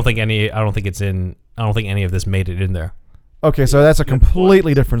here? I don't think any of this made it in there. Okay, so that's a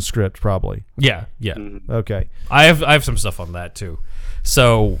completely different script, probably. Yeah. Okay. I have some stuff on that too.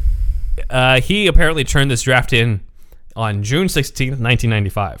 So he apparently turned this draft in on June 16th,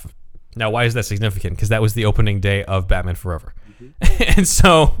 1995. Now, why is that significant? Because that was the opening day of Batman Forever. And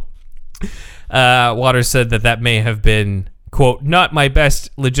so Waters said that may have been, quote, not my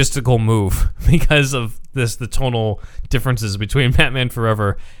best logistical move because of the tonal differences between Batman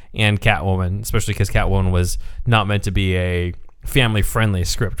Forever and Catwoman, especially because Catwoman was not meant to be a family-friendly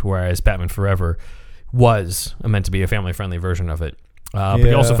script, whereas Batman Forever was meant to be a family-friendly version of it. But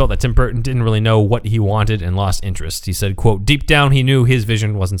he also felt that Tim Burton didn't really know what he wanted and lost interest. He said, quote, deep down he knew his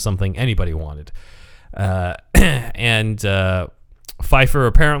vision wasn't something anybody wanted. And Pfeiffer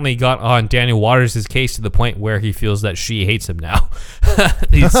apparently got on Daniel Waters' case to the point where he feels that she hates him now.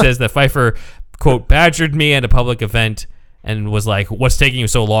 He says that Pfeiffer, quote, badgered me at a public event and was like, what's taking you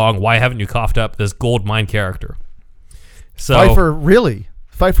so long? Why haven't you coughed up this gold mine character? So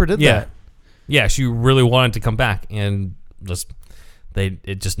Pfeiffer did that. Yeah, she really wanted to come back, and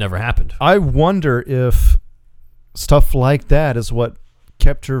it just never happened. I wonder if stuff like that is what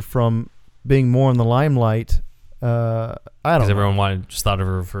kept her from being more in the limelight. I don't know. Because everyone just thought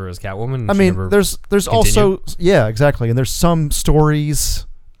of her as Catwoman. I mean, there's also, yeah, exactly. And there's some stories,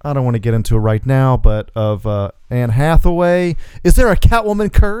 I don't want to get into it right now, but of Anne Hathaway. Is there a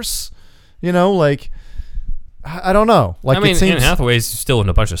Catwoman curse? You know, like, I don't know. Like, I mean, it seems Anne Hathaway's still in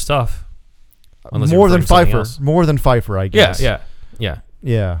a bunch of stuff. More than Pfeiffer, I guess.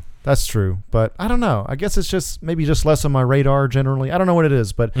 Yeah. That's true. But I don't know. I guess it's just maybe just less on my radar generally. I don't know what it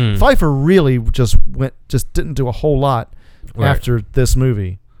is, but Mm. Pfeiffer really just didn't do a whole lot after this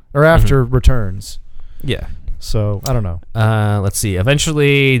movie or after Returns. Yeah. So I don't know. Let's see.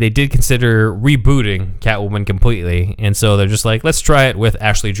 Eventually, they did consider rebooting Catwoman completely, and so they're just like, let's try it with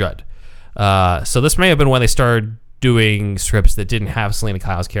Ashley Judd. So this may have been when they started doing scripts that didn't have Selena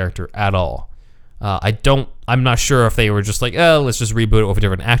Kyle's character at all. I'm not sure if they were just like, oh, let's just reboot it with a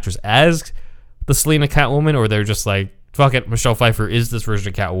different actress as the Selena Catwoman, or they're just like, fuck it, Michelle Pfeiffer is this version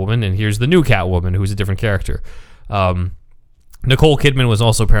of Catwoman, and here's the new Catwoman who's a different character. Nicole Kidman was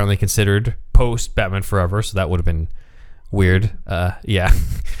also apparently considered post Batman Forever, so that would have been weird. Yeah.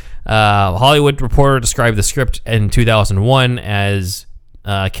 Hollywood Reporter described the script in 2001 as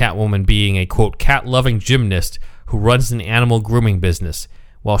Catwoman being a, quote, cat-loving gymnast who runs an animal grooming business.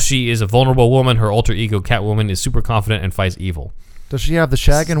 While she is a vulnerable woman, her alter ego Catwoman is super confident and fights evil. Does she have the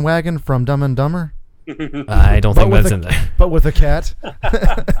shaggin' wagon from Dumb and Dumber? I don't think that's in there. But with a cat?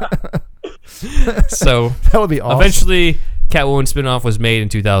 So that would be awesome. Eventually, Catwoman spinoff was made in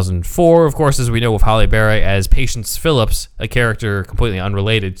 2004, of course, as we know, with Halle Berry as Patience Phillips, a character completely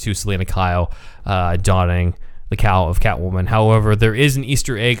unrelated to Selena Kyle, donning the cowl of Catwoman. However, there is an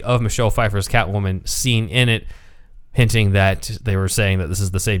Easter egg of Michelle Pfeiffer's Catwoman seen in it, hinting that they were saying that this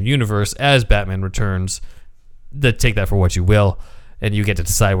is the same universe as Batman Returns. Take that for what you will, and you get to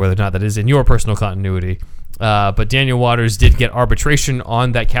decide whether or not that is in your personal continuity. But Daniel Waters did get arbitration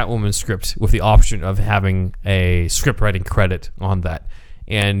on that Catwoman script with the option of having a script writing credit on that.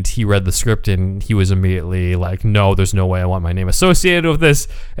 And he read the script and he was immediately like, no, there's no way I want my name associated with this.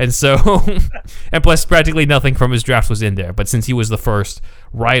 And so, and plus practically nothing from his draft was in there. But since he was the first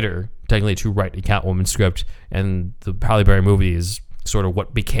writer, technically, to write a Catwoman script, and the Halle Berry movie is sort of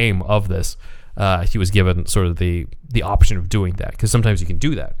what became of this, he was given sort of the option of doing that. Because sometimes you can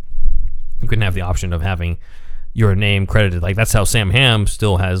do that. You can have the option of having your name credited. Like, that's how Sam Hamm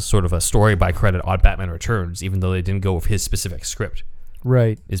still has sort of a story by credit on Batman Returns, even though they didn't go with his specific script.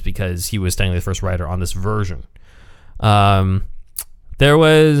 Right. Is because he was technically the first writer on this version. There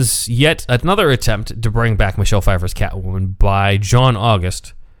was yet another attempt to bring back Michelle Pfeiffer's Catwoman by John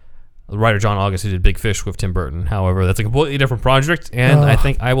August, the writer John August, who did Big Fish with Tim Burton. However, that's a completely different project, and I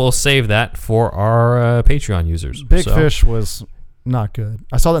think I will save that for our Patreon users. Big Fish was not good.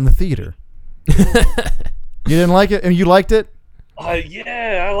 I saw that in the theater. You didn't like it? And you liked it?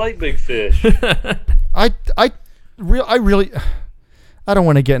 Yeah, I like Big Fish. I really... I don't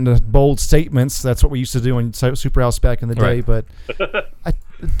want to get into bold statements. That's what we used to do in Superhouse back in the day. Right. But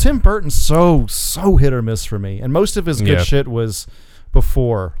Tim Burton's so hit or miss for me. And most of his good shit was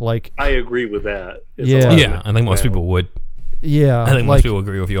before. Like, I agree with that. Yeah, I think most people would. Yeah. I think most people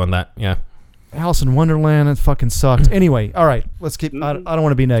agree with you on that. Yeah. Alice in Wonderland, it fucking sucked. Anyway, all right. Let's keep... I don't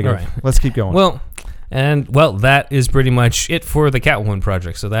want to be negative. All right. Let's keep going. Well, that is pretty much it for the Catwoman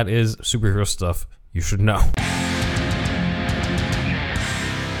project. So that is superhero stuff you should know.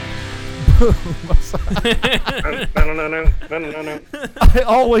 I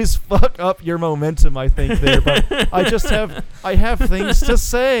always fuck up your momentum, I think, there, but I have things to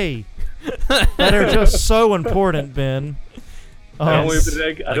say that are just so important, Ben. I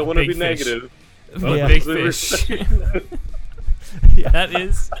don't want to be big fish. negative. Yeah. Big fish. Yeah.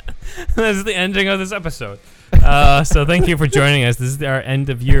 That's the ending of this episode. So thank you for joining us. This is our end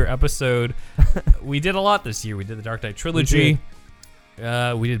of year episode. We did a lot this year. We did the Dark Knight trilogy.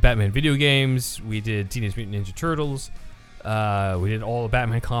 We did Batman video games. We did Teenage Mutant Ninja Turtles. We did all the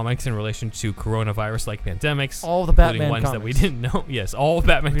Batman comics in relation to coronavirus-like pandemics. All the including Batman ones comics. that we didn't know. Yes, all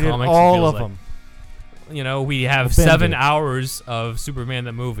Batman We did comics. all it feels of like. them. You know, we have Bended. 7 hours of Superman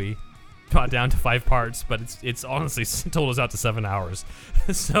the movie, brought down to 5 parts, but it's honestly totals out to 7 hours.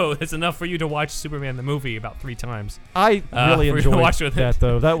 So it's enough for you to watch Superman the movie about 3 times. I really we're gonna enjoyed watch with that, it.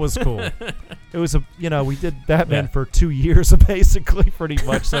 though. That was cool. It was we did Batman Yeah. for 2 years, basically, pretty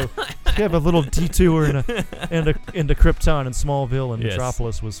much. So we have a little detour into Krypton and Smallville and Yes.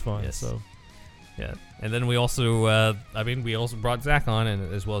 Metropolis was fun. Yes. So Yeah, and then we also, we also brought Zach on,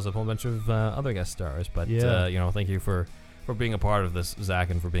 and as well as a whole bunch of other guest stars. But Yeah. thank you for being a part of this, Zach,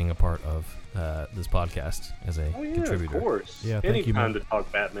 and for being a part of this podcast as a Oh yeah, contributor. of course. Yeah, thank you, Anytime man. to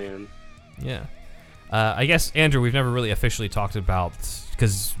talk Batman. Yeah. I guess, Andrew, we've never really officially talked about,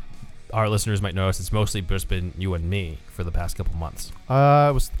 because our listeners might notice it's mostly just been you and me for the past couple months.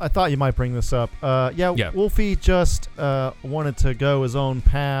 I thought you might bring this up. Yeah. Wolfie just wanted to go his own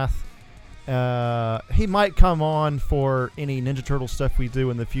path. He might come on for any Ninja Turtle stuff we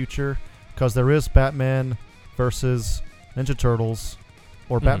do in the future, because there is Batman versus Ninja Turtles,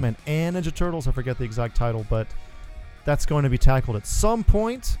 or Batman and Ninja Turtles. I forget the exact title, but that's going to be tackled at some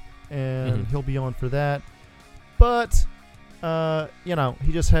point, and he'll be on for that. But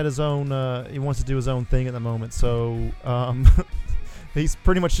he just had his own. He wants to do his own thing at the moment, so he's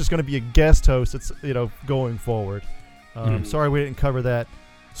pretty much just going to be a guest host. It's going forward. Sorry we didn't cover that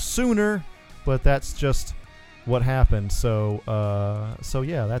sooner, but that's just what happened. So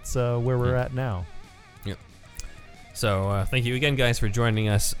yeah, that's where we're at now. So thank you again, guys, for joining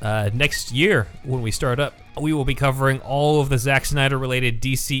us. Next year, when we start up, we will be covering all of the Zack Snyder-related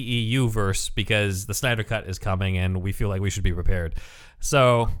DCEU verse, because the Snyder Cut is coming, and we feel like we should be prepared.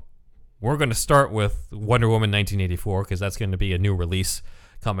 So we're going to start with Wonder Woman 1984, because that's going to be a new release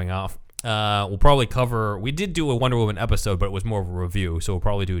coming off. We'll probably cover... We did do a Wonder Woman episode, but it was more of a review, so we'll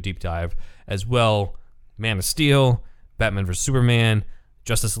probably do a deep dive. As well, Man of Steel, Batman vs. Superman,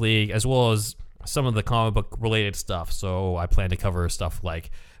 Justice League, as well as some of the comic book related stuff. So I plan to cover stuff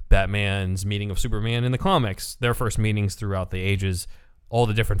like Batman's meeting of Superman in the comics, their first meetings throughout the ages, all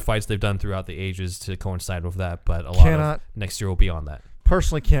the different fights they've done throughout the ages to coincide with that. But a lot of next year will be on that.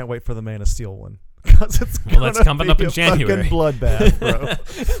 Personally, can't wait for the Man of Steel one, because it's that's coming up in January. Fucking bloodbath, bro.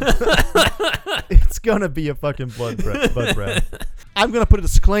 It's gonna be a fucking bloodbath. I'm gonna put a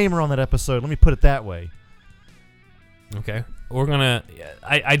disclaimer on that episode. Let me put it that way. Okay, we're gonna.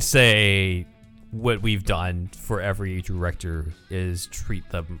 I'd say what we've done for every director is treat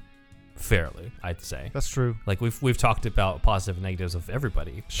them fairly. I'd say That's true. like we've talked about positive and negatives of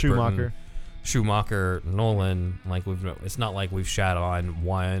everybody. Schumacher. Schumacher, Nolan. Like it's not like we've shat on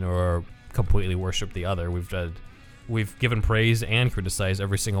one or completely worshipped the other. We've given praise and criticized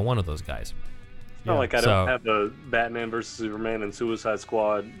every single one of those guys. It's not like I don't have a Batman vs. Superman and Suicide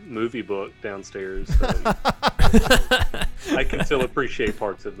Squad movie book downstairs. So I can still appreciate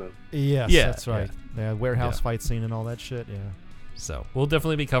parts of them. Yes, Yeah, that's right. Yeah, warehouse Yeah. fight scene and all that shit. Yeah. So we'll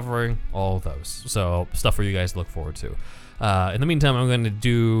definitely be covering all of those. So stuff for you guys to look forward to. In the meantime, I'm going to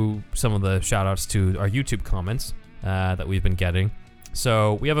do some of the shout outs to our YouTube comments that we've been getting.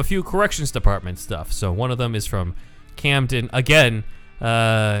 So we have a few corrections department stuff. So one of them is from Camden. Again,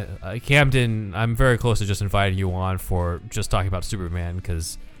 Camden, I'm very close to just inviting you on for just talking about Superman,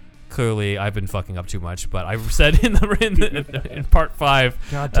 because clearly I've been fucking up too much. But I said in in part 5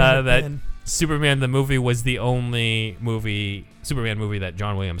 God damn it, that Ben. Superman the movie was the only Superman movie that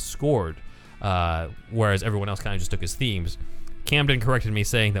John Williams scored, whereas everyone else kind of just took his themes. Camden corrected me,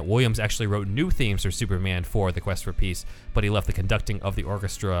 saying that Williams actually wrote new themes for Superman for The Quest for Peace, but he left the conducting of the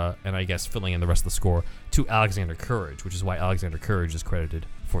orchestra and I guess filling in the rest of the score to Alexander Courage, which is why Alexander Courage is credited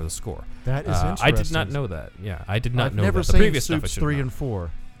for the score. That is interesting. I did not know that. Yeah, I did not I've know never that. The seen previous stuff I Suits should 3 know. and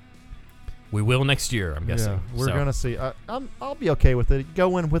 4. We will next year, I'm guessing. Yeah, we're So, gonna see. I'll be okay with it.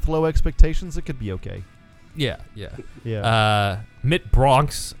 Go in with low expectations. It could be okay. Yeah. Yeah. Mitt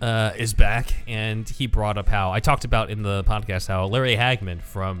Bronx is back, and he brought up how I talked about in the podcast how Larry Hagman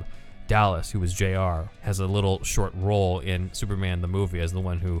from Dallas, who was JR, has a little short role in Superman the movie as the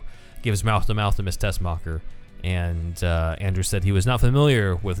one who gives mouth to Miss Tessmacher, And Andrew said he was not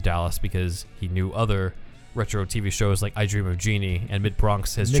familiar with Dallas because he knew other retro TV shows like I Dream of Jeannie, and Mid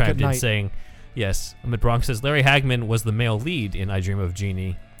Bronx has Nick at chimed in Night. saying, yes, Mid Bronx says Larry Hagman was the male lead in I Dream of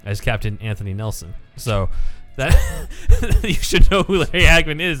Jeannie as Captain Anthony Nelson. So that you should know who Larry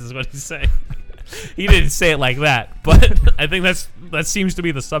Hagman is what he's saying. He didn't say it like that, but I think that seems to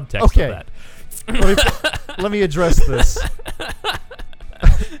be the subtext Okay. of that. Let me address this.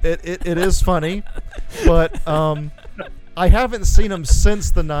 It is funny, but I haven't seen him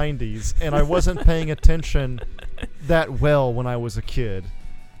since the 90s, and I wasn't paying attention that well when I was a kid.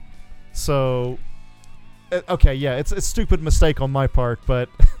 So, okay, yeah, it's a stupid mistake on my part, but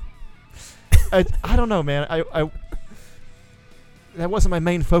I don't know, man. I that wasn't my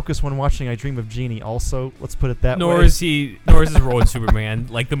main focus when watching I Dream of Jeannie. Also, let's put it that Nor way. is his role in Superman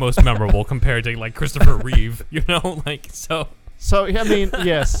like the most memorable compared to like Christopher Reeve, you know, like so. So I mean,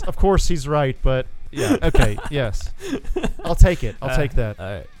 yes, of course he's right, but yeah, okay, yes, I'll take it. I'll take that.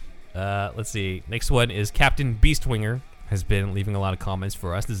 All right. Let's see. Next one is Captain Beastwinger. Has been leaving a lot of comments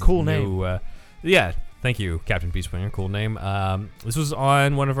for us. This is Cool new, yeah, thank you, Captain Beastwinger. Cool name. This was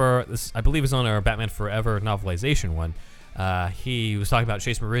on one of our. This I believe is on our Batman Forever novelization one. He was talking about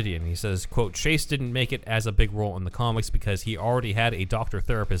Chase Meridian. He says, quote, Chase didn't make it as a big role in the comics because he already had a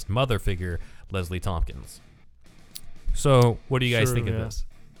doctor-therapist mother figure, Leslie Tompkins. So, what do you guys Sure, think yeah. of this?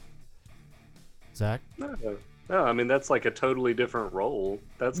 Zach? No, I mean that's like a totally different role.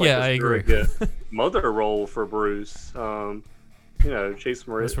 That's like Yeah, a I agree. good mother role for Bruce. You know, Chase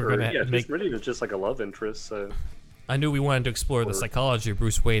Unless we're Meridian. gonna Chase make- Meridian is just like a love interest. So I knew we wanted to explore the psychology of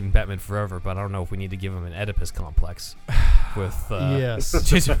Bruce Wayne in Batman Forever, but I don't know if we need to give him an Oedipus complex with Yes.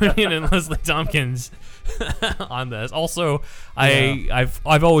 Jason Meridian and Leslie Tompkins on this. Also,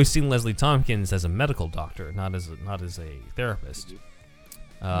 I've always seen Leslie Tompkins as a medical doctor, not as a therapist.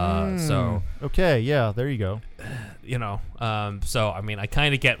 So Okay, yeah, there you go. you know, so I mean, I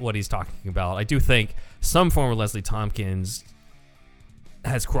kind of get what he's talking about. I do think some form of Leslie Tompkins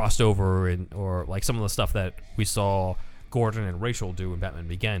has crossed over, or like some of the stuff that we saw Gordon and Rachel do in Batman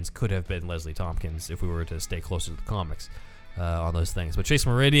Begins could have been Leslie Tompkins if we were to stay closer to the comics on those things. But Chase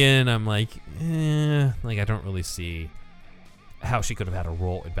Meridian, I'm like I don't really see how she could have had a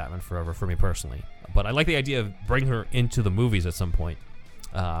role in Batman Forever for me personally. But I like the idea of bringing her into the movies at some point.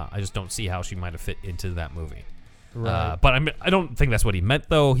 I just don't see how she might have fit into that movie. Right. But I don't think that's what he meant,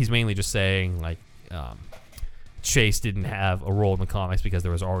 though. He's mainly just saying, like, Chase didn't have a role in the comics because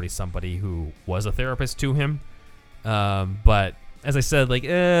there was already somebody who was a therapist to him. But as I said, like,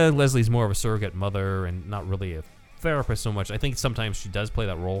 Leslie's more of a surrogate mother and not really a therapist so much. I think sometimes she does play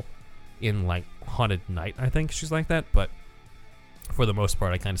that role in, like, Haunted Night. I think she's like that. But for the most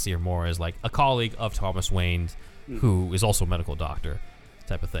part, I kind of see her more as, like, a colleague of Thomas Wayne who is also a medical doctor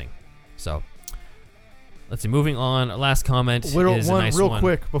type of thing. So, let's see. Moving on. Last comment is a nice real one.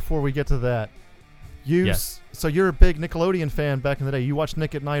 quick before we get to that. Yes. So you're a big Nickelodeon fan back in the day. You watched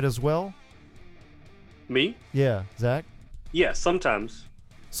Nick at Night as well? me, Yeah, Zach. yeah, sometimes.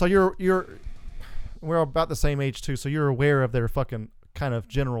 So we're about the same age too. So you're aware of their fucking kind of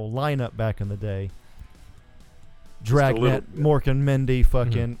general lineup back in the day. little Dragnet, bit. Mork and Mindy,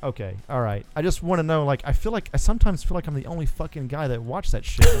 fucking. Okay, all right. I just want to know. Like, I sometimes feel like I'm the only fucking guy that watched that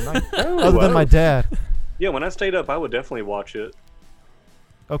shit at night, other than my dad. Yeah, when I stayed up, I would definitely watch it.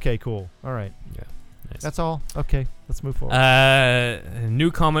 Okay, cool. All right. Yeah. Nice. That's all. Okay, let's move forward.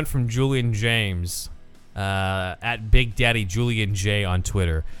 New comment from Julian James at Big Daddy Julian J on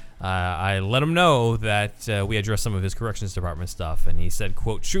Twitter. I let him know that we addressed some of his corrections department stuff, and he said,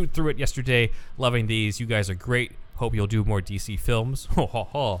 quote, shoot through it yesterday, loving these. You guys are great. Hope you'll do more DC films.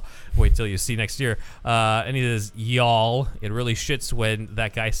 Wait till you see next year. And he says, y'all, it really shits when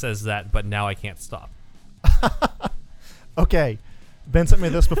that guy says that, but now I can't stop. Okay. Ben sent me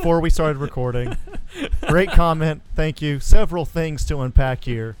this before we started recording. Great comment. Thank you. Several things to unpack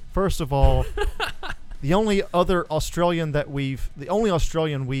here. First of all, the only Australian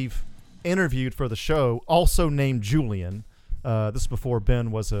we've interviewed for the show, also named Julian. This is before Ben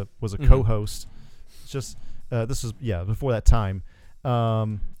was a co-host. It's just this is before that time,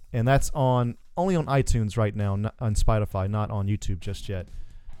 and that's only on iTunes right now, not on Spotify, not on YouTube just yet.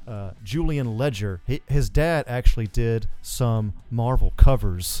 Julian Ledger, his dad actually did some Marvel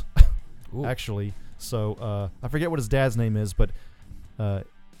covers, actually. So I forget what his dad's name is, but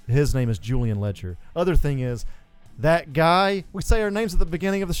his name is Julian Ledger. Other thing is, that guy, we say our names at the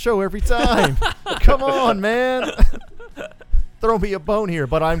beginning of the show every time. Come on, man. Throw me a bone here,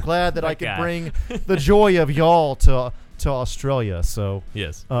 but I'm glad that I could bring the joy of y'all to Australia. So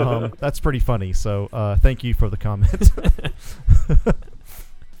Yes. that's pretty funny. So thank you for the comment.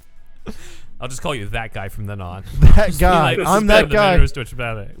 I'll just call you that guy from then on. That Just be guy. this I'm is that Ben, the guy. man who's Twitch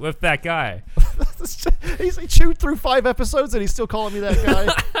about it. With that guy. He chewed through 5 episodes and he's still calling me that guy.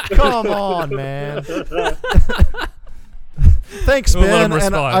 Come on, man. Thanks, We'll let him Ben. And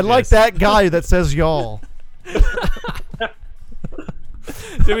respond, I like yes. that guy that says y'all.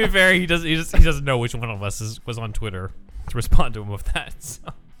 To be fair, he doesn't know which one of us was on Twitter to respond to him with that. So.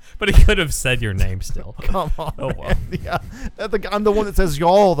 But he could have said your name still. Come on. Oh, well. man. Yeah. I'm the one that says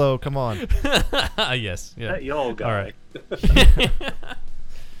y'all, though. Come on. Yes. Yeah. That y'all guy. All right.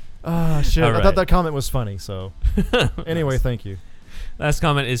 Ah, shit. All I right. thought that comment was funny, so. Anyway, thank you. Last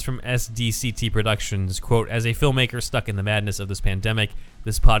comment is from SDCT Productions. Quote, as a filmmaker stuck in the madness of this pandemic,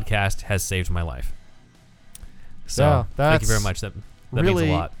 this podcast has saved my life. So, Yeah, thank you very that's much. That means really-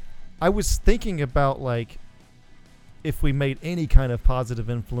 a lot. I was thinking about, like, if we made any kind of positive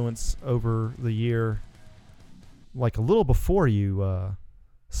influence over the year, like a little before you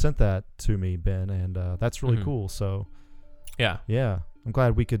sent that to me, Ben, and that's really Mhm. cool. So, Yeah. yeah, I'm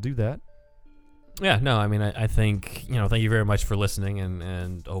glad we could do that. Yeah, no, I mean, I think, thank you very much for listening,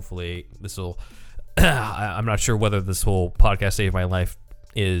 and hopefully this will, I'm not sure whether this whole podcast saved my life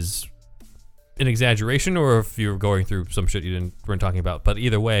is an exaggeration or if you're going through some shit you weren't talking about, but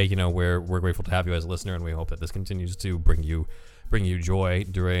either way, we're grateful to have you as a listener, and we hope that this continues to bring you joy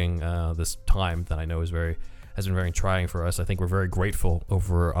during this time that I know has been very trying for us. I think we're very grateful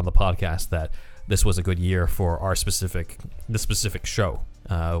over on the podcast that this was a good year for this specific show.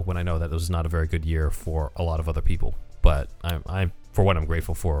 When I know that this was not a very good year for a lot of other people, but I'm for one, I'm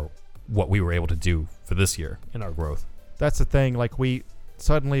grateful for what we were able to do for this year in our growth. That's the thing. Like, we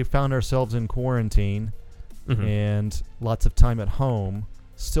suddenly found ourselves in quarantine Mhm. and lots of time at home,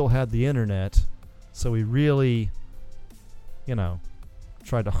 still had the internet, so we really,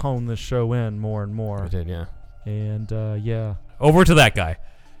 tried to hone this show in more and more. We did, yeah. And, yeah. Over to that guy.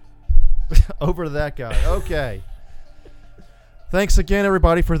 Over to that guy. Okay. Thanks again,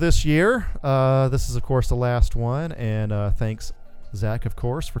 everybody, for this year. This is, of course, the last one. And thanks, Zach, of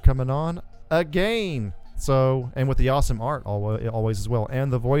course, for coming on again. So, and with the awesome art always as well.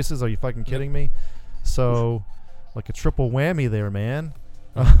 And the voices. Are you fucking kidding me? So, like a triple whammy there, man.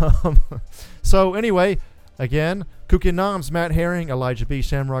 So, anyway, again, Kooky Noms, Matt Herring, Elijah B,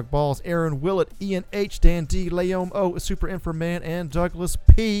 Shamrock Balls, Aaron Willett, Ian H, Dan D, Leom O, Super Inframan, and Douglas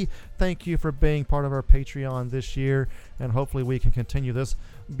P. Thank you for being part of our Patreon this year, and hopefully we can continue this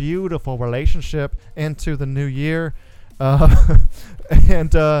beautiful relationship into the new year.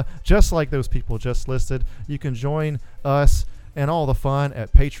 And just like those people just listed, you can join us and all the fun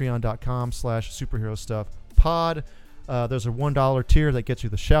at patreon.com/superherostuffpod. There's a $1 tier that gets you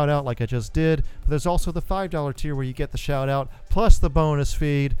the shout out like I just did. But there's also the $5 tier where you get the shout out plus the bonus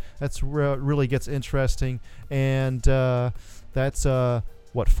feed. That's where it really gets interesting. And that's 4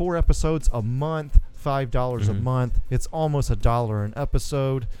 episodes a month, $5 a month. It's almost $1 an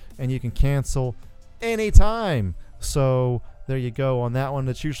episode, and you can cancel anytime. So there you go on that one.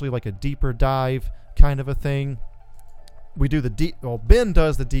 It's usually like a deeper dive kind of a thing. We do Ben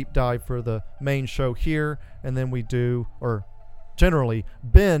does the deep dive for the main show here, and then generally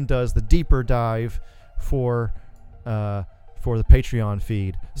Ben does the deeper dive for the Patreon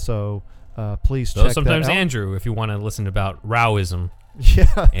feed. So please check Sometimes that out. Andrew, if you want to listen about Rowism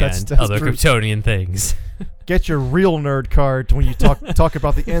Yeah, and that's other true. Kryptonian things. Get your real nerd card when you talk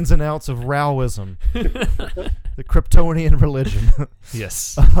about the ins and outs of Rowism, the Kryptonian religion.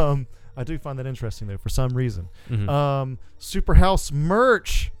 Yes. I do find that interesting, though, for some reason. Mhm. Superhouse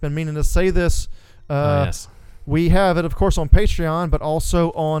merch. Been meaning to say this. Yes. We have it, of course, on Patreon, but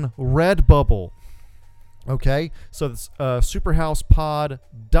also on Redbubble. Okay? So it's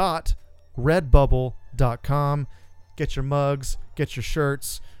superhousepod.redbubble.com. Get your mugs, get your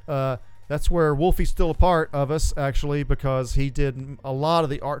shirts. That's where Wolfie's still a part of us, actually, because he did a lot of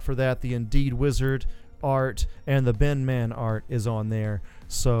the art for that. The Indeed Wizard art and the Ben Man art is on there.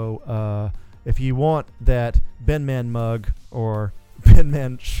 So if you want that Ben Man mug or Ben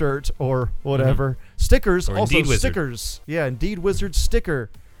Man shirt or whatever, stickers, Or also Indeed Wizard. stickers. Yeah, Indeed Wizard sticker.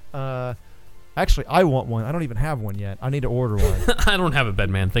 Actually, I want one. I don't even have one yet. I need to order one. I don't have a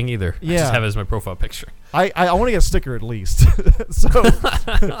Bedman thing either. I Yeah. just have it as my profile picture. I want to get a sticker at least. so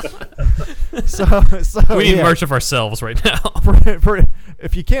We need yeah. merch of ourselves right now.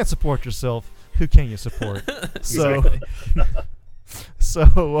 If you can't support yourself, who can you support? So,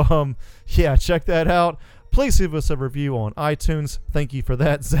 yeah, check that out. Please leave us a review on iTunes. Thank you for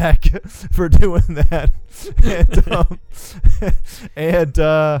that, Zach, for doing that. And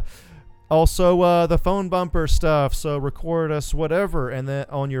also the phone bumper stuff. So record us whatever, and then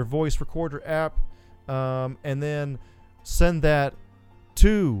on your voice recorder app, and then send that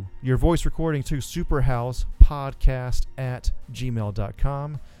to your voice recording to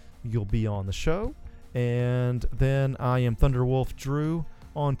superhousepodcast@gmail.com. You'll be on the show. And then I am Thunderwolf Drew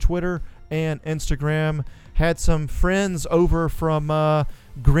on Twitter and Instagram. Had some friends over from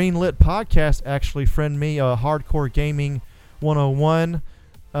Greenlit Podcast actually friend me, Hardcore Gaming 101,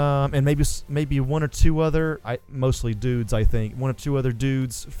 and maybe one or two other, mostly dudes, I think. One or two other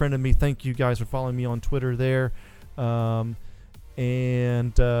dudes friended me. Thank you guys for following me on Twitter there.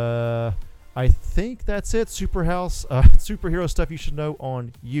 And I think that's it. Superhero Stuff You Should Know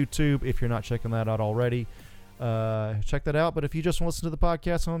on YouTube. If you're not checking that out already, check that out. But if you just want to listen to the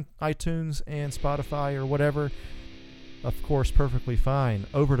podcast on iTunes and Spotify or whatever, of course, perfectly fine.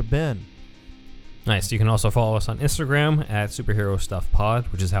 Over to Ben. Nice. You can also follow us on Instagram at Superhero Stuff Pod,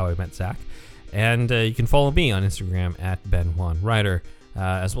 which is how I met Zach. And you can follow me on Instagram at Ben1Writer,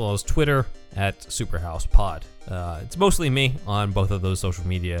 as well as Twitter at SuperhousePod. It's mostly me on both of those social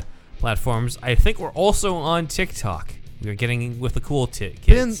media platforms. I think we're also on TikTok. We're getting with the cool kids.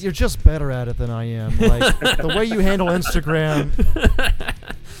 Ben, you're just better at it than I am. Like the way you handle Instagram.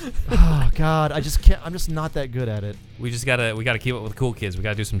 Oh God, I just can't. I'm just not that good at it. We gotta keep up with the cool kids. We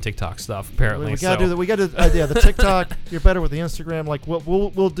gotta do some TikTok stuff. Apparently, we gotta do that. We gotta the TikTok. You're better with the Instagram. Like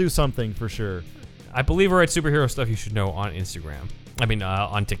we'll do something for sure. I believe we're at Superhero Stuff You Should Know on Instagram. I mean,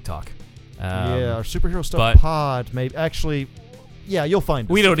 on TikTok. Yeah, our Superhero Stuff but- Pod. Maybe actually. Yeah, you'll find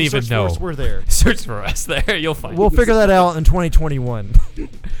us. We don't If you even search for know. us, we're there. Search for us there. You'll find We'll us. figure that out in 2021.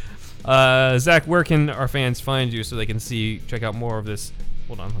 Zach, where can our fans find you so they can check out more of this?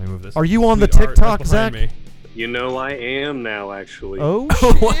 Hold on, let me move this. Are you on the Sweet art TikTok, that's Zach? behind me. You know I am now, actually. Oh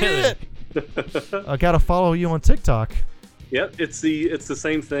What? shit! I gotta follow you on TikTok. Yep, it's the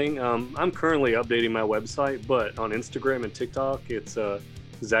same thing. I'm currently updating my website, but on Instagram and TikTok, it's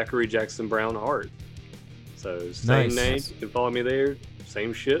Zachary Jackson Brown Art. So same Nice. name. You can follow me there.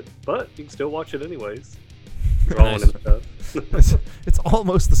 Same shit, but you can still watch it anyways. Drawing Nice. and stuff. It's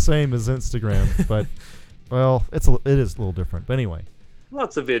almost the same as Instagram, but well, it is a little different. But anyway,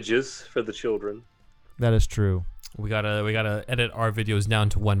 Lots of vidges for the children. that is true. We gotta edit our videos down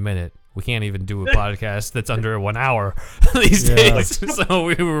to 1 minute. We can't even do a podcast that's under 1 hour these Yeah. days. So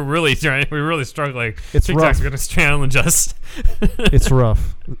we're really struggling. It's TikTok's rough. gonna challenge us. It's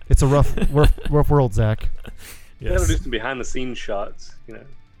rough. It's a rough world, Zach. You gotta do some behind the scenes shots, you know.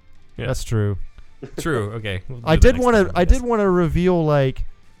 Yeah. That's true. True. Okay. We'll I do that did next want time, to. I guess. did want to reveal like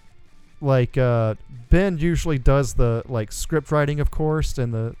Ben usually does the script writing, of course,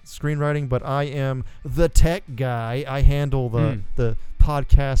 and the screenwriting, but I am the tech guy. I handle the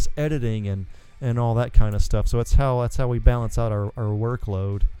podcast editing and all that kind of stuff. So that's how we balance out our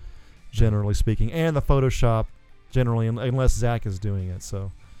workload, generally speaking, and the Photoshop generally, unless Zach is doing it.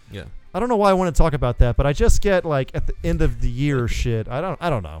 So Yeah. I don't know why I want to talk about that, but I just get at the end of the year shit. I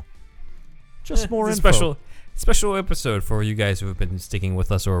don't know. Just more It's info. a special episode for you guys who have been sticking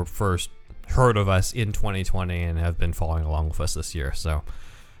with us or first heard of us in 2020 and have been following along with us this year. So,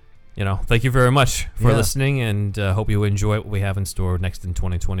 thank you very much for Yeah. listening, and hope you enjoy what we have in store next in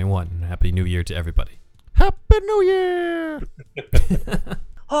 2021. Happy New Year to everybody. Happy New Year!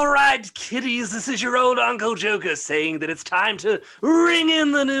 All right, kiddies, this is your old Uncle Joker saying that it's time to ring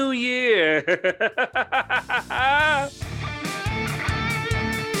in the new year.